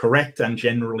 correct and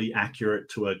generally accurate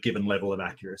to a given level of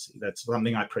accuracy. That's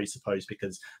something I presuppose,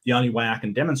 because the only way I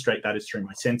can demonstrate that is through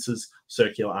my senses,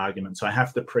 circular argument. So I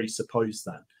have to presuppose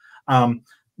that.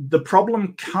 The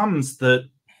problem comes that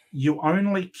you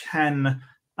only can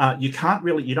you don't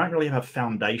really have a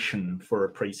foundation for a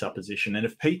presupposition. And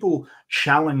if people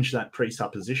challenge that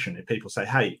presupposition, if people say,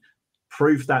 hey,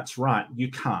 prove that's right,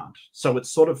 you can't. So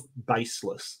it's sort of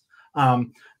baseless.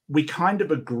 We kind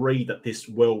of agree that this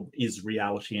world is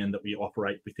reality and that we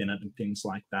operate within it and things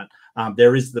like that.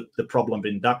 There is the problem of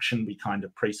induction. We kind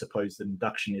of presuppose that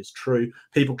induction is true.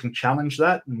 People can challenge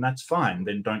that, and that's fine.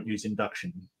 Then don't use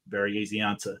induction. Very easy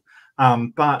answer.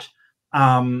 But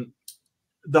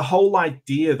the whole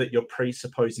idea that you're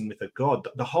presupposing with a God,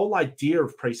 the whole idea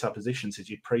of presuppositions is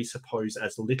you presuppose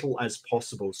as little as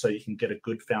possible so you can get a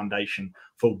good foundation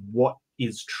for what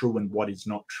is true and what is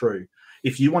not true.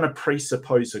 If you want to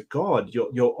presuppose a God,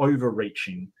 you're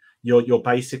overreaching. You're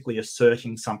basically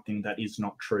asserting something that is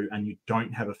not true, and you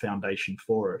don't have a foundation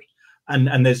for it.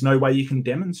 And there's no way you can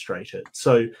demonstrate it.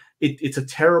 So it's a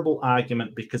terrible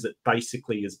argument, because it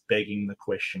basically is begging the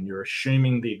question. You're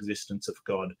assuming the existence of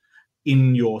God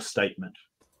in your statement.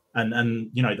 And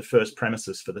the first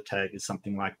premises for the tag is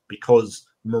something like, because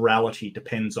morality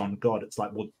depends on God. It's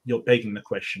like, well, you're begging the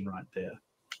question right there.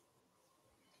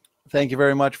 Thank you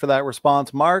very much for that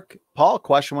response, Mark. Paul,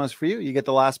 question was for you. You get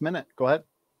the last minute. Go ahead.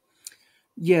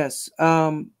 Yes.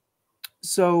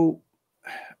 So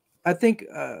I think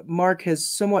Mark has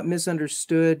somewhat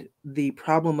misunderstood the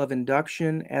problem of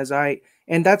induction,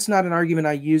 and that's not an argument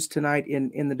I used tonight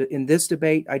in this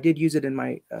debate. I did use it in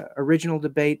my original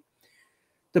debate.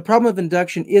 The problem of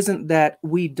induction isn't that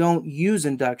we don't use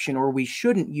induction or we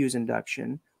shouldn't use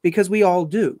induction, because we all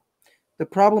do. The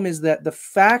problem is that the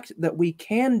fact that we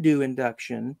can do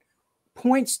induction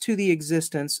points to the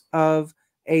existence of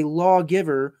a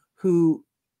lawgiver who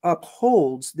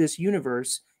upholds this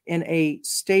universe in a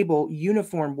stable,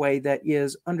 uniform way that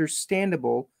is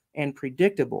understandable and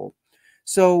predictable.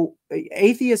 So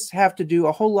atheists have to do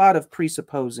a whole lot of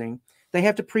presupposing. They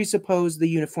have to presuppose the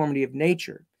uniformity of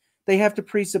nature. They have to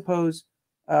presuppose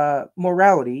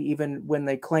morality, even when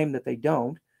they claim that they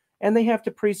don't. And they have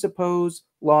to presuppose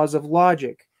laws of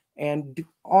logic, and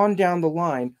on down the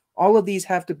line. All of these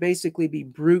have to basically be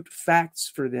brute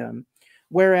facts for them.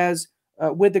 Whereas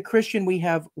with the Christian, we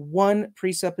have one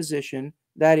presupposition,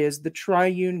 that is the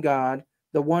triune God,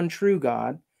 the one true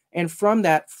God. And from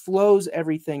that flows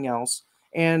everything else.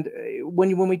 And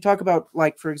when we talk about,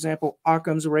 like, for example,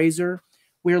 Occam's razor,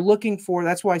 we're looking for,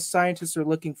 that's why scientists are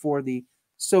looking for the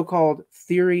so-called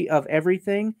theory of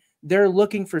everything. They're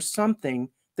looking for something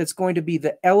that's going to be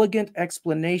the elegant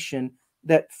explanation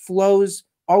that flows,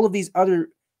 all of these other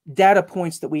data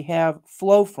points that we have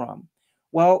flow from.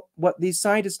 Well, what these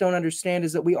scientists don't understand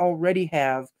is that we already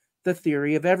have the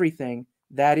theory of everything.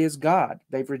 That is God.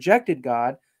 They've rejected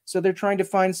God, so they're trying to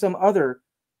find some other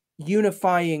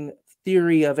unifying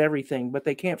theory of everything, but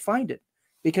they can't find it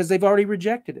because they've already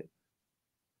rejected it.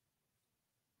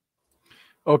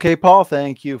 Okay, Paul,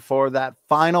 thank you for that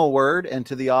final word, and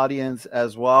to the audience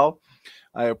as well.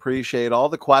 I appreciate all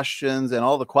the questions and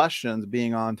all the questions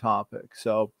being on topic.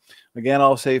 So again,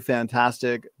 I'll say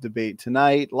fantastic debate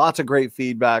tonight. Lots of great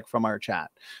feedback from our chat.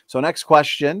 So next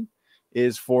question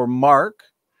is for Mark,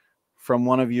 from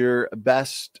one of your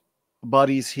best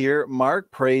buddies here. Mark,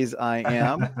 praise I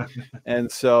am.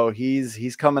 And so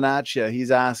he's coming at you.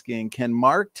 He's asking, can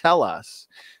Mark tell us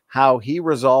how he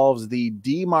resolves the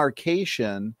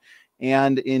demarcation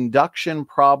and induction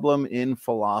problem in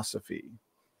philosophy?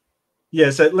 Yeah,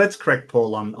 so let's correct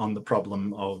Paul on the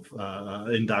problem of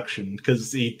induction, because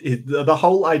the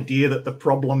whole idea that the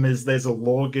problem is there's a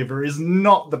lawgiver is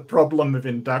not the problem of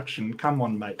induction. Come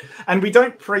on, mate. And we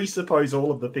don't presuppose all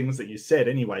of the things that you said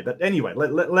anyway. But anyway,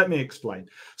 let me explain.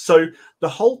 So the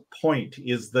whole point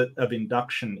is that of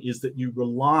induction is that you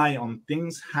rely on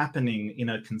things happening in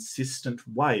a consistent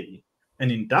way,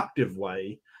 an inductive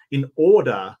way, in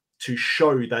order to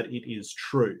show that it is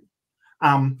true.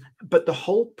 But the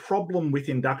whole problem with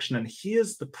induction, and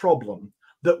here's the problem,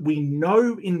 that we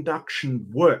know induction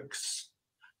works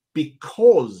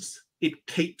because it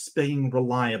keeps being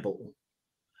reliable.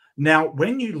 Now,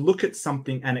 when you look at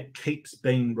something and it keeps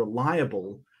being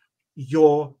reliable,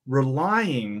 you're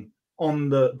relying on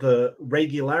the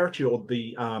regularity or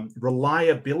the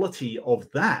reliability of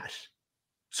that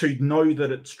to know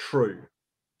that it's true.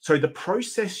 So the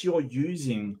process you're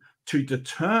using to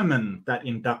determine that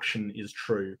induction is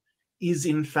true is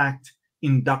in fact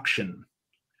induction,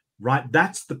 right?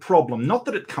 That's the problem. Not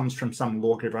that it comes from some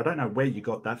lawgiver. I don't know where you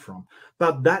got that from,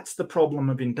 but that's the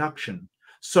problem of induction.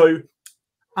 So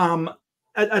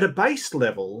at a base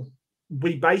level,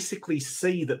 we basically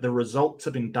see that the results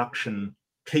of induction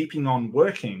keeping on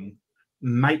working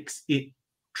makes it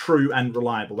true and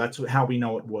reliable. That's how we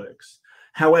know it works.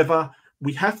 However,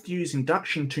 we have to use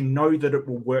induction to know that it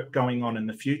will work going on in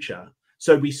the future.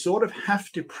 So we sort of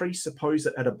have to presuppose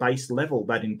it at a base level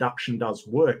that induction does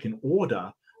work in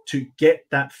order to get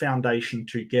that foundation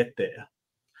to get there.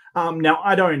 Now,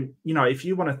 I don't, if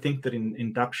you want to think that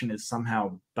induction is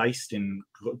somehow based in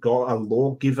God, a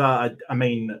lawgiver, I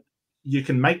mean, you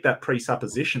can make that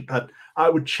presupposition, but I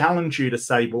would challenge you to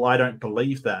say, well, I don't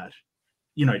believe that.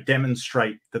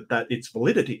 Demonstrate that its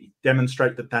validity,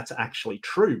 demonstrate that that's actually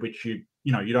true, which you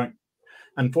don't,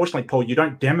 unfortunately, Paul, you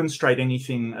don't demonstrate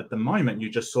anything at the moment. You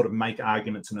just sort of make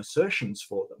arguments and assertions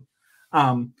for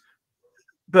them.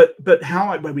 But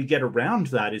how we get around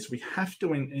that is we have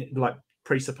to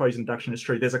presuppose induction is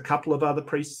true. There's a couple of other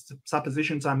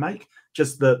presuppositions I make,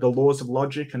 just the laws of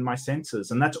logic and my senses.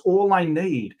 And that's all I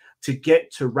need to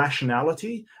get to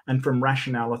rationality, and from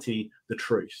rationality, the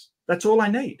truth. That's all I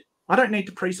need. I don't need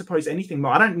to presuppose anything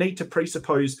more. I don't need to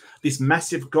presuppose this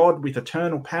massive God with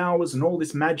eternal powers and all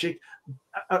this magic.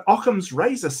 Occam's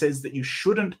razor says that you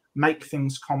shouldn't make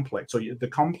things complex, or the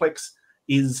complex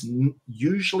is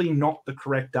usually not the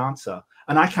correct answer.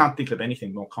 And I can't think of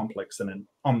anything more complex than an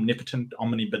omnipotent,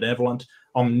 omnibenevolent,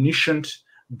 omniscient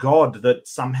God that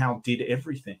somehow did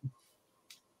everything.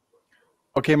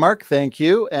 Okay, Mark, thank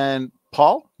you. And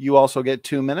Paul, you also get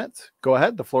 2 minutes. Go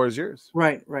ahead. The floor is yours.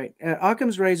 Right.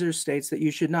 Occam's razor states that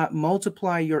you should not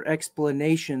multiply your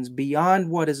explanations beyond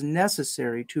what is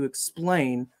necessary to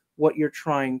explain what you're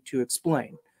trying to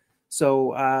explain.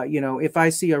 So, if I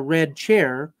see a red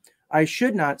chair, I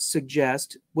should not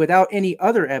suggest, without any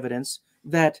other evidence,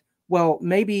 that, well,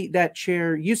 maybe that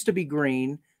chair used to be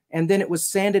green, and then it was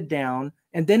sanded down,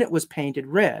 and then it was painted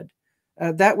red.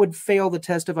 That would fail the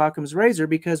test of Occam's razor,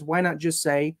 because why not just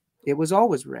say it was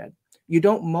always red? You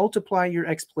don't multiply your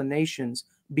explanations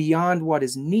beyond what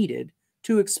is needed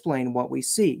to explain what we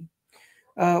see.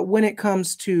 When it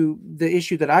comes to the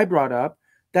issue that I brought up,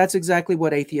 that's exactly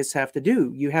what atheists have to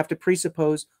do. You have to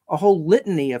presuppose a whole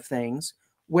litany of things,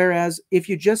 whereas if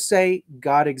you just say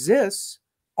God exists,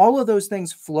 all of those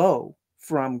things flow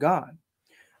from God.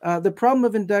 The problem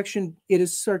of induction, it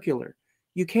is circular.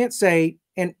 You can't say,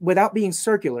 and without being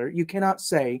circular, you cannot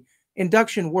say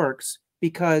induction works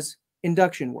because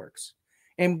induction works.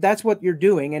 And that's what you're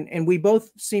doing. And we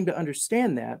both seem to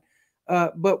understand that.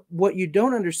 But what you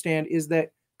don't understand is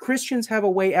that Christians have a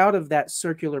way out of that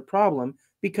circular problem,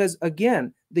 because,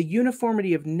 again, the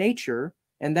uniformity of nature,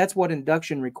 and that's what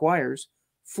induction requires,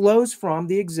 flows from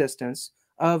the existence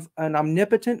of an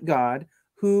omnipotent God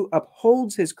who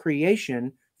upholds his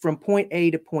creation from point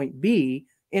A to point B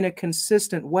in a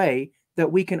consistent way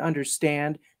that we can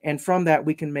understand. And from that,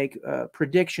 we can make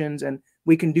predictions, and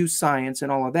we can do science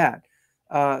and all of that.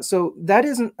 So that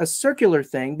isn't a circular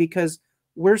thing, because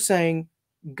we're saying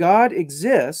God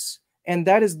exists, and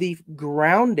that is the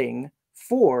grounding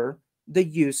for the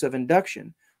use of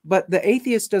induction. But the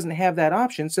atheist doesn't have that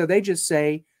option, so they just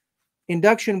say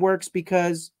induction works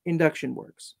because induction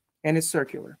works, and it's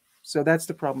circular. So that's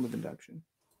the problem of induction.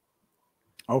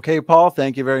 Okay, Paul,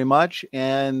 thank you very much.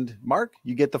 And Mark,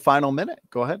 you get the final minute.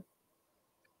 Go ahead.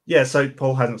 Yeah, so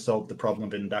Paul hasn't solved the problem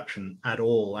of induction at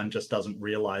all and just doesn't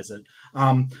realize it.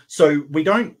 So we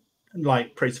don't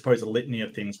like presuppose a litany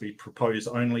of things. We propose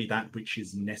only that which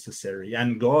is necessary,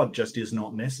 and God just is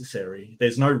not necessary.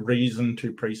 There's no reason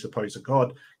to presuppose a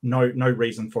God. No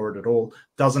reason for it at all.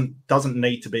 Doesn't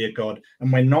need to be a God.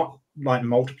 And we're not like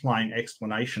multiplying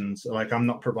explanations. Like, I'm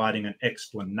not providing an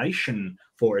explanation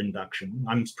for induction.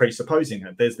 I'm presupposing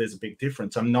it. There's a big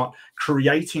difference. I'm not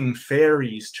creating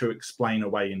fairies to explain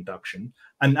away induction.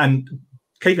 And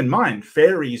keep in mind,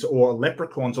 fairies or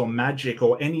leprechauns or magic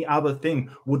or any other thing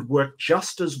would work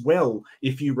just as well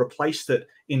if you replaced it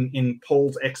in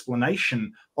Paul's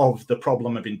explanation of the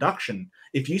problem of induction.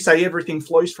 If you say everything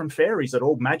flows from fairies, it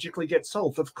all magically gets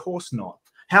solved. Of course not.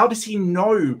 How does he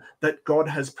know that God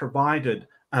has provided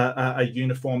a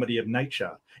uniformity of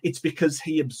nature? It's because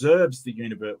he observes the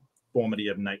uniformity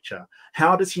of nature.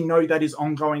 How does he know that is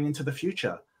ongoing into the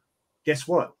future? Guess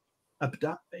what?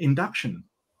 Induction.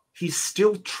 He's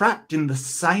still trapped in the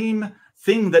same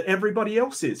thing that everybody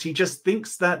else is. He just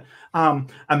thinks that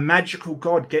a magical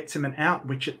God gets him an out,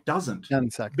 which it doesn't.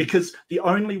 10 seconds. Because the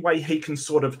only way he can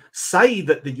sort of say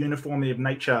that the uniformity of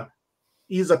nature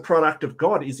is a product of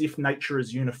God is if nature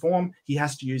is uniform. He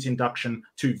has to use induction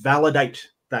to validate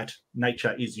that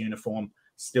nature is uniform.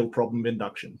 Still problem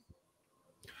induction.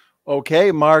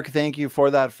 Okay, Mark, thank you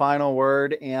for that final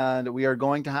word. And we are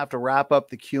going to have to wrap up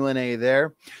the Q&A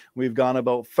there. We've gone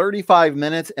about 35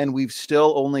 minutes and we've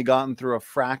still only gotten through a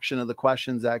fraction of the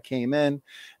questions that came in.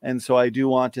 And so I do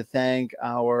want to thank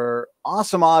our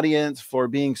awesome audience for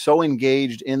being so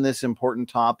engaged in this important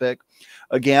topic.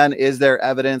 Again, is there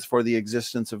evidence for the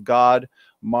existence of God?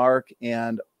 Mark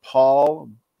and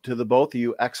Paul, to the both of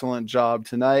you, excellent job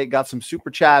tonight. Got some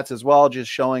super chats as well, just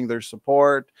showing their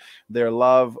support, their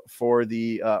love for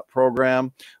the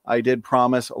program. I did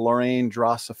promise Lorraine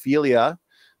Drosophila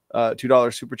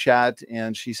 $2 super chat,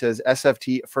 and she says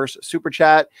SFT first super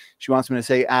chat. She wants me to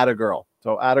say atta girl.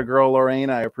 So atta girl, Lorraine,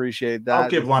 I appreciate that. I'll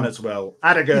give one as well.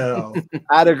 Atta girl.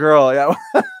 Atta girl, yeah.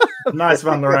 Nice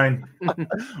one, Lorraine.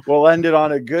 We'll end it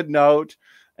on a good note.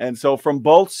 And so from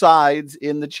both sides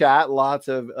in the chat, lots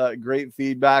of great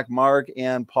feedback. Mark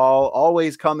and Paul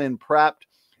always come in prepped.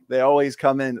 They always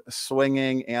come in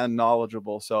swinging and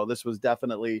knowledgeable. So this was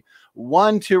definitely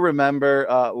one to remember.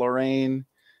 Lorraine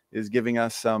is giving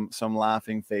us some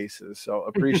laughing faces. So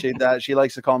appreciate that. She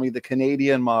likes to call me the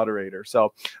Canadian moderator.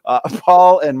 So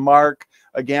Paul and Mark,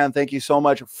 again, thank you so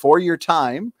much for your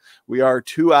time. We are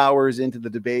 2 hours into the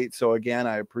debate. So again,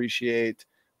 I appreciate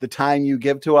the time you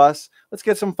give to us. Let's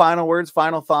get some final words,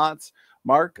 final thoughts.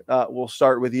 Mark, we'll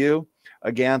start with you.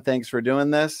 Again, thanks for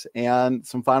doing this, and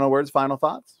some final words, final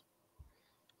thoughts.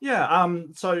 Yeah.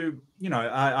 So, you know,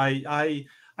 I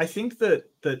think that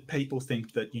people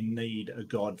think that you need a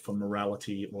God for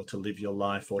morality or to live your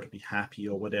life or to be happy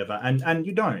or whatever, and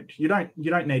you don't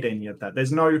need any of that.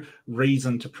 There's no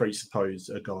reason to presuppose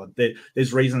a God.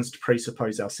 There's reasons to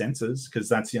presuppose our senses because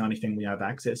that's the only thing we have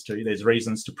access to. There's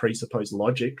reasons to presuppose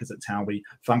logic because it's how we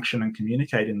function and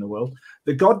communicate in the world.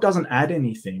 The God doesn't add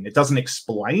anything. It doesn't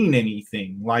explain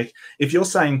anything. Like if you're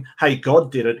saying, "Hey,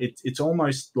 God did it," it's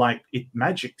almost like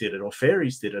magic did it or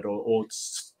fairies did it or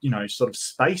you know, sort of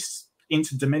space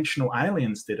interdimensional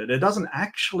aliens did it. It doesn't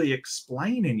actually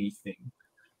explain anything.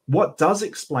 What does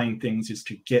explain things is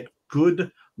to get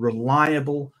good,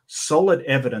 reliable, solid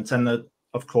evidence. And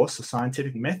of course, the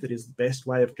scientific method is the best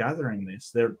way of gathering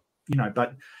this.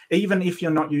 But even if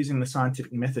you're not using the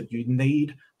scientific method, you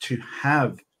need to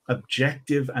have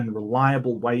objective and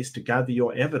reliable ways to gather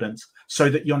your evidence so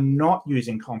that you're not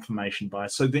using confirmation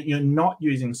bias, so that you're not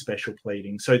using special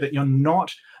pleading, so that you're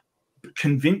not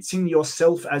convincing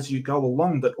yourself as you go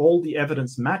along that all the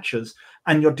evidence matches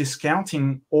and you're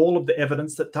discounting all of the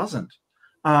evidence that doesn't.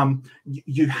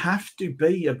 You have to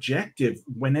be objective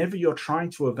whenever you're trying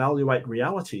to evaluate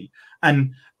reality,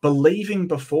 and believing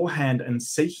beforehand and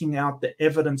seeking out the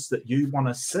evidence that you want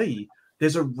to see.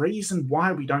 There's a reason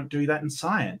why we don't do that in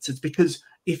science. It's because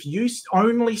if you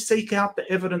only seek out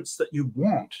the evidence that you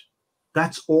want,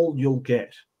 that's all you'll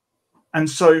get. And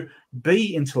so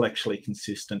be intellectually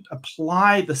consistent.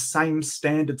 Apply the same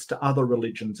standards to other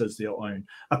religions as your own.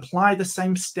 Apply the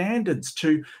same standards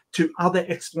to other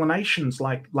explanations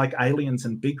like aliens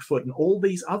and Bigfoot and all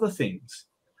these other things.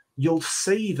 You'll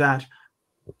see that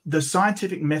the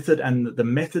scientific method and the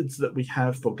methods that we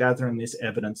have for gathering this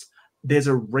evidence, there's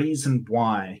a reason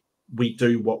why we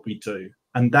do what we do.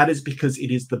 And that is because it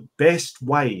is the best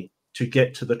way to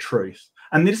get to the truth.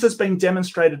 And this has been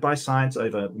demonstrated by science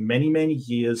over many, many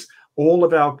years. All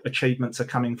of our achievements are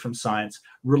coming from science.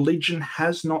 Religion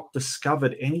has not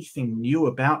discovered anything new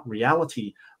about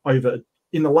reality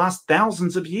in the last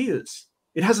thousands of years.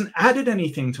 It hasn't added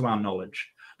anything to our knowledge.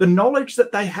 The knowledge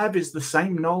that they have is the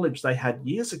same knowledge they had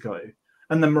years ago.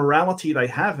 And the morality they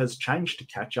have has changed to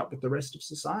catch up with the rest of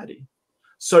society.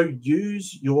 So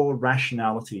use your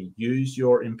rationality, use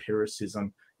your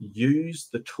empiricism, use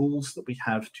the tools that we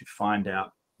have to find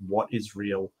out what is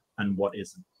real and what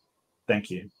isn't. Thank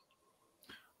you.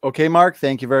 Okay, Mark,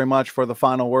 thank you very much for the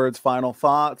final words, final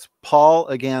thoughts. Paul,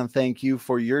 again, thank you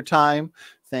for your time.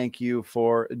 Thank you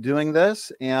for doing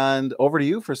this. And over to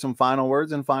you for some final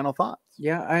words and final thoughts.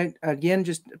 Yeah, I, again,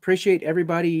 just appreciate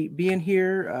everybody being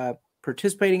here,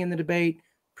 participating in the debate.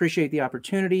 Appreciate the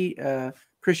opportunity.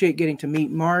 Appreciate getting to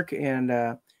meet Mark. And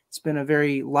it's been a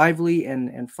very lively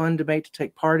and fun debate to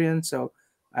take part in. So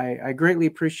I greatly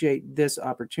appreciate this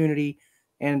opportunity.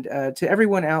 And to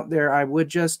everyone out there, I would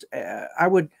just, I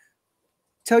would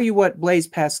tell you what Blaise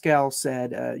Pascal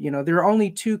said. You know, there are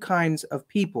only two kinds of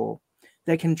people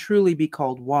that can truly be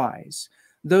called wise.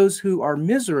 Those who are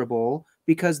miserable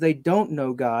because they don't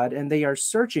know God and they are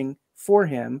searching for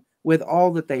him with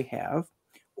all that they have,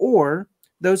 or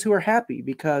those who are happy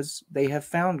because they have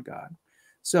found God.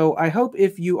 So I hope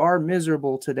if you are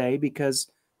miserable today because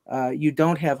you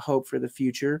don't have hope for the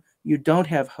future, you don't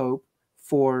have hope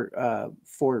for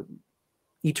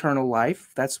eternal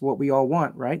life. That's what we all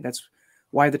want, right? That's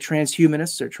why the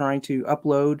transhumanists are trying to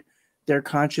upload their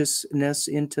consciousness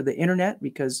into the internet,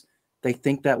 because they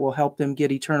think that will help them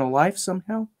get eternal life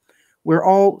somehow. We're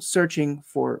all searching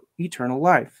for eternal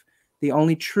life. The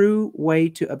only true way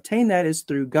to obtain that is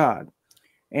through God.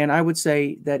 And I would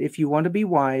say that if you want to be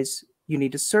wise, you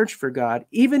need to search for God,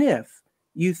 even if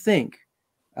you think,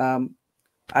 I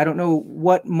don't know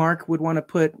what Mark would want to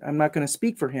put. I'm not going to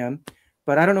speak for him,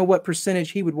 but I don't know what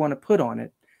percentage he would want to put on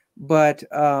it. But,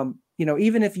 you know,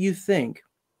 even if you think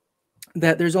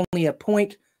that there's only a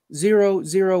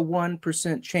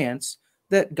 0.001% chance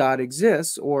that God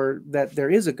exists or that there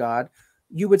is a God,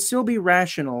 you would still be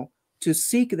rational to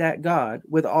seek that God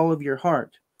with all of your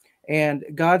heart. And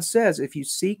God says, if you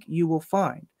seek, you will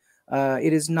find.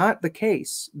 It is not the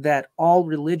case that all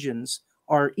religions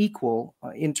are equal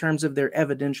in terms of their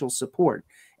evidential support.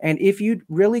 And if you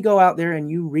really go out there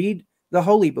and you read the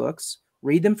holy books,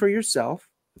 read them for yourself,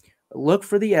 look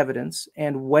for the evidence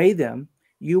and weigh them,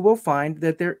 you will find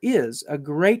that there is a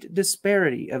great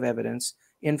disparity of evidence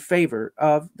in favor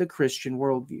of the Christian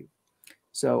worldview.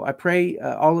 So I pray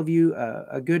all of you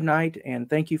a good night, and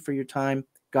thank you for your time.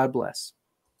 God bless.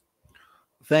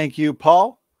 Thank you,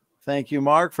 Paul. Thank you,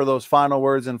 Mark, for those final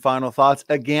words and final thoughts.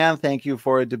 Again, thank you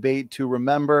for a debate to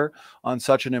remember on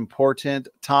such an important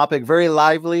topic. Very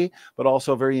lively, but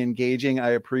also very engaging.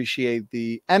 I appreciate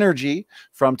the energy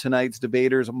from tonight's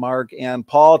debaters, Mark and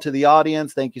Paul. To the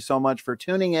audience, thank you so much for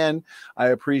tuning in. I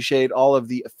appreciate all of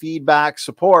the feedback,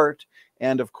 support,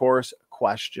 and of course,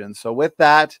 questions. So with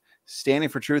that, Standing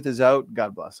for Truth is out.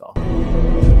 God bless all.